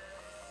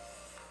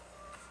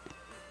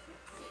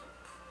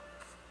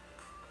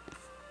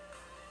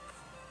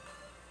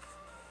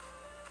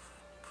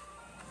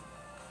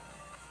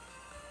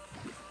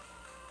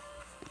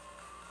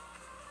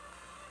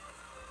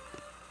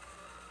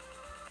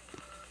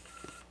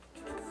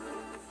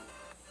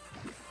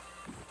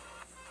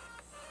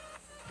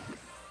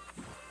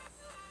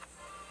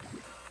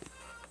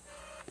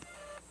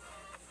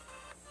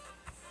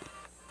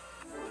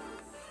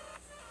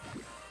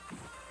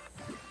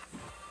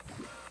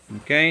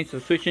 Okay, so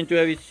switching to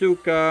Heavy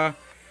Zooka.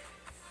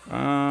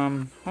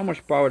 How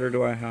much powder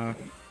do I have?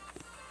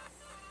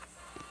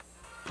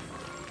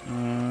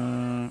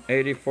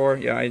 84.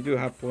 Yeah, I do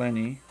have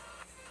plenty.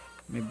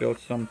 Let me build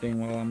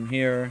something while I'm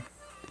here.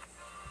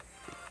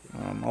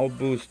 I'll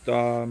boost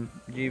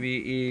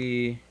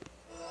GBE.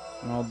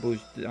 And I'll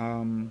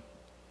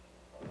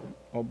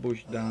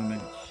boost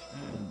damage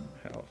and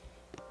health.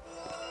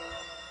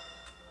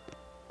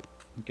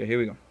 Okay, here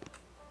we go.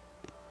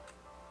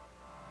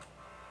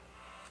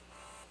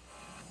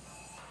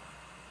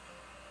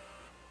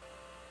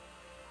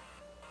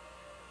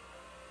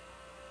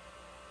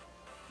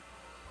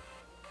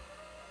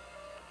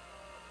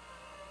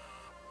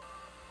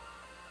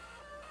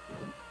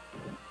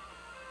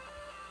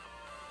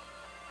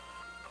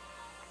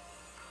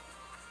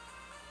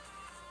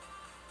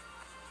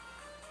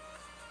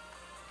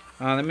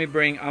 Let me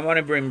bring. I want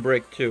to bring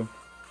Brick too.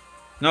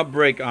 Not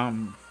Brick.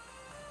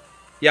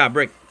 Yeah,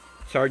 Brick.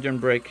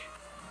 Sergeant Brick.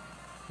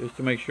 Just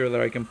to make sure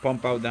that I can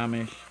pump out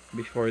damage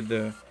before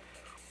the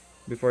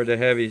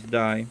heavies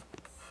die.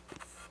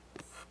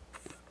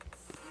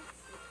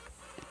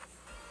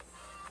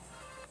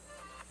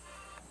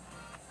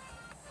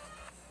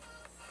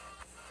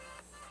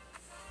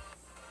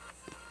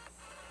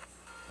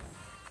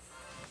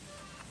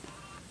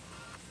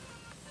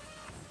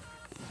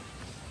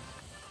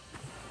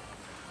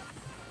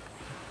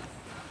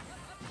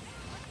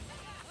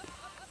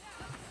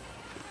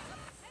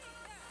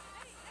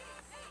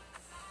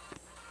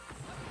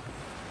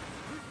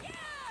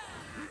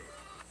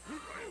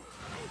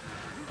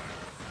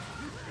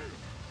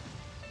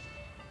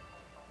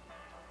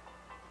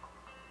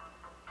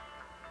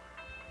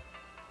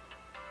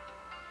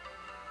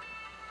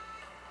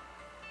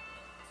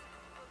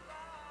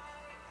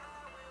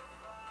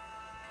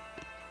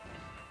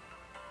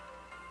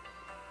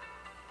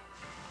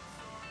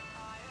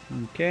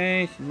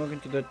 Okay, smoking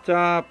to the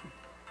top.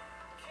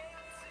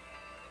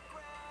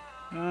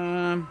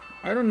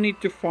 I don't need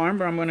to farm,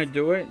 but I'm gonna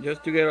do it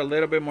just to get a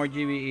little bit more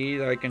GBE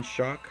that I can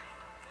shock.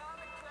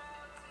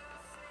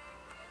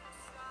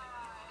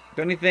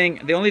 The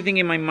only thing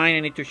in my mind I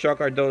need to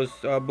shock are those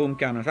boom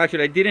cannons.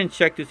 Actually, I didn't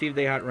check to see if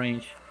they had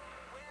range,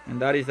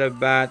 and that is a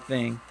bad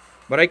thing.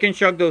 But I can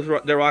shock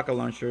the rocket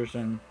launchers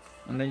and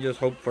then just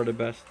hope for the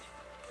best.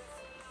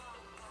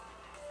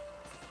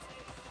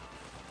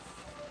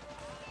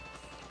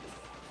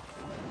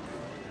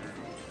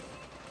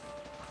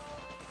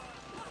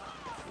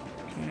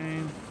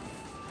 Okay.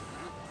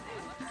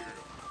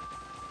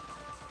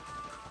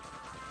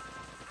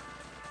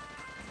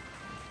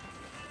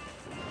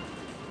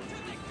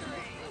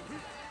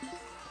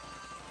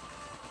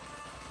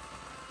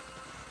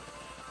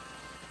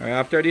 Alright,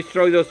 after I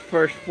destroy those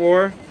first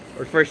 4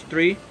 or first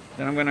 3,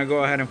 then I'm gonna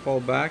go ahead and fall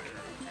back.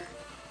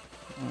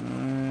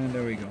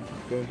 There we go.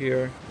 Let's go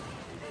here.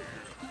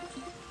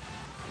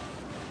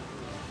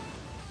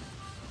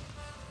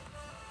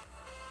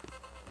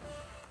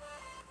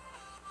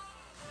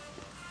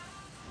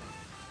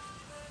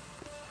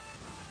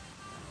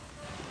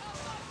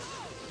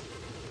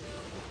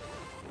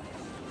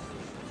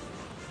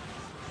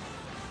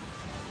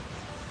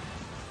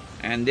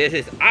 And this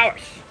is ours.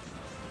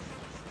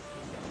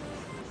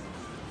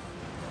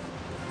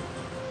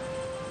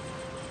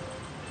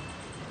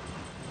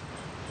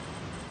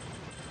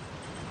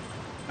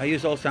 I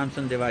use all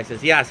Samsung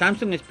devices. Yeah,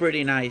 Samsung is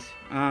pretty nice.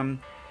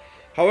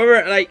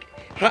 However, like,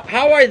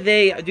 how are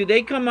they? Do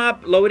they come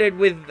up loaded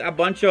with a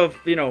bunch of,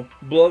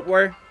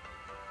 bloatware?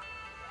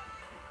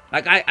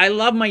 Like, I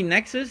love my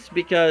Nexus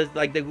because,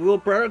 like, the Google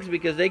products,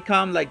 because they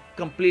come like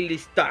completely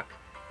stuck.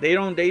 They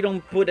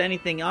don't put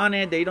anything on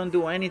it. They don't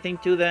do anything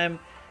to them.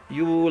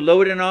 You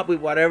load it up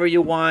with whatever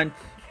you want,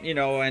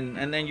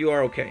 and then you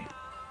are okay.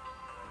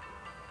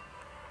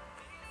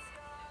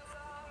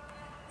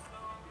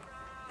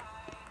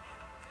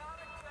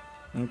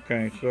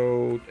 Okay,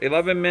 so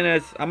 11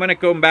 minutes. I'm gonna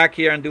come back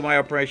here and do my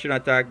operation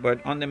attack,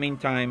 but on the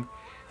meantime,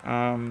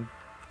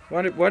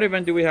 what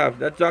event do we have?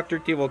 That's Dr.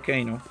 T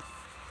Volcano.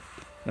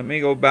 Let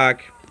me go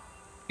back.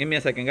 Give me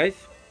a second, guys.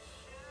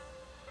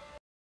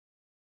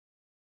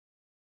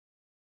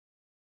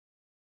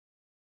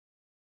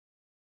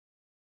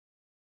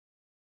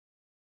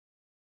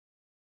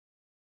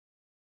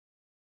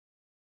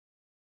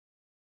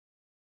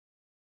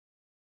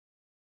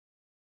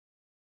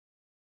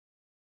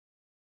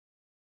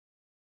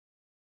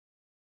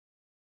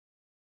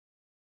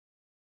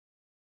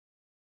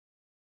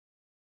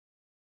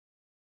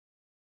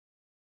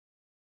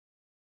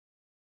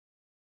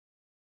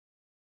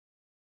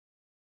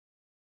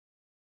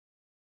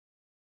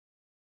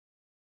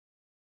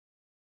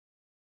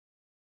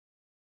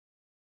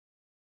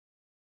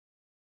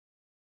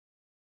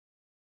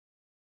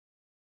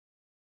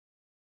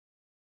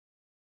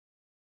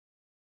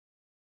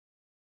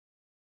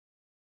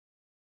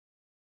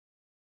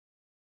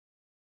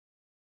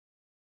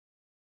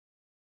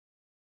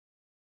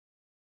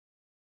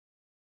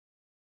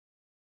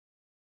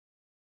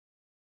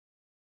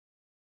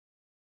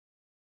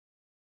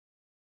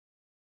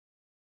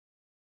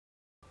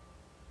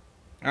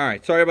 All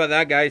right, sorry about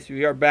that, guys.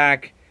 We are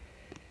back.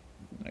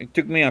 It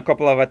took me a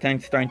couple of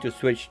attempts trying to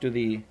switch to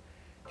the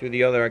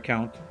other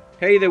account.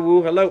 Hey, the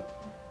Woo. Hello.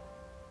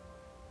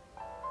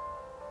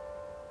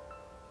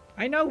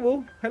 I know,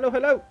 Woo. Hello,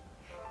 hello.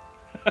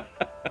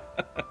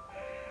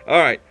 All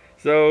right,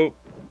 so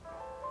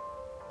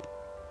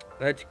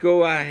let's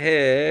go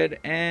ahead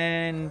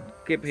and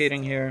keep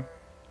hitting here.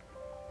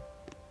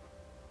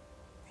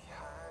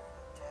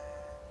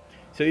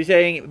 So you're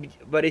saying,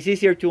 but it's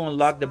easier to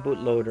unlock the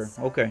bootloader.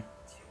 Okay.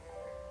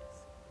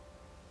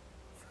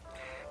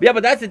 Yeah,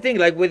 but that's the thing.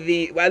 Like with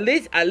the at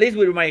least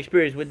with my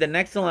experience with the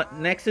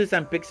Nexus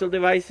and Pixel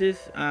devices,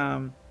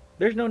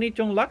 there's no need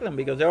to unlock them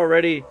because they're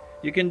already.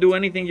 You can do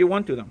anything you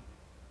want to them.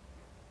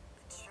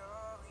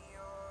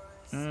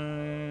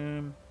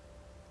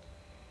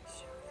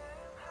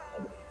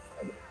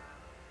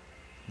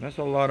 That's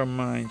a lot of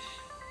mines.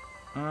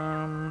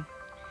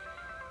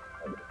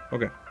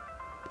 Okay.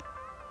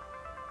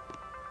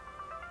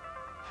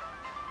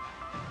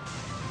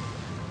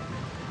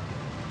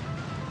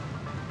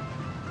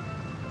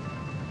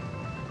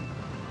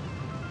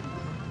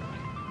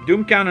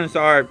 Doom cannons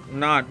are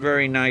not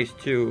very nice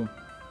to.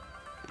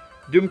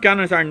 Doom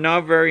cannons are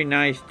not very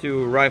nice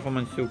to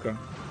Rifleman Zooka.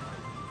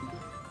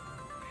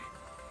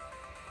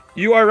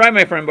 You are right,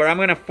 my friend, but I'm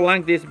gonna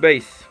flank this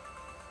base.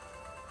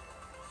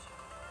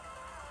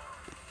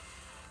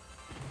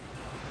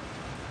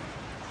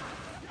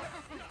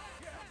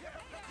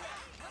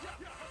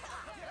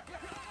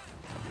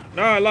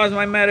 No, I lost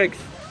my medics.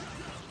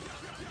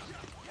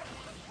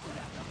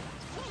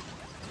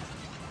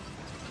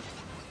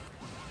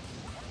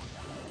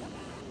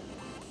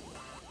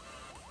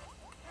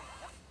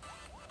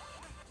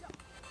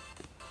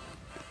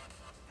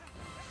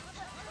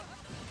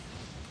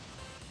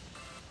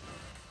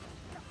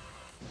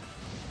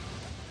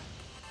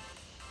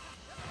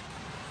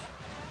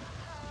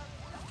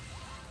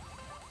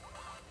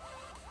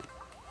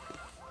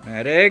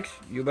 Medics,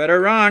 you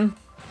better run.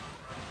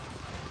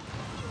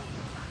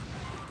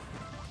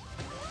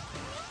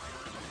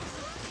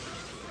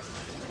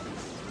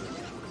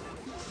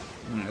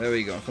 There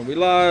we go. So we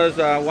lost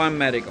one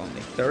medic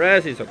only. The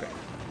rest is okay.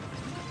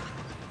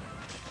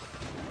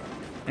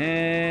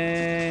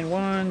 And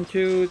 1,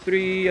 2,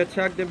 3,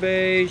 attack the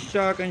base,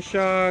 shock and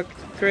shock,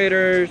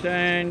 craters,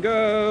 and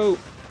go.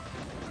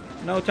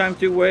 No time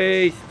to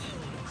waste.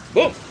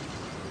 Boom.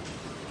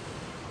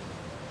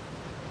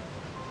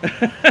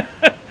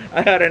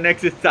 I had an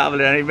Nexus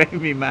tablet and it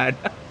made me mad.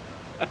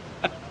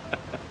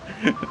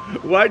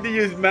 Why did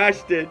you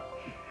smash it?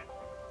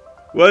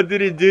 What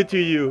did it do to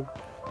you?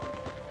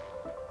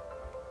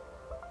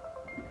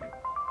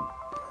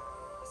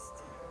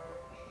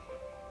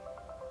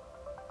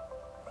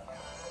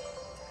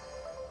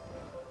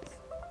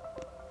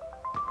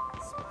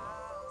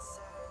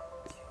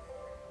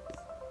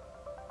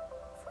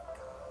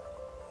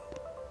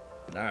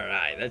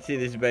 Alright, let's see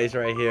this base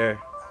right here.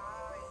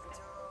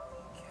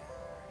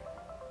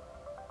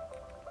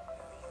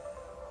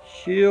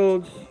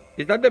 Shields.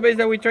 Is that the base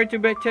that we tried to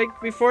take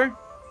before?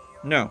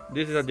 No,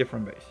 this is a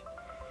different base.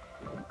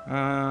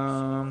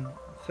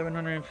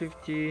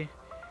 750.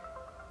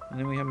 And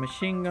then we have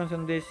machine guns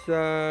on this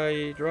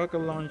side. Rocket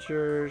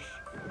launchers.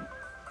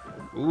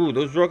 Ooh,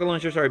 those rocket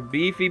launchers are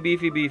beefy,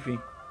 beefy, beefy.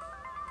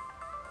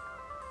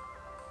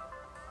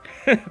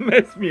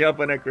 Messed me up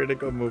on a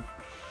critical move.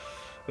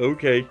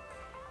 Okay.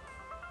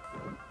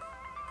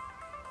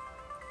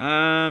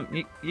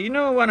 You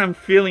know what I'm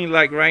feeling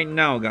like right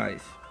now,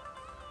 guys?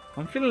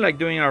 I'm feeling like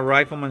doing a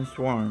Rifleman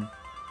Swarm.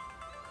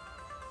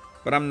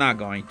 But I'm not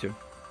going to.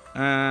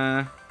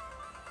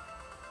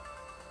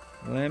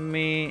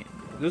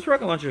 Those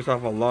rocket launchers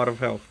have a lot of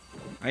health.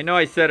 I know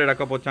I said it a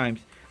couple times.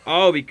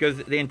 Oh,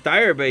 because the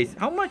entire base.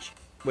 How much?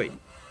 Wait.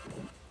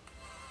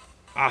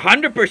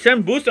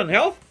 100% boost on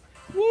health?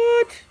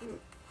 What?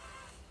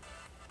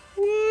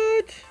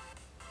 What?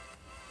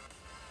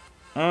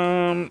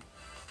 And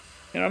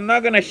I'm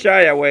not gonna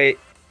shy away.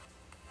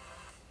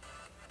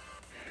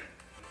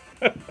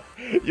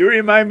 You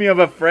remind me of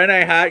a friend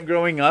I had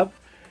growing up.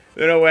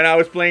 You know, when I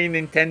was playing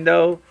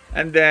Nintendo,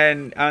 and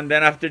then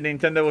after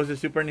Nintendo was the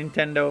Super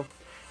Nintendo.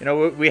 You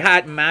know, we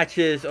had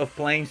matches of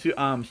playing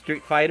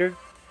Street Fighter,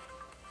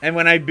 and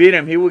when I beat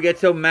him, he would get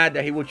so mad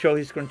that he would throw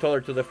his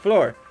controller to the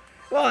floor.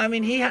 Well, I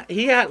mean, he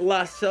had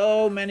lost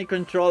so many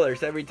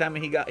controllers every time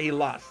he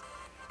lost.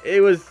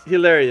 It was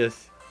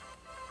hilarious.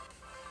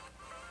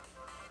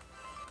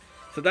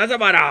 So that's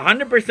about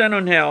 100%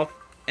 on health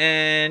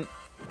and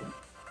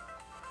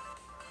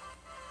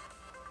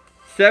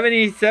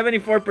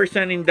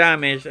 74% in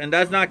damage, and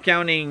that's not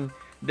counting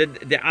the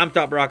amped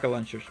up rocket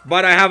launchers.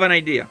 But I have an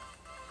idea.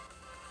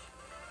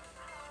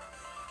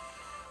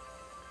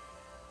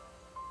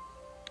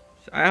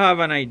 I have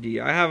an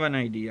idea. I'm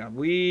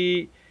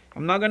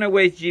not gonna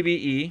waste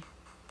GBE.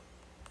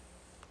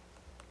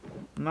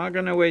 I'm not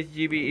gonna waste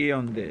GBE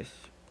on this.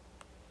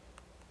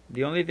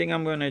 The only thing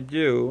I'm gonna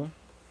do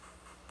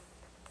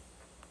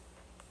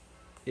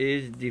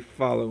is the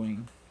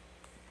following.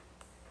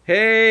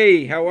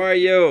 Hey, how are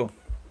you?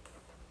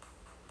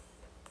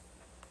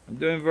 I'm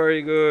doing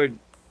very good,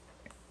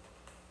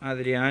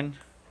 Adrian.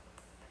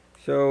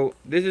 So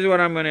this is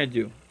what I'm gonna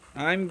do.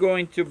 I'm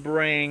going to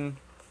bring.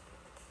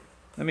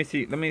 Let me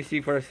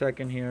see for a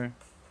second here.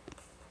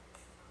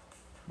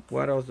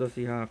 What else does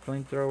he have?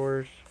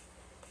 Flamethrowers.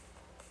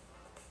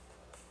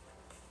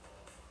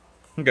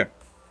 Okay.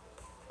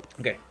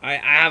 I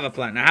have a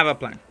plan.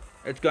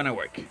 It's gonna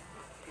work.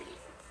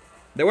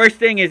 The worst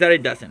thing is that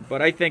it doesn't,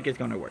 but I think it's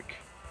gonna work.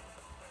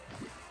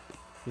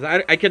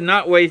 I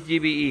cannot waste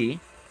GBE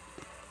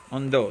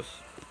on those.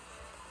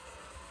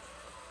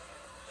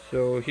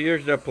 So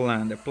here's the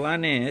plan. The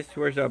plan is,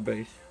 where's our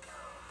base?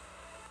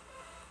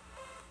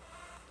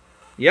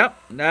 Yep,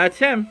 that's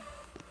him.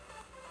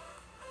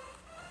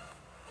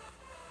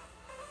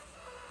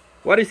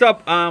 What is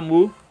up,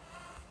 Wu?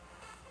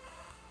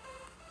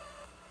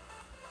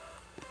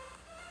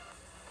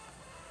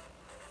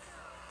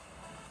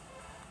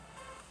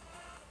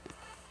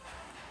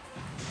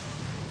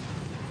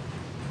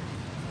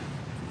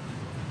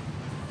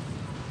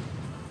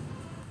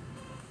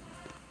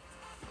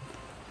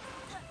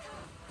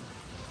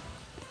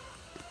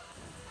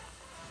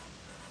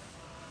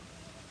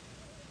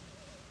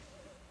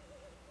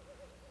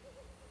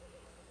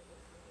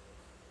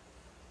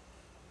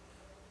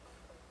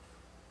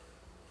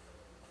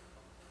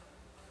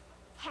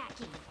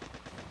 Hacking.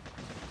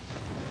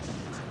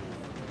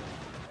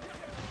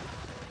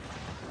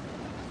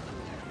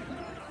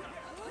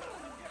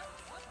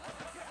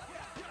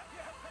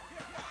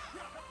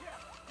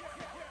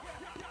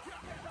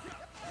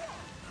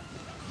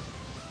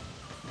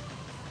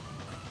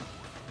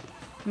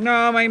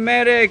 No, my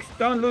medics!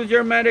 Don't lose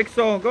your medics,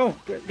 soul. Go,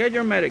 get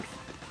your medics.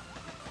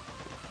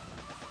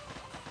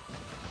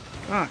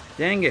 Ah,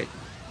 dang it.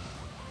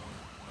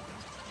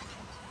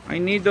 I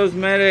need those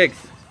medics.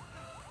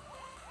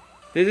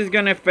 This is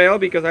gonna fail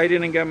because I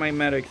didn't get my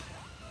medics.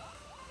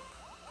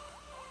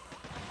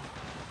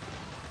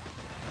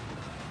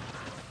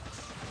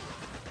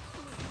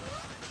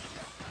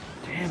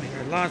 Damn it,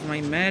 I lost my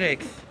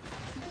medics.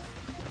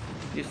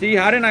 You see,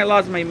 hadn't I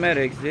lost my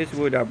medics, this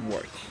would have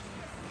worked.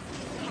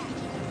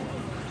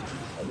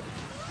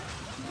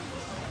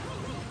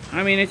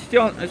 I mean, it's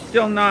still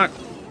not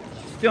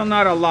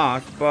a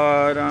loss,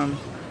 but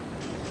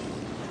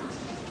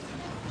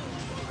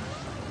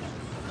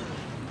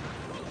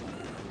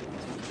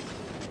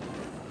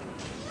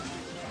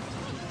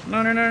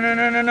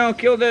no,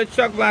 kill the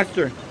shock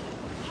blaster.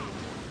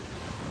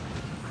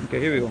 Okay,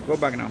 here we go. Go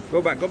back now.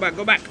 Go back.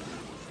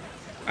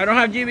 I don't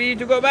have GBE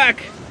to go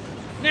back.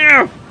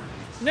 No.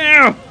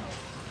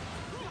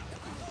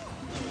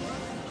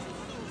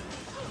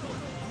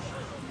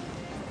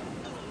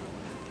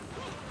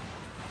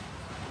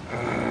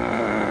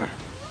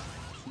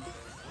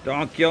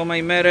 Don't kill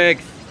my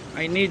medics.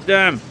 I need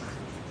them.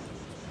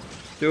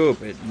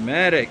 Stupid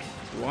medics.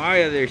 Why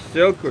are they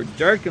so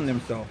jerking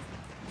themselves?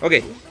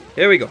 Okay,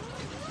 here we go.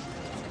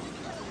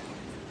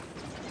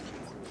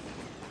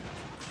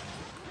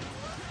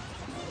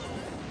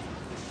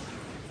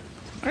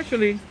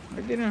 Actually,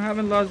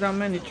 haven't lost that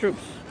many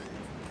troops.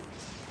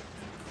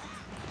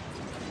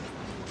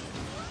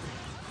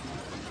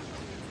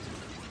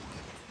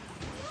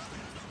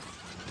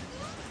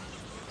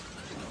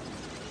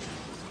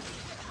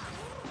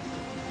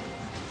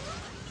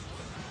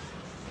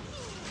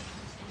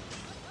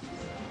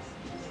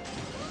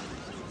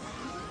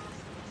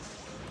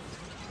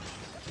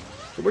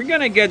 So we're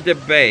gonna get the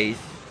base.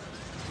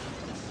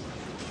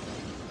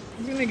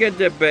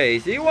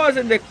 It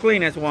wasn't the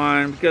cleanest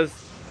one because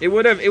we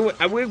would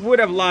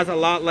have lost a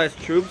lot less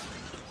troops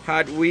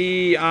had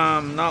we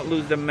not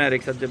lose the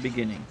medics at the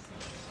beginning.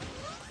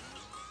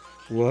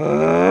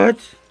 What?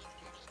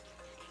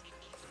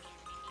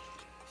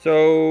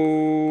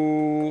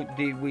 So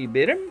did we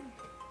beat him?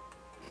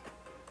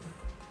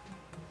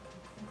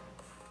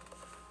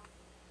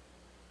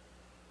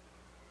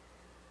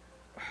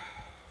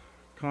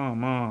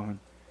 Come on.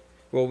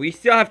 Well, we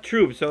still have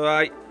troops, so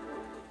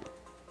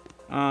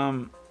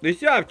we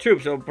still have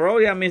troops, so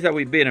probably that means that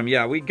we beat him.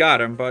 Yeah, we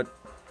got him, but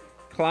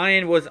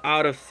client was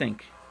out of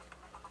sync.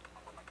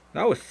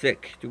 That was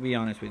sick, to be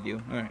honest with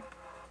you. All right.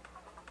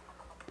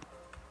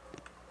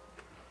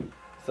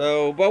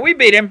 So, but we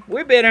beat him.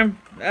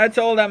 That's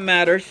all that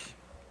matters.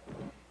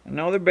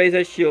 Another base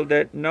is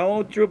shielded.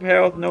 No troop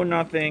health, no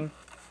nothing.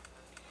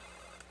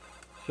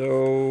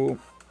 So,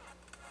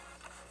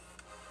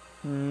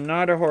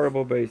 not a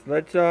horrible base.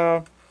 Let's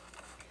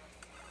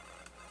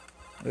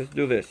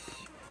do this.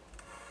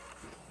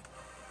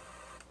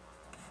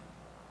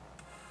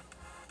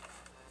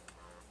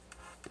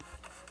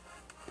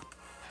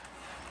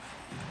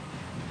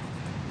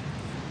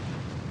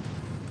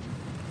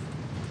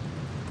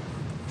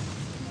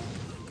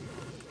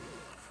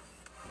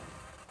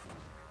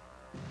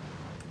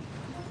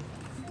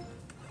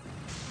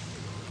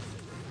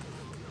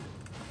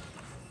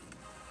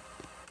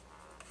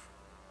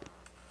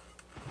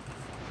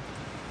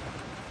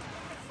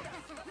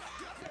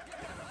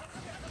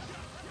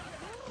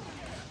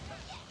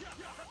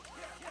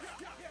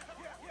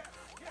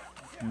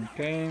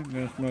 Okay, I'm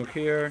gonna smoke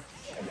here.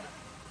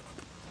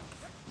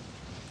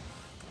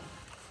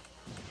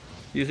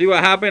 You see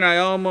what happened? I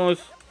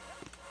almost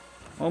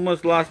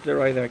lost it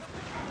right there.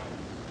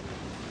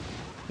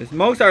 The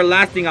smokes are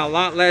lasting a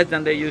lot less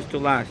than they used to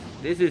last.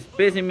 This is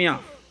pissing me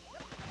off.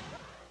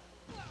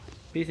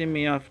 Pissing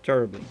me off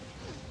terribly.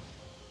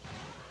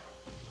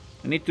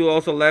 I need to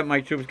also let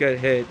my troops get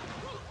hit.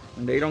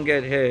 When they don't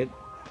get hit,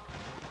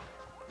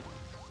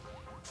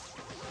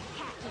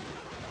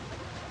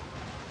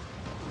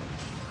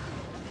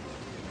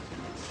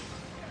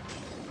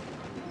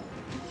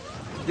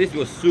 This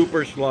was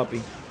super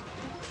sloppy.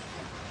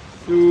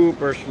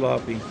 Super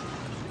sloppy.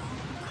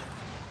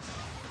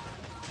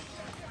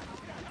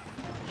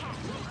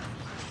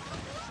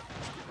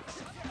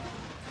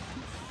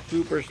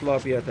 Super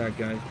sloppy attack,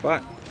 guys.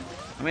 But,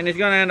 I mean, it's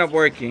gonna end up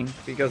working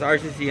because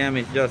RCCM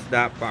is just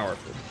that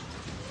powerful.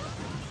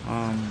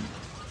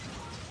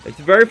 It's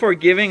very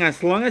forgiving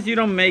as long as you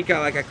don't make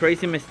like a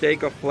crazy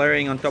mistake of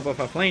flaring on top of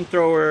a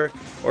flamethrower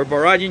or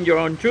barraging your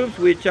own troops,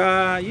 which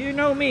you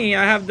know me,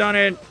 I have done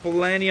it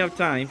plenty of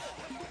times.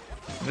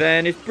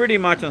 Then it's pretty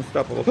much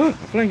unstoppable. A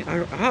flame,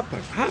 a hot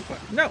pot.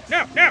 No,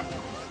 no, no.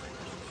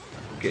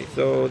 Okay,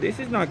 so this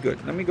is not good.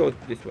 Let me go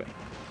this way.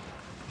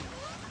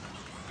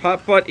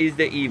 Hot pot is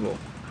the evil,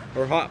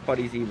 or hot pot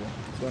is evil.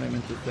 That's what I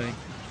meant to say.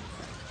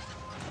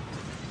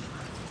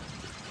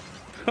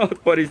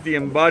 Hot pot is the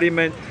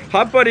embodiment.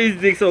 Hot pot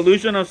is the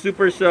solution of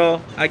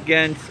Supercell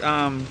against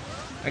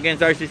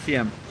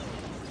RCCM.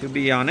 To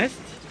be honest,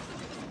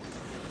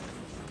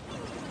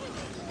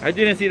 I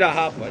didn't see that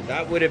hot pot.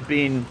 That would have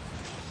been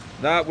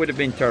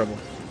terrible.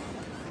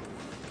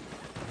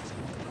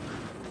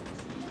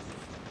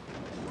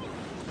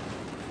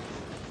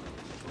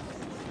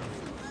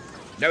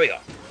 There we go.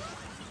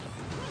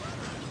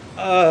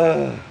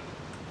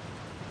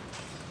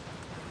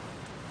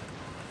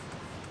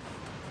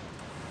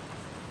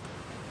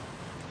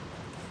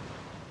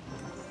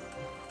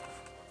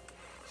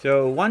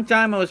 So one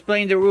time I was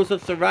playing the rules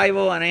of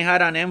survival and I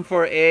had an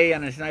M4A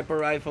and a sniper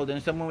rifle.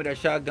 Then someone with a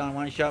shotgun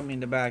one shot me in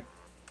the back.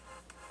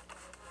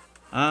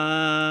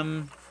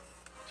 So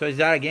is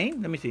that a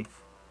game? Let me see.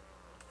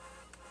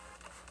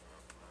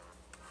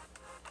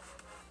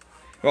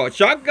 Well,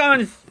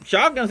 shotguns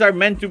are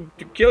meant to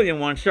kill you in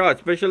one shot,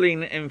 especially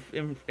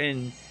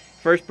in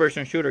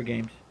first-person shooter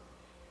games.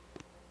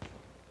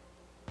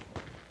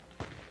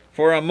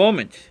 For a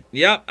moment,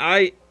 yeah,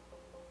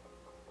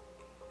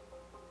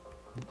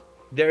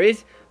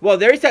 there's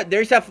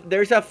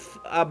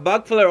a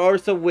bug flare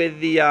also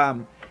with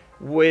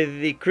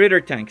the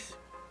critter tanks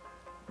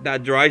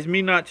that drives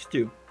me nuts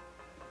too.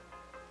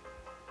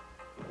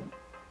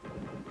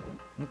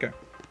 Okay.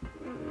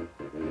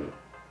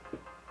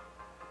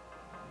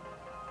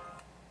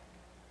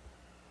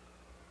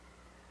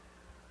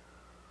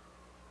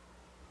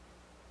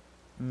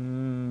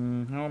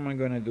 How am I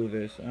gonna do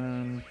this?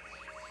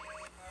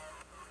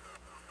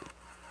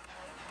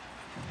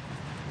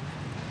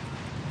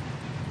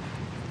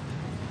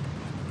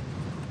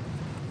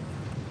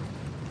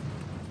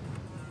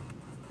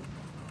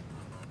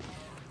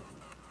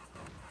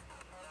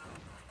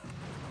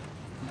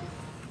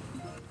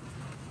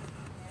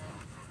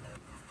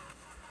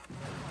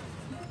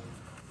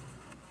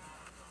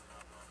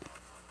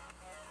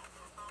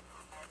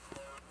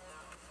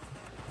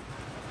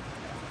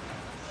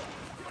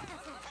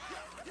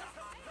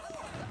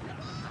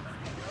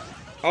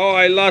 Oh,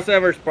 I lost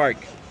Everspark.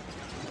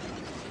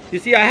 You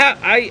see,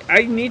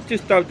 I need to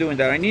stop doing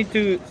that. I need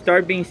to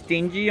start being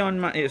stingy on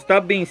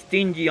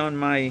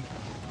my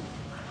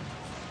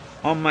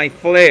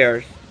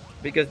flares,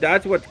 because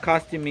that's what's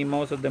costing me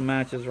most of the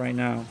matches right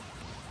now.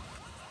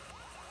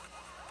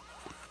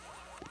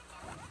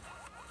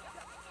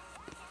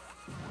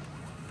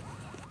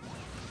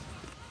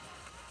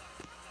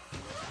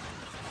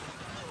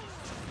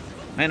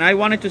 And I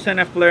wanted to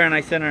send a flare and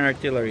I sent an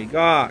artillery.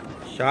 God,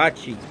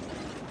 Shachi.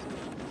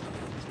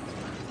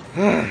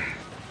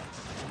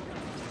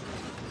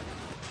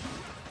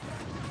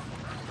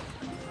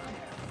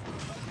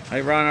 I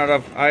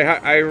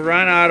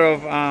ran out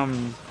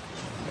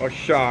of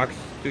shocks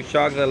to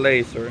shock the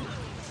laser,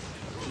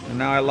 and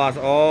now I lost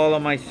all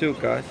of my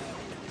Zookas,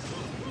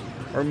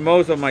 or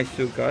most of my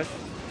Zookas.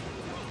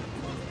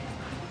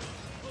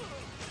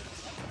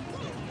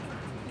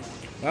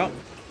 Well,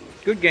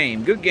 good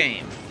game, good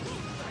game.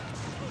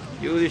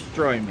 You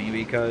destroyed me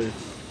because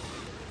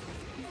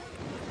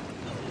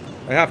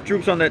I have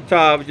troops on the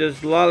top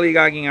just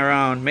lollygagging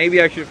around. Maybe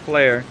I should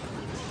flare.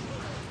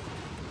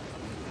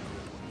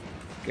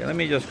 Okay, let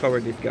me just cover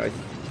these guys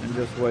and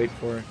just wait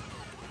for.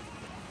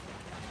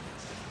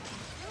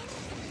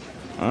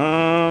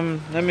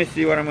 Let me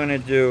see what I'm gonna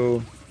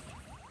do.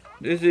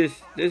 This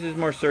is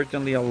more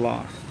certainly a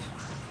loss.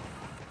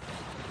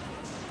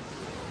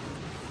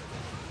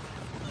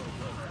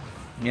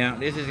 Yeah,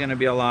 this is gonna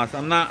be a loss.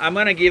 I'm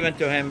gonna give it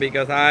to him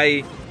because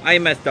I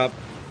messed up.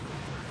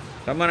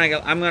 So I'm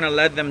gonna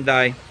let them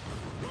die.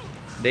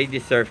 They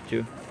deserve to.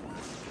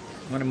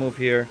 I'm gonna move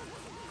here.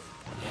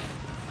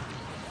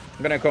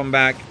 I'm gonna come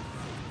back.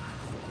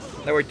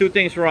 There were two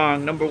things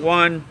wrong. Number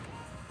one,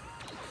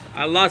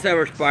 I lost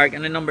Everspark,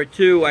 and then number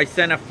two, I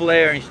sent a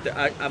flare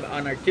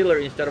an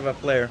artillery instead of a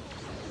flare.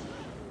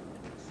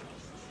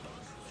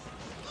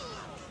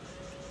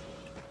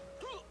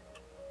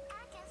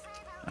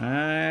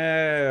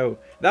 Oh,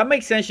 that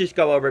makes sense, just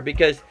go over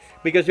because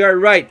you're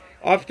right.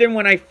 Often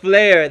when I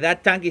flare,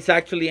 that tank is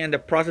actually in the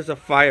process of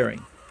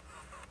firing.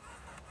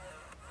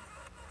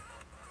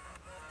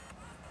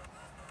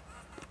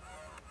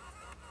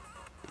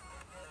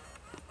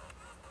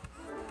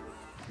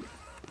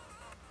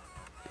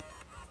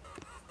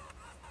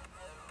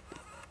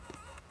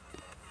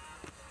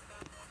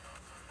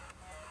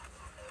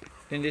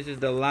 think this is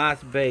the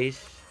last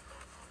base.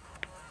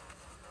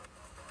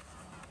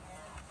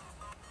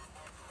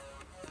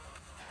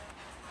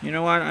 You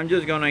know what? I'm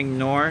just gonna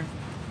ignore.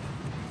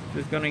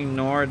 Just gonna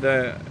ignore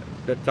the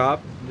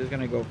top. I'm just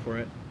gonna go for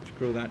it.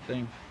 Screw that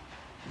thing.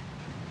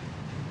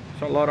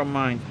 It's a lot of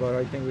mines, but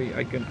I think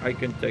I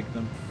can take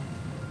them.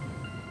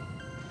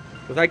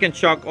 Because I can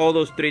chuck all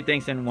those 3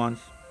 things in once.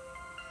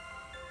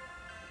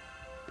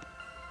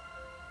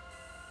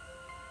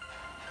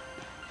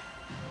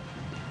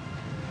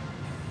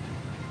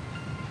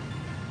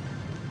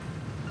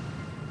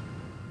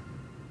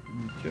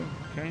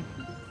 Okay.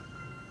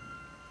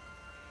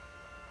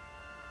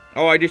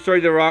 Oh, I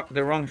destroyed the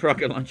wrong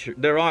rocket launcher.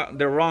 The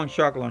wrong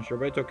shock launcher,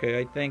 but it's okay.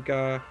 I think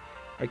I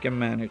can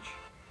manage.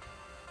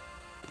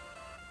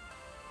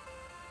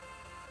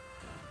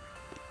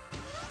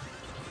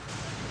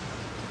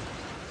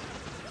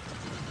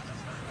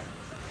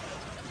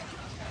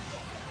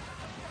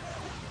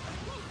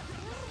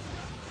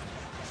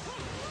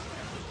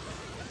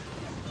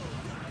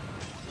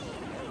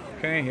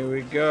 Okay, here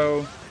we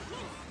go.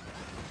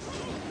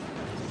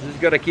 Just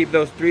gotta keep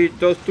those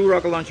 2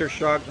 rocket launchers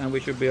shocked, and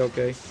we should be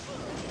okay.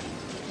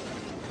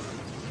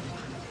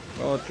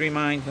 Oh, 3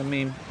 mines. I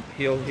mean,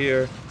 heal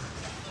here.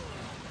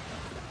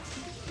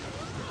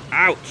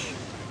 Ouch!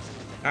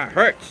 That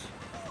hurts.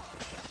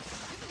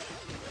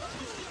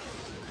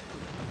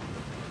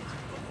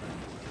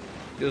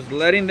 Just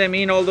letting them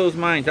in all those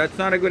mines. That's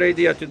not a good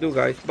idea to do,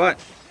 guys. But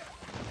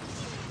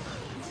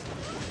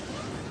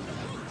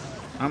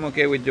I'm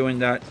okay with doing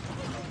that.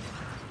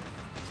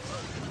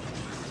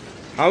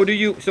 How do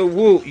you... So,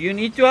 Woo, you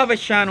need to have a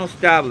channel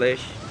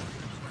established.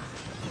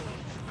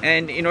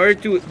 And in order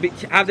to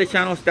have the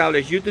channel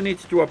established, YouTube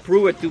needs to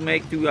approve it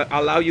to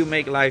allow you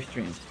make live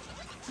streams.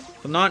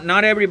 So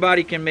not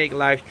everybody can make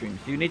live streams.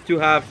 You need to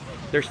have...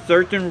 There's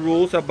certain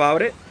rules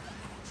about it.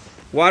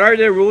 What are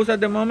the rules at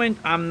the moment?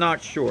 I'm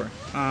not sure.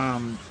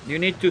 You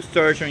need to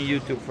search on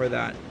YouTube for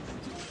that.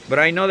 But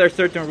I know there's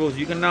certain rules.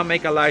 You cannot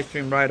make a live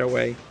stream right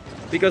away.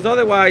 Because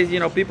otherwise, you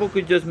know, people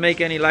could just make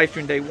any live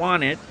stream they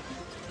wanted.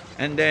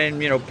 And then,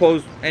 you know,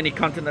 post any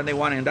content that they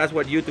want, and that's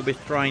what YouTube is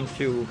trying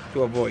to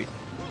avoid,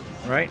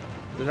 right?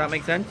 Does that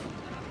make sense?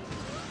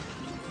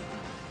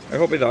 I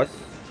hope it does.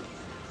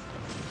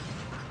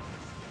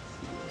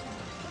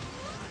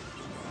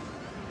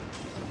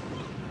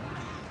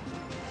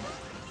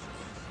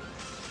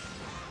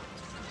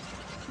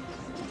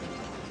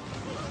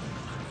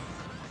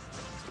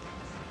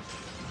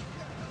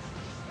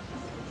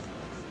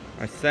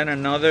 I sent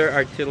another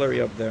artillery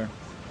up there.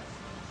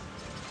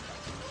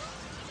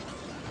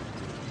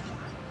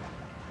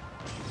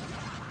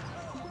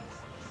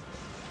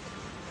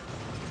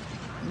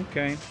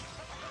 Okay,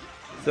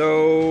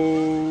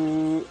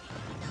 so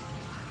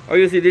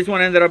obviously this one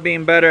ended up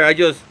being better. I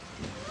just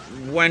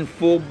went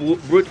full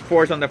brute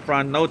force on the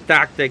front, no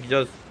tactic,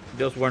 just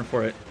went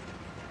for it,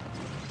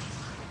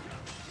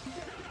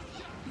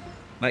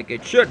 like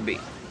it should be.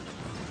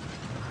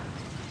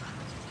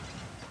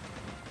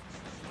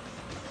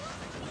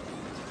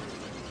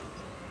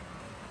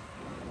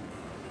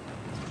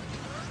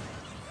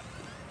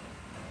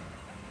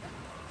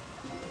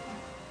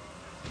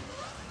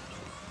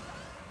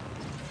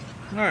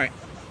 Alright,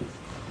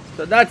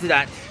 so that's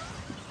that.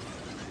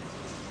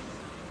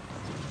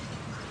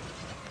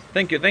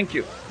 Thank you, thank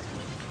you.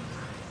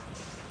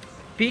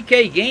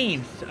 PK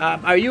Games,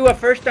 are you a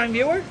first-time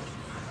viewer?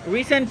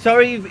 Recent,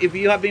 sorry if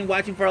you have been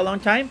watching for a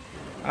long time.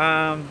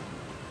 I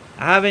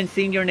haven't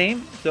seen your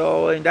name,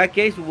 so in that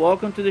case,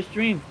 welcome to the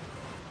stream.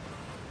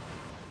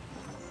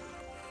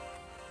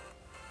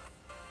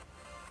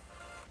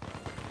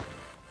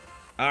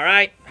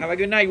 Alright, have a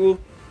good night, Woo.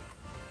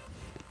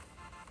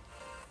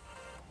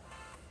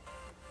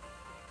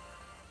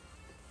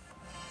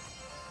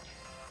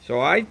 So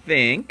I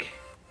think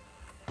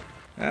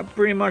that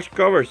pretty much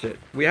covers it.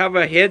 We have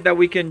a hit that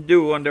we can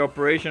do on the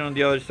operation on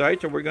the other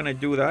side, so we're gonna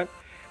do that.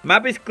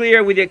 Map is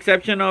clear with the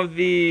exception of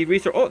the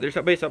resource. Oh, there's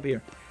a base up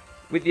here.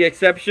 With the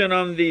exception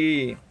of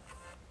the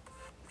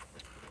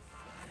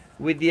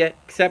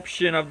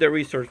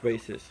resource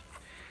bases.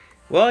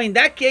 Well, in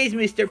that case,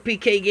 Mr.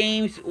 PK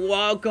Games,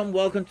 welcome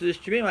to the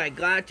stream. I'm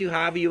glad to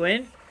have you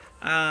in.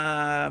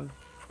 I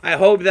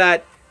hope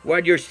that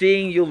what you're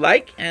seeing you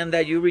like and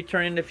that you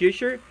return in the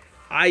future.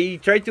 I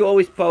try to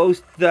always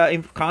post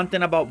the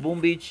content about Boom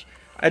Beach,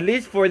 at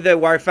least for the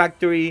War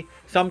Factory,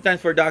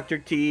 sometimes for Dr.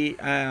 T,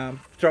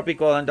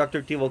 Tropical, and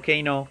Dr. T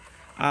Volcano.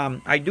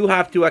 I do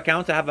have 2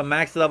 accounts. I have a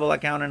max level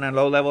account and a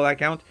low level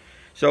account.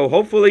 So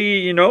hopefully,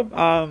 you know,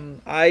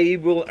 I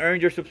will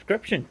earn your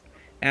subscription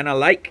and a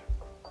like.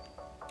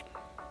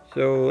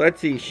 So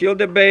let's see,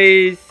 shielded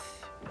base,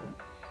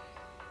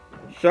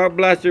 shock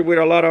blaster with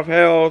a lot of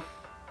health.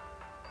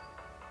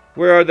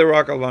 Where are the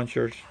rocket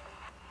launchers?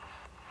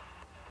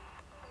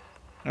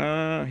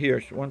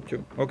 Here's 1,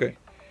 2. Okay.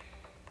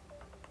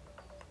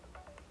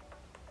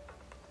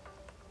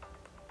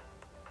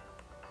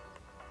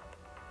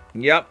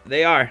 Yep,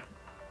 they are.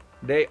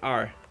 They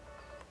are.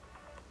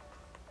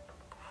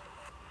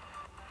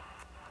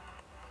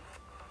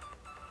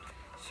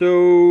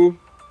 So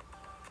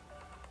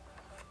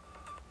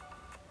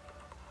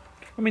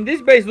I mean,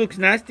 this base looks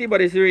nasty, but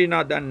it's really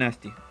not that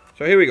nasty.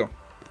 So here we go.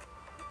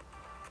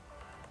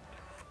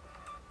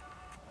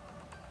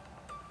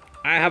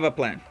 I have a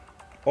plan.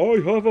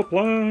 I have a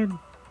plan.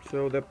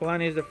 So the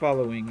plan is the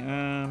following.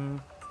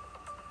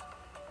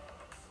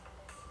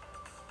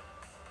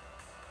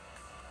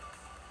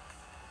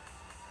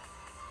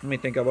 Let me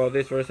think about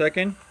this for a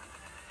second.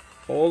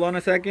 Hold on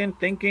a second.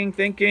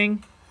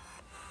 Thinking.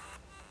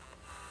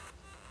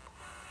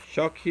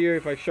 Shock here.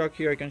 If I shock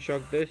here, I can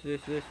shock this.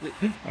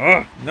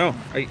 Oh, no.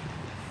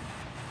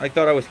 I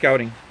thought I was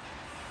scouting.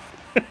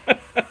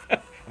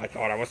 I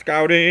thought I was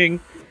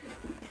scouting.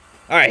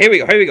 Alright, here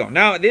we go.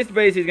 Now, this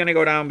base is going to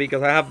go down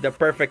because I have the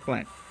perfect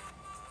plan.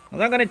 I'm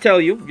not going to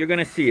tell you. You're going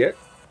to see it.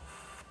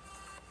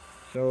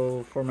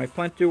 So, for my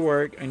plan to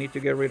work, I need to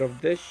get rid of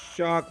this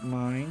shock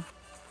mine.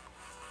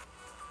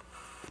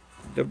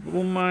 The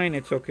boom mine,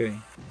 it's okay.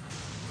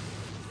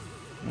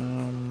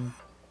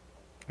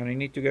 And I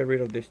need to get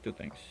rid of these two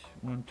things.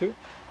 1, 2,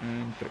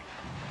 and 3.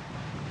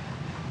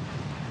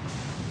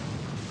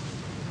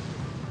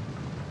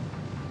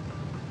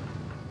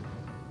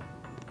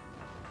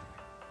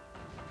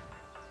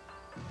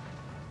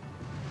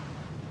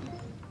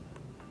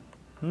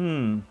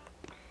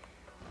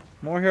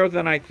 More health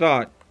than I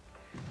thought.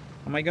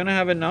 Am I gonna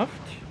have enough?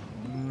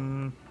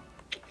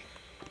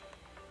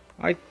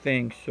 I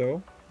think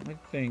so.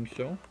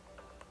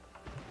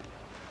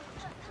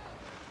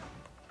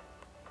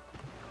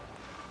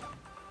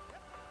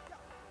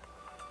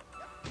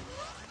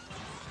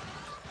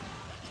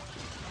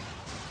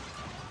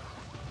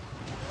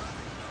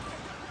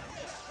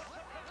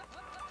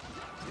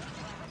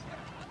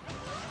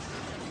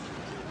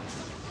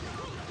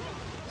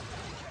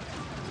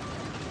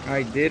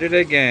 I did it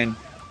again.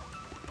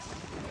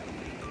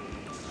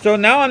 So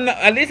now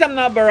at least I'm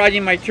not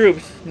barraging my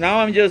troops. Now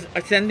I'm just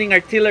sending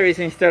artilleries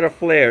instead of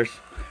flares.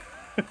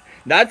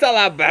 That's a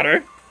lot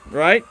better,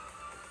 right?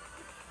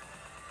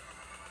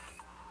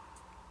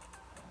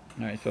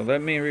 Alright, so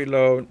let me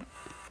reload.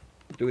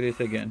 Do this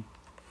again.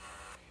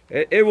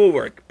 It will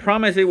work.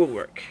 Promise it will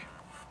work.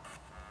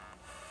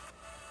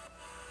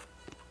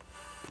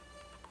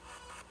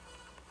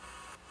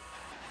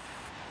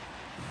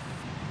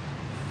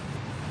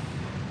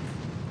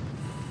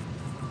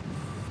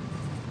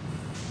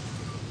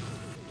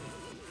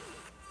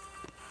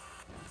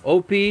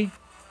 OP.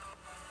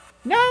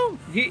 No,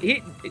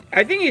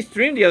 I think he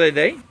streamed the other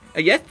day,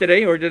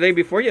 yesterday or the day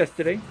before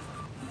yesterday,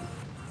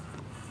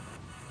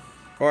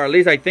 or at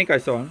least I think I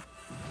saw him.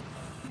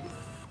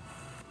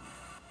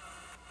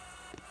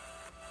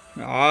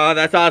 Oh,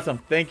 that's awesome!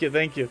 Thank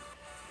you.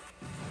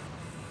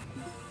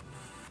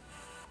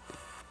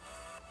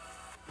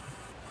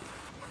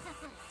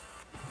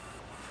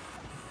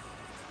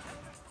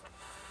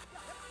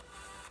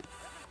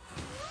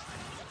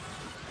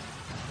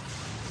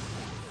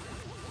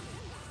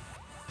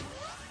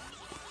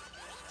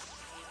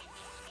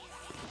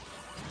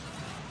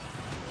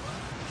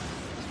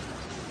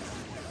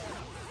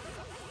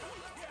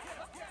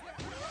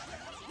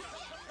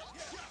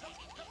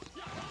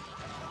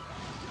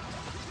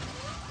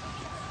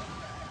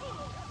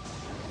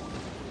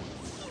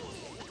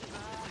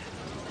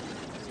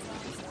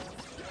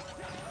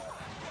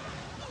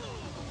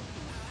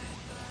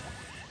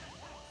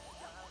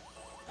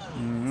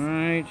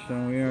 Alright, so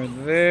we are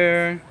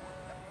there.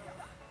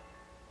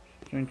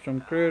 Send some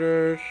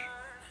critters.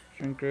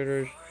 Send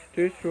critters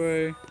this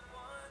way.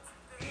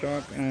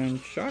 Shock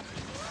and shock.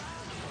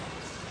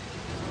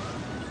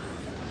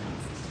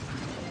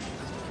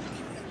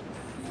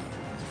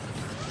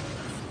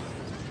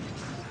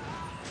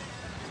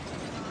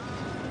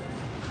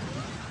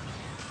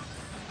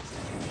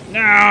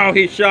 No,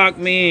 he shocked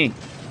me.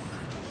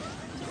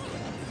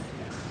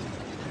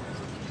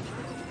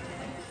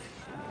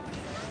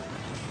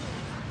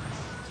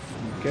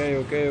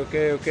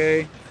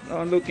 Okay.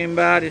 Not looking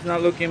bad. It's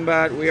not looking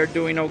bad. We are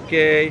doing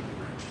okay.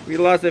 We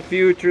lost a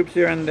few troops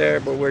here and there,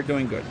 but we're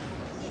doing good.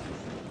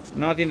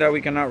 Nothing that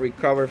we cannot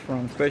recover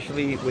from,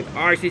 especially with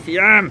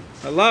RCCM.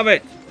 I love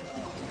it.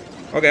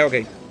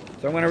 Okay.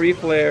 So I'm gonna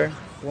reflare.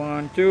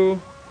 1,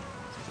 2.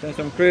 Send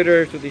some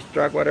critters to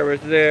distract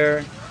whatever's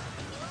there.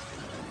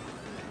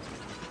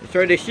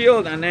 Destroy the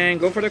shield and then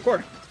go for the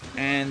core.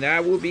 And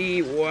that will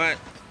be what?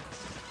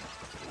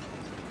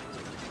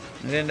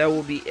 And then that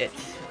will be it.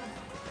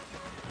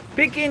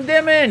 Picking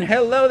Demon,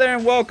 hello there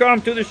and welcome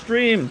to the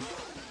stream.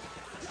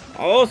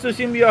 I'll also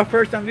assume you're a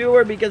first time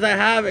viewer because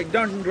I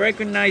don't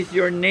recognize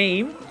your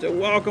name. So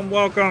welcome.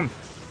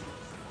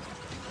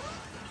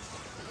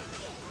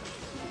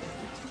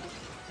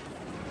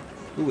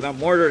 Ooh, that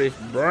mortar is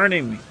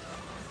burning me.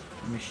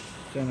 Let me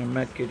send a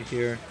medkit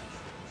here.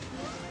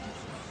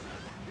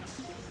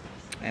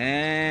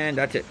 And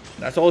that's it.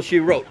 That's all she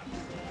wrote.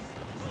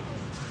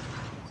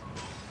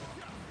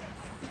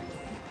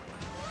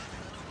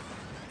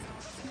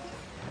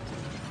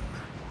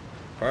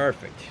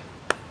 Perfect.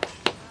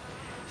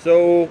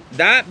 So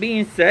that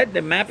being said,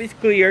 the map is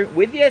clear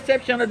with the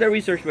exception of the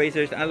research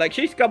bases. And like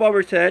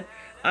Shishkabover said,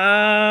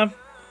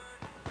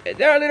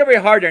 they're a little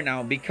bit harder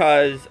now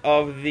because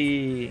of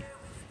the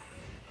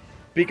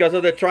because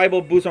of the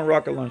tribal boost on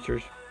rocket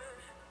launchers.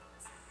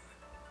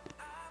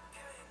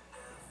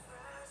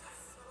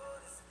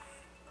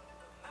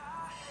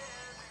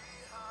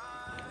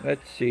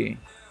 Let's see.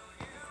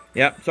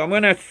 Yeah, so I'm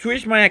gonna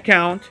switch my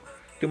account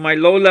to my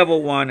low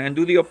level one and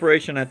do the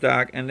operation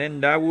attack, and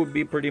then that would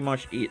be pretty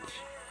much it.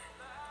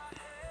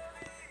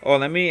 Oh,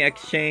 let me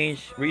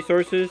exchange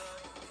resources.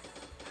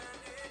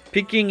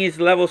 Picking is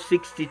level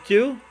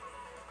 62.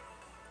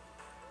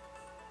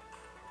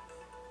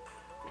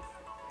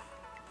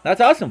 That's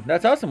awesome.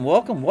 That's awesome.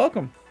 Welcome,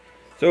 welcome.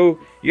 So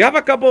you have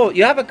a couple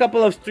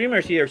of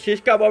streamers here.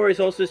 Shishka Bauer is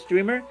also a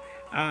streamer.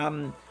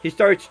 He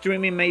started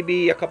streaming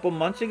maybe a couple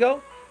months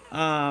ago.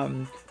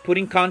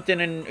 Putting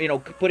content and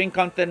putting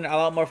content a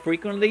lot more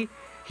frequently.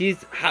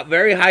 He's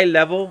very high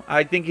level.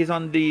 I think he's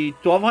on the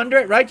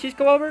 1200, right,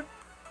 Shishka Bauer?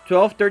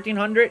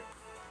 1300.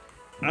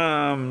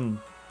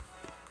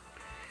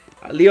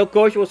 Leo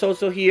Koch was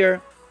also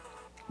here.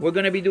 We're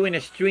gonna be doing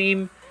a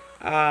stream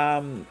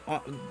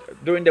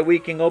during the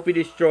week in OP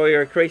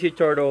Destroyer, Crazy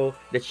Turtle,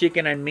 the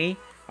Chicken, and me.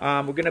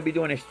 We're gonna be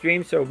doing a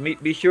stream, so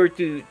be sure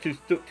to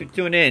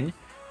tune in.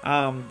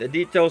 The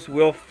details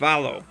will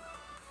follow.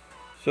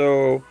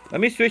 So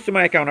let me switch to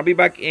my account. I'll be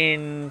back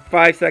in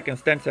 5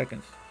 seconds, 10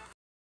 seconds.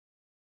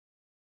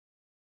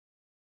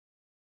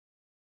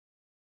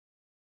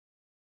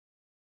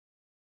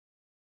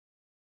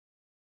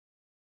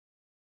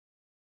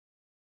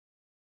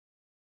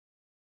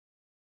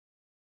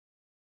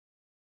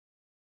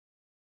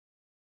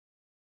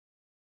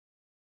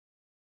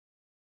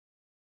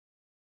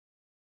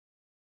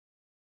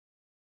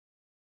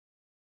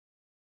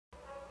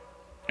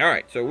 All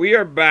right, so we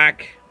are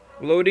back.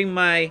 Loading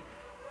my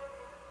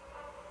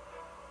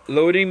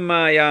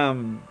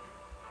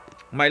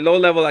my low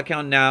level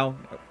account now.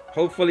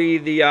 Hopefully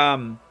the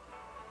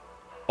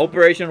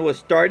operation was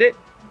started,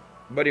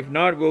 but if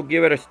not, we'll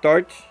give it a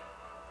start.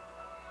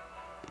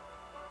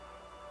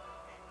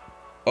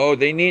 Oh,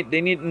 they need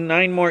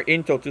 9 more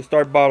intel to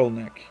start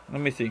bottleneck.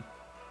 Let me see.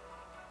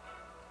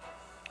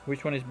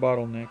 Which one is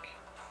bottleneck?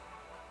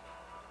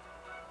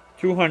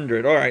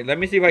 200. All right, let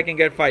me see if I can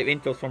get 5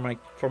 intels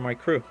for my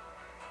crew.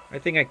 I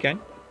think I can.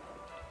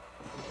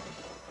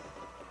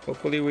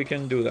 Hopefully we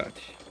can do that.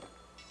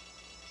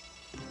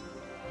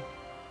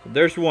 So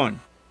there's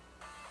one.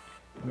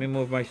 Let me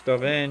move my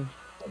stuff in.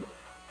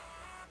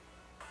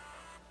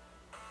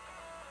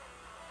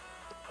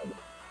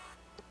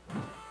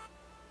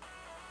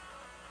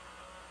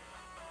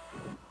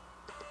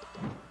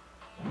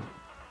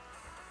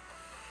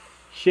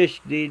 Shish,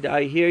 did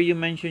I hear you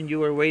mention you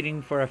were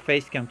waiting for a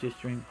face cam to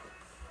stream?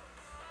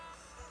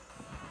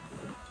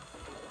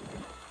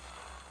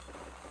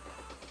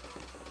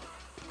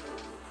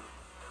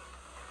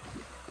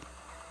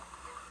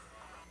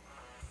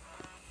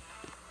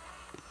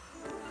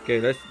 Okay,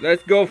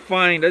 let's go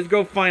find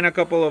a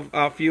couple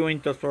of few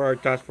intels for our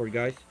task force,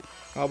 guys.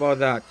 How about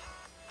that?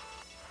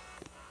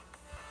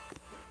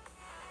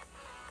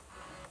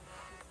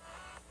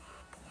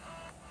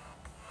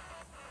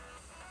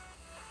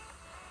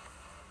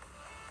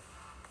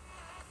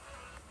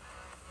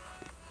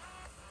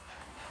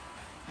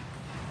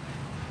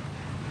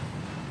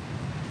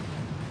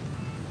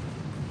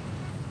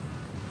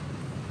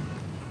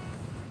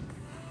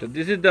 So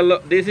this is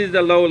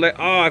the low.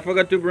 Oh, I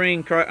forgot to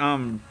bring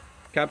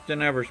Captain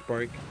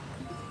Everspark.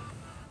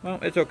 Well,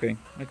 it's okay.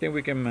 I think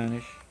we can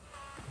manage.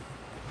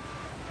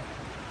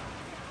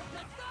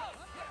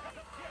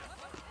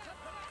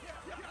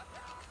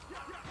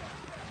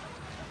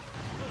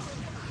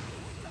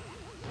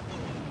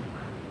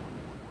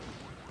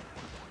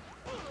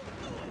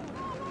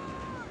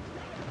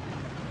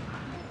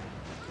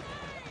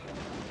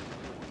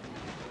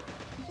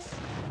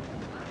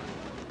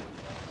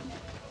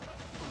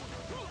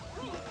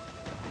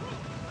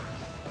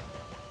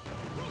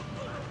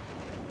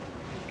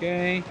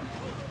 Okay.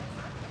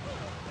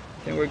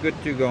 I think we're good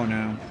to go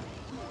now.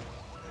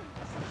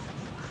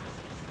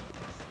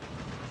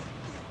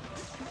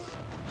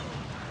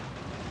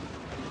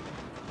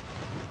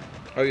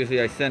 Obviously,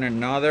 I sent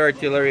another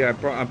artillery. I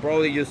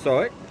probably you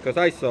saw it, because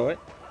I saw it.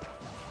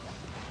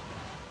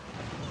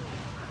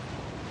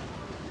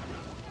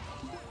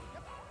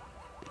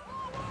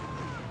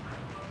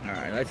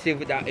 Alright, let's see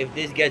if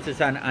this gets us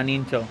an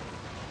intel.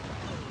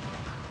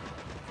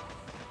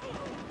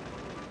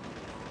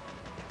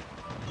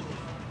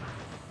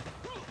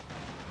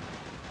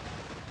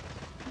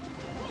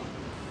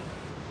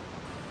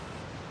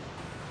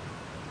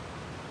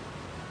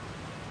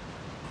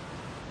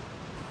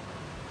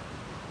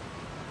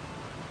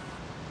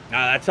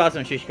 Ah, that's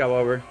awesome, Shishka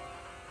Over.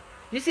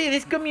 You see,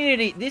 this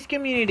community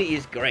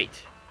is great.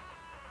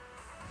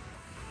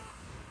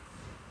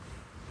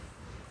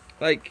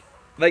 Like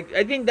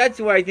I think that's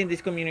why I think this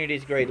community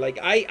is great. Like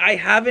I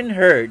haven't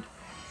heard,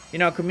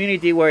 a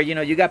community where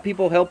you got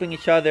people helping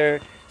each other,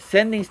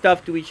 sending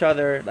stuff to each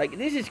other. Like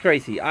this is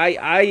crazy.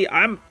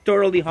 I'm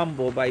totally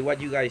humbled by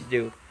what you guys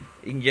do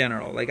in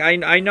general. Like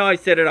I know I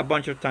said it a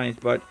bunch of times,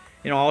 but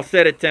I'll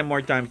say it 10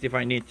 more times if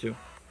I need to.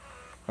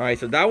 All right,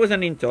 so that was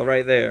an intel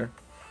right there.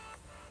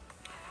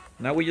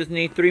 Now we just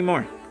need 3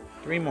 more.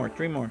 Three more.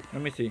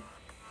 Let me see.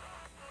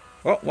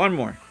 Oh, one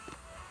more.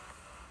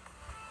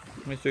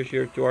 Let me switch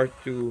here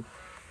to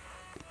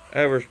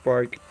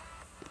Everspark.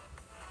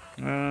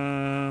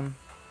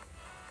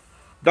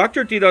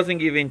 Dr. T doesn't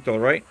give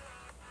intel, right?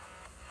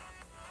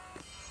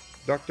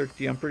 Dr.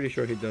 T, I'm pretty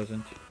sure he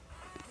doesn't.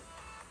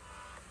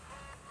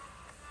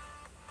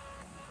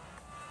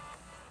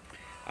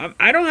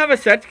 I don't have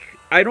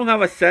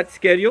a set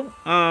schedule.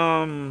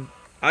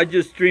 I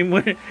just stream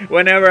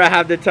whenever I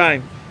have the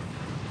time.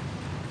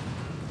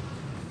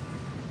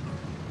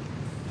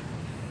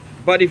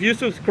 But if you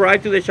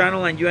subscribe to the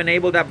channel and you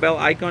enable that bell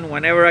icon,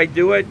 whenever I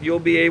do it, you'll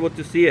be able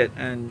to see it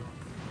and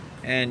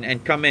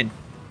come in.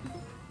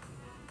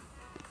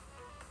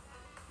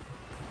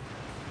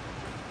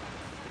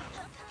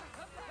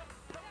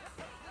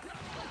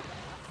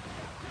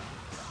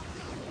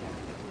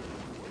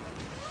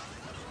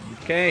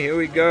 Okay, here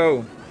we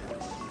go.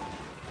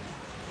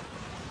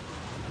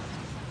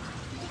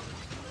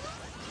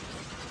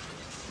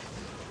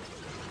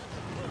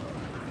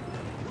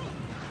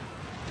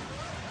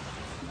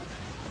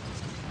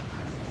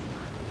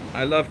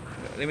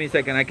 Let me a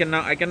second. I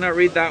cannot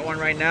read that one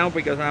right now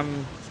because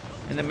I'm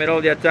in the middle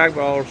of the attack,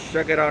 but I'll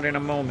check it out in a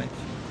moment.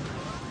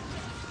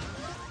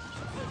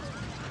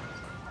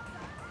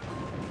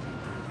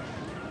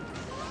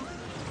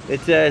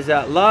 It says,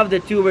 love the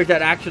tubers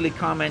that actually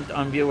comment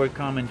on viewer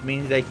comments,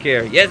 means they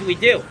care. Yes, we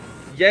do.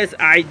 Yes,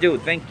 I do.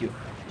 Thank you.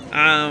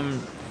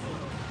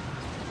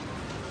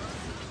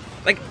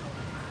 Like,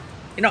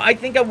 you know, I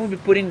think I would be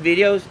putting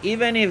videos,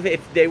 even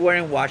if they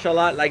weren't watched a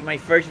lot. Like, my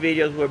first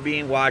videos were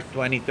being watched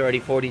 20, 30,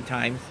 40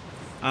 times.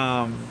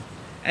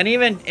 And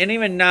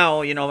even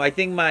now, you know, I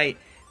think my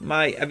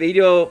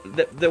video,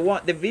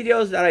 the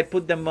videos that I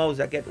put the most,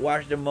 that get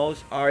watched the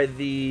most, are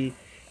the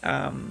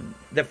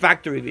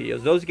factory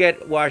videos. Those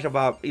get watched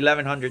about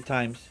 1,100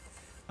 times.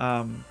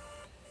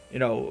 You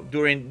know,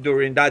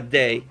 during that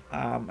day,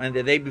 and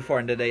the day before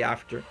and the day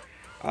after.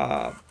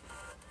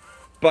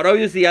 But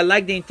obviously, I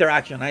like the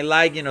interaction. I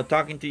like, you know,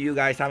 talking to you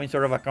guys, having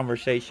sort of a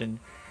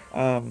conversation.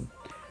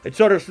 It's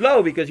sort of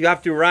slow because you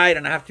have to write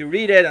and I have to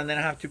read it and then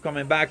I have to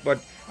comment back.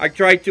 But I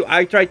try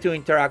to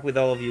interact with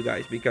all of you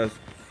guys because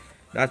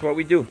that's what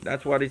we do.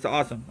 That's what is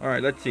awesome. All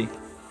right, let's see.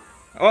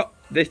 Oh,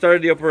 they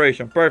started the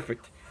operation.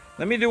 Perfect.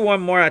 Let me do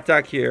one more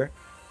attack here.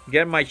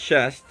 Get my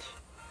chest.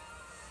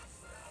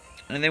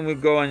 And then we'll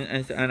go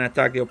and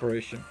attack the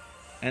operation.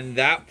 And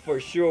that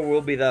for sure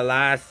will be the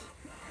last.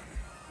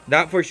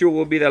 That for sure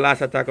will be the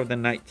last attack of the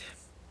night.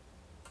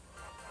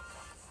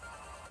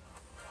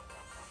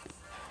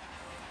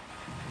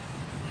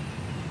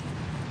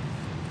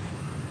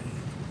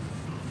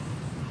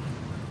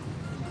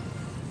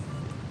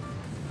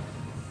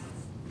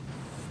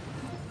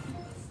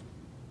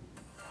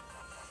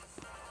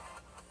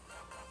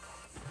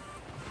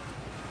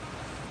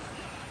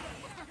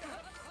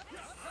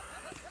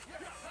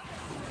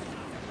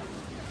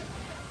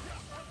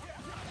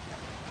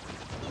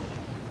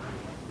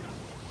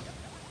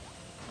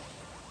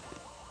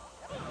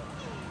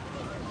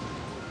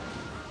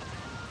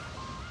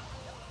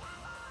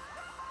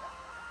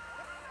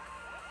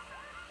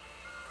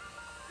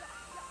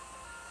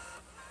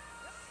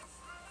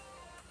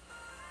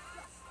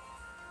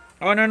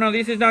 Oh, no,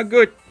 this is not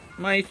good.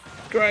 My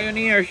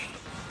cryoneers.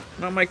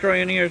 Not my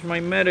cryoneers, my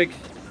medics.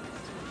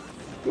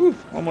 Ooh,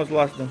 almost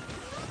lost them.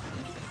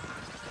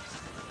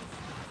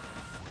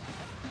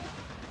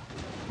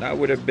 That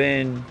would have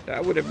been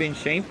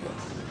shameful.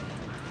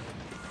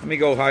 Let me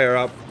go higher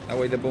up. That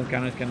way the boom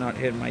cannons cannot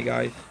hit my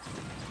guys.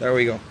 There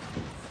we go.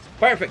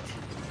 Perfect.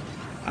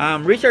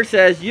 Richard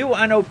says, you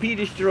OP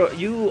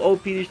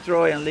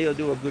destroy and Leo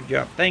do a good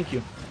job. Thank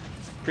you.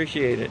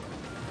 Appreciate it.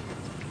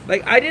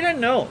 Like, I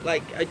didn't know.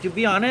 Like, to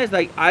be honest,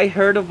 like, I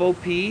heard of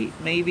OP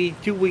maybe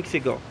 2 weeks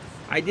ago.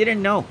 I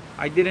didn't know.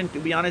 To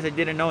be honest, I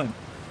didn't know him.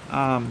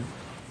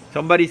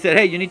 Somebody said,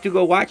 hey, you need to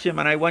go watch him.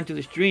 And I went to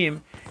the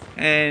stream.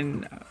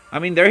 And, I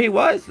mean, there he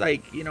was.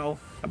 Like, you know,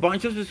 a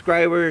bunch of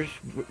subscribers.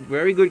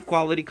 Very good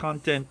quality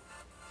content.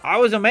 I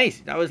was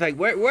amazed. I was like,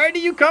 where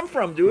did you come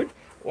from, dude?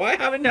 Why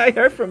haven't I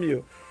heard from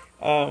you?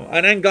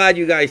 And I'm glad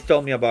you guys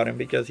told me about him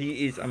because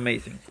he is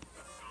amazing.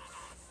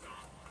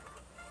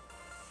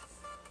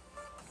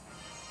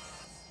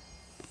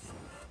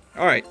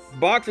 Alright,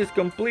 box is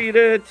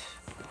completed.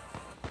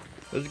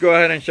 Let's go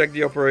ahead and check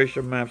the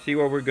operation map, see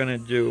what we're gonna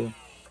do.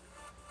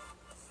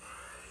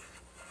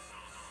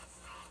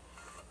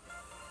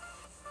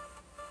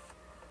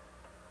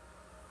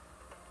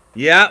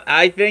 Yeah,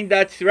 I think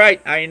that's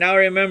right. I now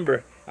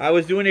remember. I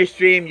was doing a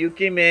stream, you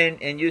came in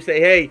and you say,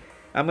 hey,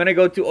 I'm gonna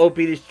go to OP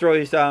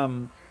Destroy's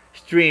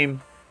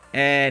stream.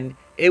 And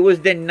it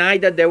was the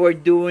night that they were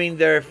doing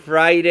their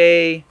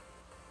Friday.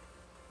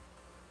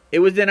 It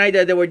was the night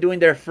that they were doing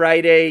their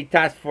Friday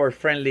Task Force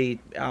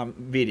friendly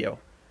video.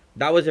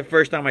 That was the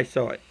first time I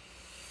saw it.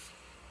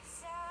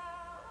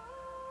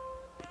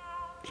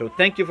 So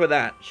thank you for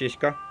that,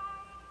 Shishka.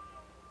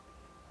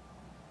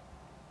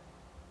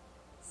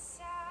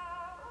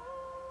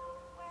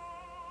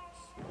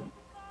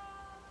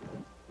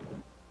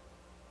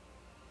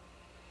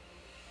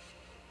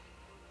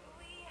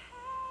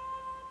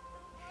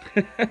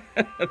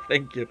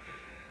 Thank you.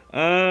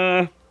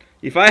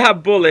 If I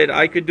have bullet,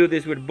 I could do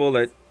this with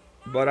bullet,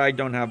 but I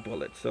don't have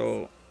bullet.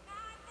 So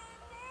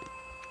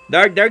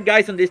their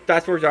guys on this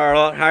task force are a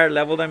lot higher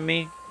level than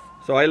me,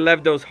 so I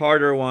left those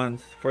harder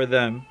ones for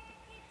them.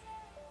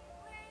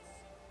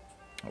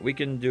 We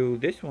can do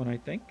this one, I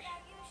think.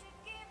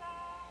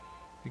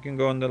 We can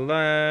go on the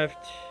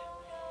left.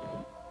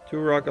 2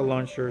 rocket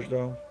launchers,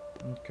 though.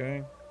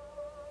 Okay.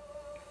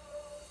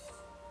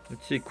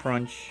 Let's see,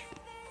 crunch.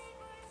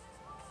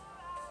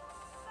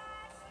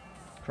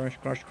 Crunch,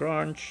 crunch,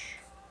 crunch.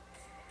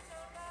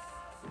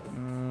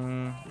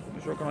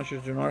 These rocket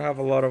launchers do not have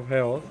a lot of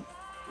health.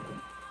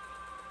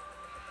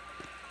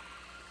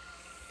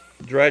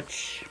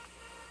 Dredge.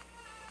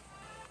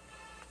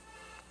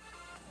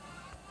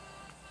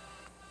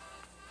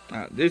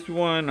 This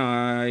one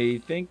I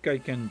think I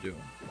can do.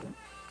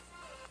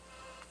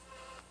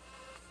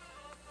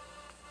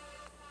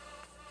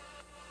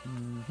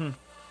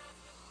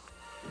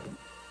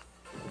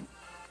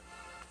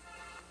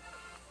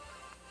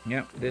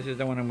 Yep, this is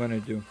the one I'm gonna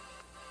do. I'm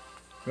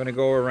gonna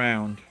go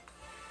around.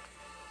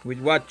 With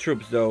what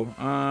troops though?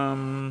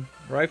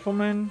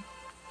 Rifleman?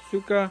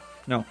 Zooka?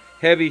 No,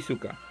 heavy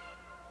Zooka.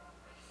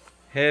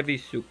 Heavy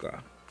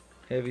Zooka.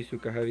 Heavy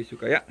Zooka, heavy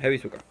Zooka. Yeah, heavy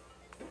Zooka.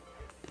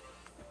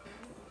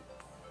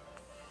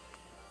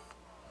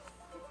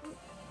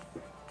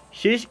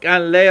 Shishk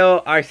and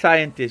Leo are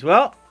scientists.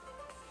 Well,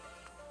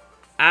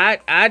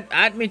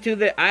 add me to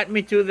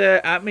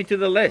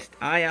the list.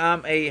 I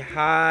am a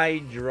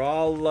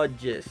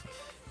hydrologist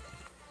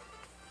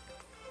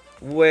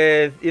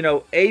with, you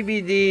know,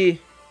 ABD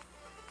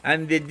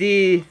and the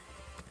D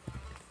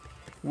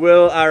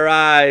will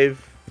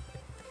arrive,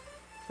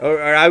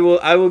 or I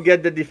will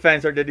get the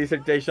defense or the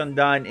dissertation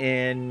done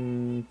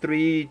in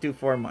 3 to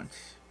 4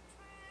 months.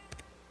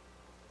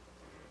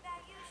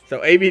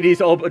 So ABD is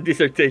all about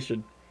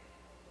dissertation.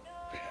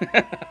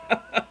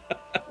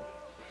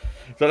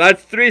 So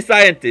that's 3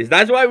 scientists.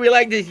 That's why we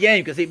like this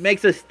game, because it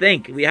makes us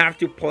think. We have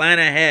to plan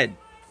ahead.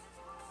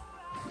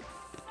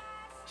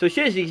 So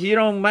Shish, if you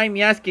don't mind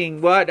me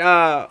asking,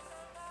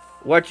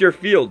 what's your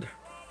field?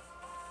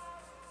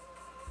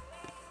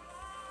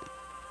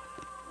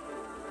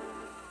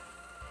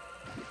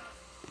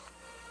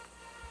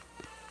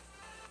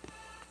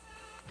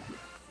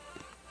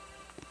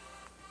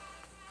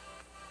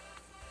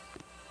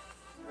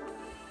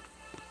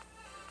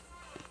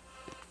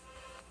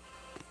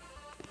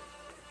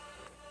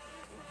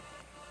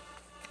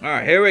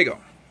 Alright, here we go.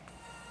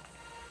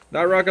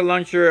 That rocket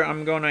launcher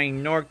I'm gonna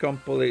ignore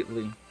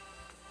completely.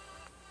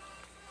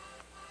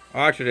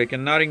 Actually, I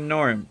cannot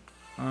ignore him.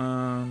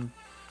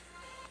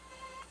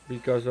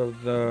 Because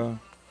of the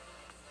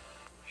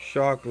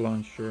shock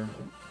launcher.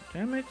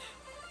 Damn it.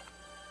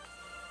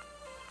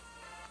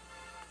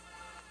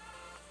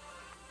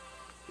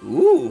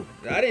 Ooh,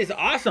 that is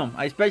awesome.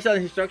 I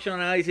specialize in structural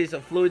analysis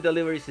of fluid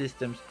delivery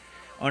systems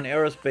on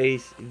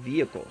aerospace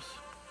vehicles.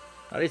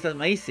 That is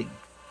amazing.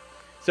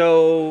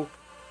 So,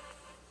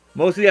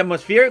 mostly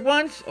atmospheric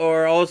ones,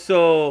 or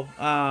also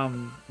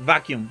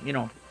vacuum, you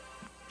know,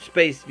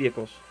 space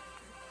vehicles.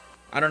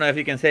 I don't know if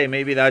you can say.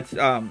 Maybe that's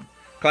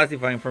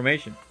classified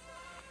information.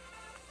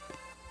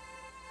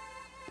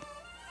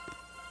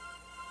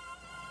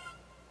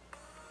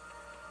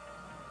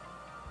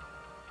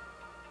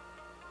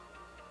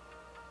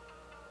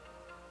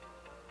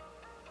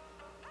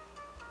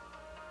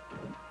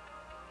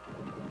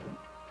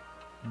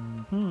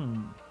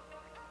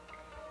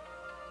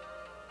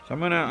 So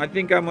I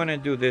think I'm gonna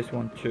do this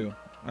one too.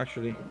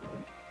 Actually,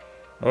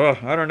 oh,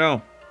 I don't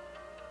know.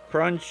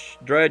 Crunch,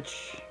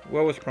 dredge.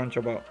 What was crunch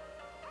about?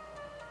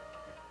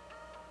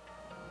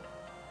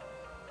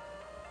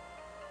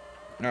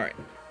 All right.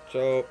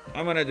 So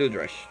I'm gonna do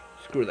dredge.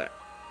 Screw that.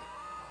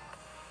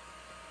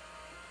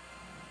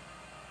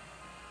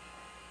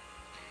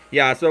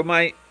 Yeah. So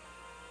my.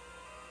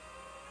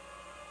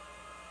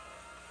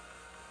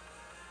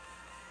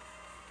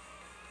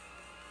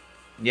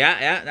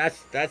 Yeah.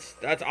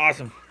 That's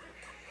awesome.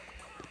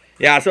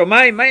 Yeah, so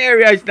my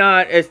area is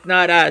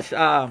not as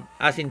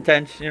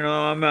intense. You know,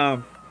 I'm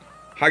a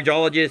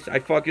hydrologist. I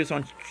focus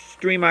on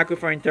stream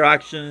aquifer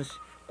interactions,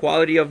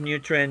 quality of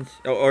nutrients,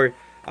 or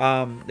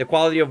the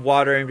quality of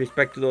water in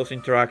respect to those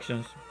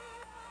interactions.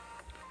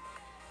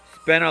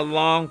 Spent a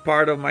long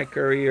part of my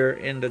career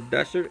in the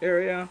desert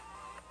area,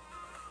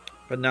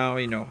 but now,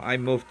 you know, I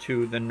moved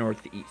to the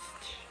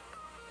northeast.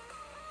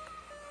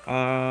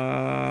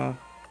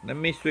 Let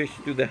me switch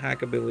to the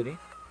hack ability.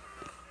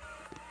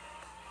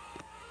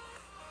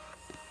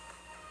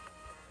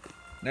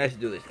 Let's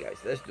do this, guys.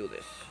 Let's do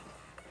this.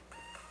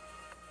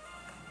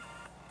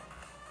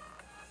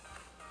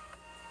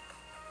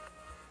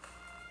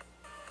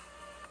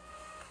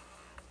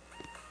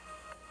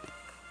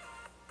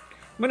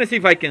 I'm gonna see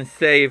if I can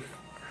save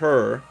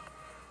her.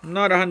 I'm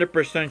not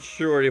 100%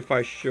 sure if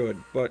I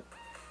should, but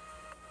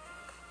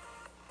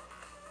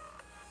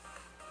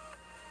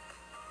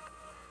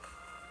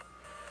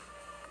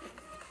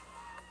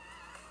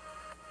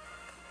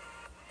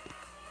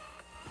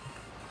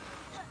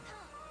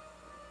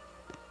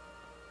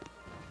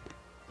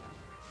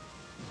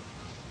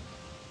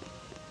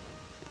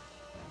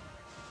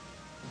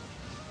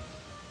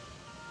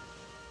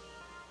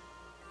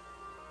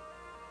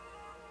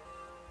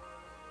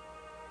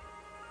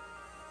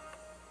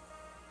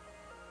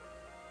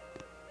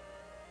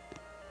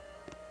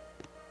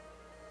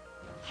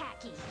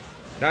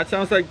That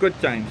sounds like good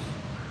times.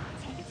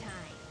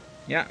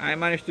 Yeah, I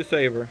managed to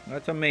save her.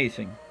 That's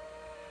amazing.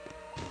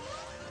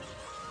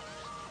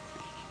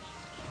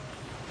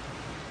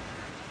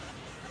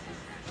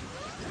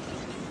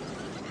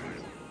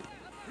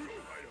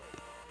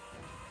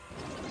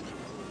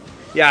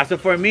 Yeah, so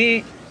for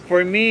me,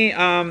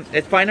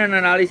 it's final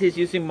analysis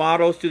using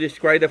models to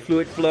describe the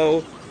fluid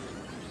flow,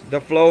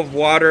 the flow of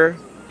water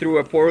through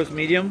a porous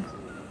medium,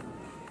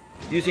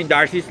 using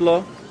Darcy's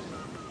law.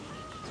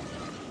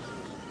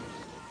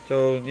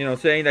 So, you know,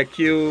 saying that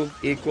Q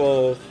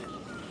equals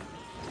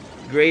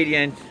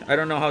gradient, I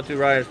don't know how to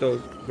write it, so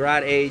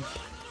grad H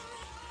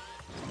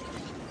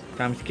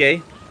times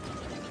K.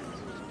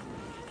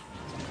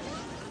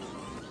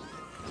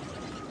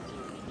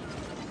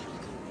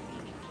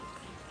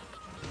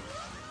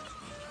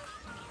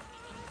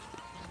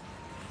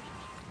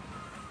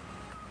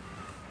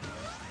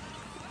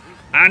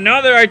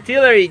 Another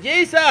artillery,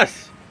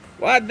 Jesus!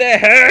 What the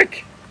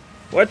heck?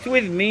 What's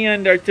with me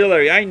and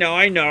artillery? I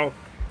know.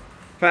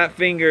 Fat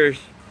fingers.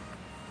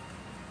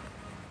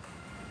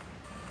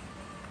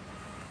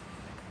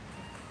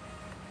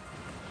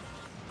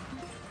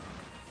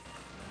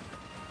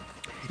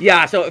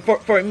 Yeah, so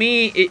for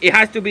me, it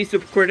has to be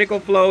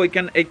subcritical flow.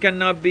 It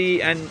cannot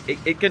be, and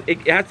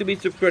it has to be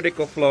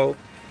subcritical flow,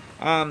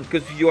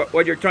 because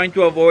what you're trying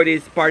to avoid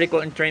is particle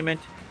entrainment.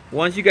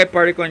 Once you get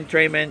particle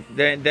entrainment,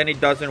 then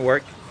it doesn't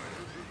work.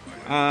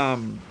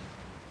 And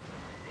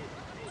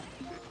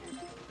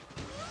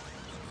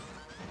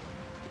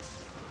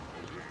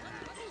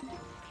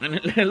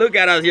look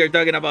at us here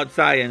talking about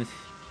science.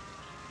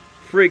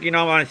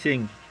 Freaking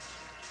amazing.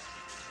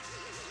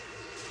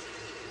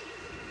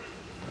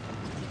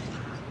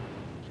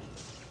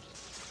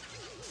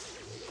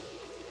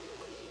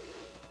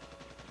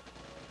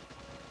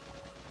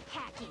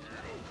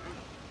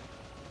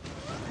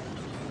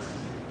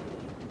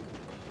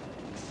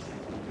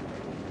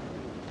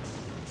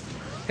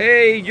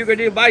 Hey,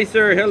 Zooka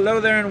Bicer, hello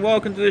there and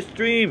welcome to the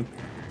stream.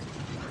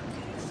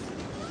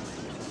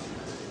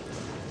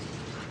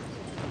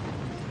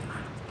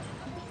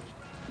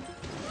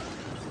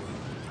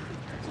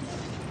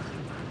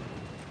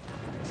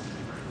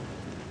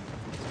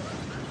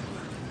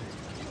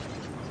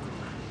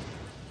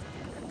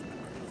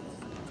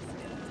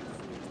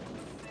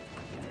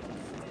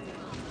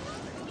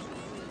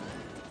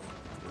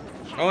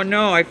 Oh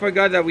no, I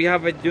forgot that we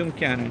have a Doom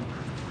Cannon.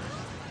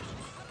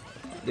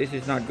 This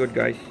is not good,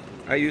 guys.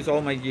 I use all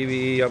my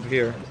GBE up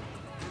here.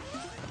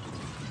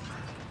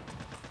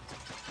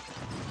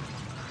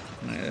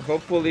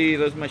 Hopefully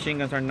those machine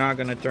guns are not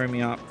gonna turn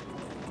me up.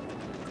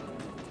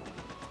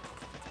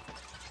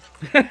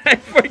 I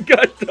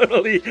forgot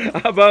totally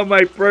about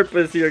my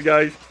purpose here,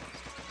 guys.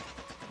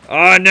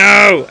 Oh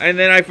no! And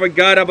then I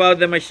forgot about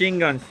the machine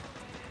guns.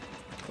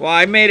 Well,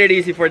 I made it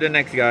easy for the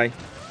next guy.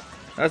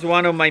 That's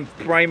one of my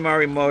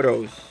primary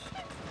mottos.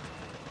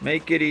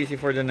 Make it easy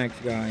for the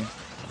next guy.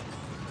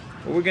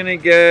 We're gonna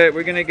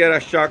get a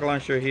shock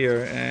launcher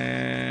here,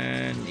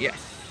 and yes.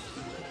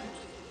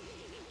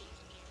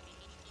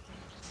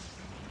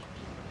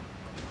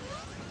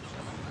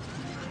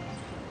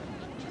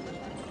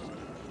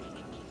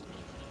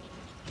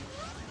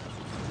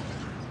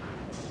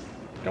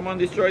 Come on,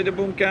 destroy the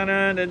boom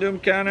cannon. The doom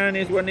cannon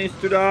is what needs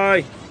to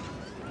die.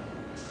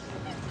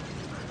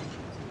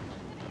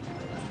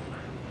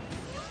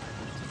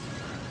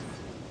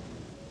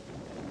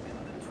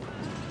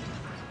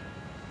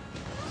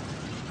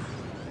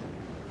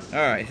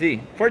 Alright, see.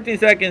 14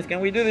 seconds. Can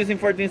we do this in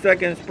 14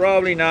 seconds?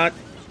 Probably not.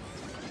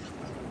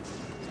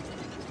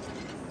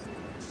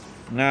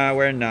 Nah,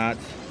 we're not.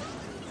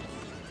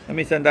 Let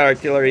me send that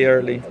artillery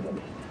early.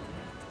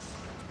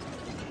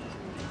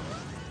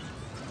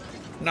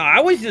 No,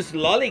 I was just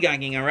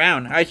lollygagging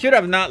around. I should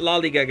have not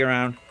lollygagged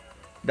around.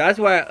 That's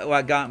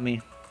what got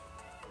me.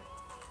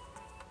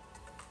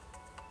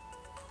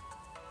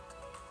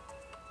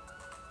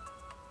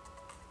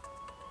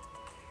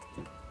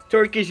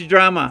 Turkish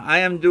drama. I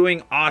am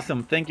doing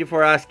awesome. Thank you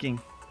for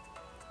asking.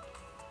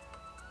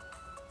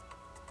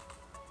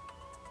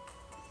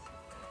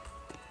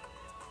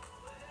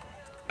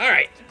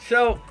 Alright,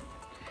 so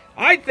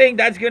I think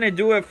that's gonna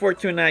do it for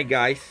tonight,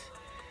 guys.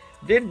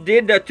 Did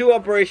the 2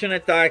 operation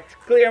attacks,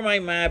 clear my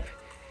map.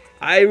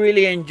 I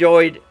really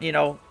enjoyed, you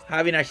know,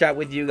 having a chat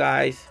with you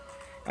guys.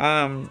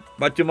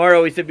 But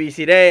tomorrow is a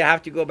busy day. I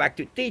have to go back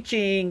to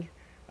teaching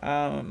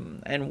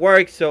and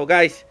work. So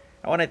guys,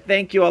 I want to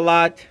thank you a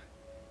lot.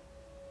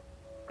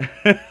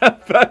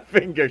 5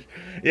 fingers.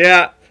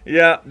 Yeah,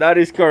 that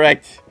is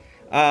correct.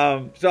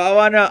 So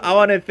I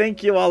wanna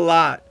thank you a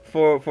lot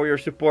for your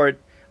support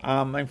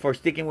and for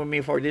sticking with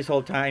me for this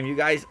whole time. You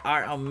guys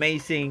are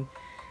amazing.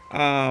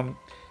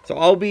 So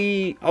I'll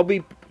be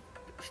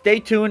stay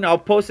tuned. I'll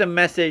post a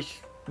message,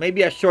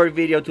 maybe a short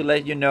video to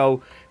let you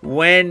know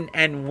when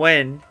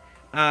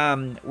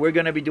we're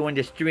gonna be doing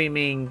the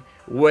streaming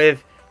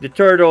with the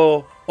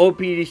Turtle, OP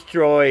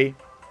Destroy,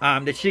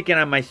 the Chicken,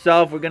 and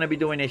myself. We're gonna be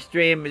doing a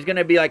stream. It's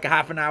gonna be like a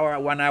half an hour,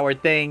 1 hour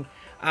thing.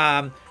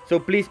 So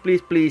please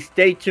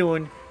stay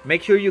tuned.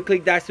 make sure you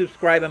click that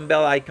subscribe and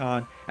bell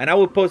icon, and I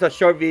will post a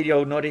short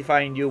video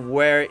notifying you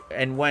where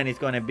and when it's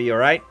going to be, all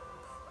right?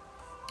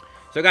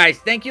 So guys,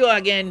 thank you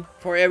again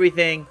for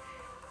everything.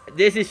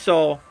 This is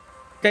Saul.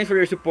 Thanks for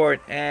your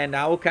support, and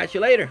I will catch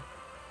you later.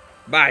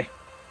 Bye.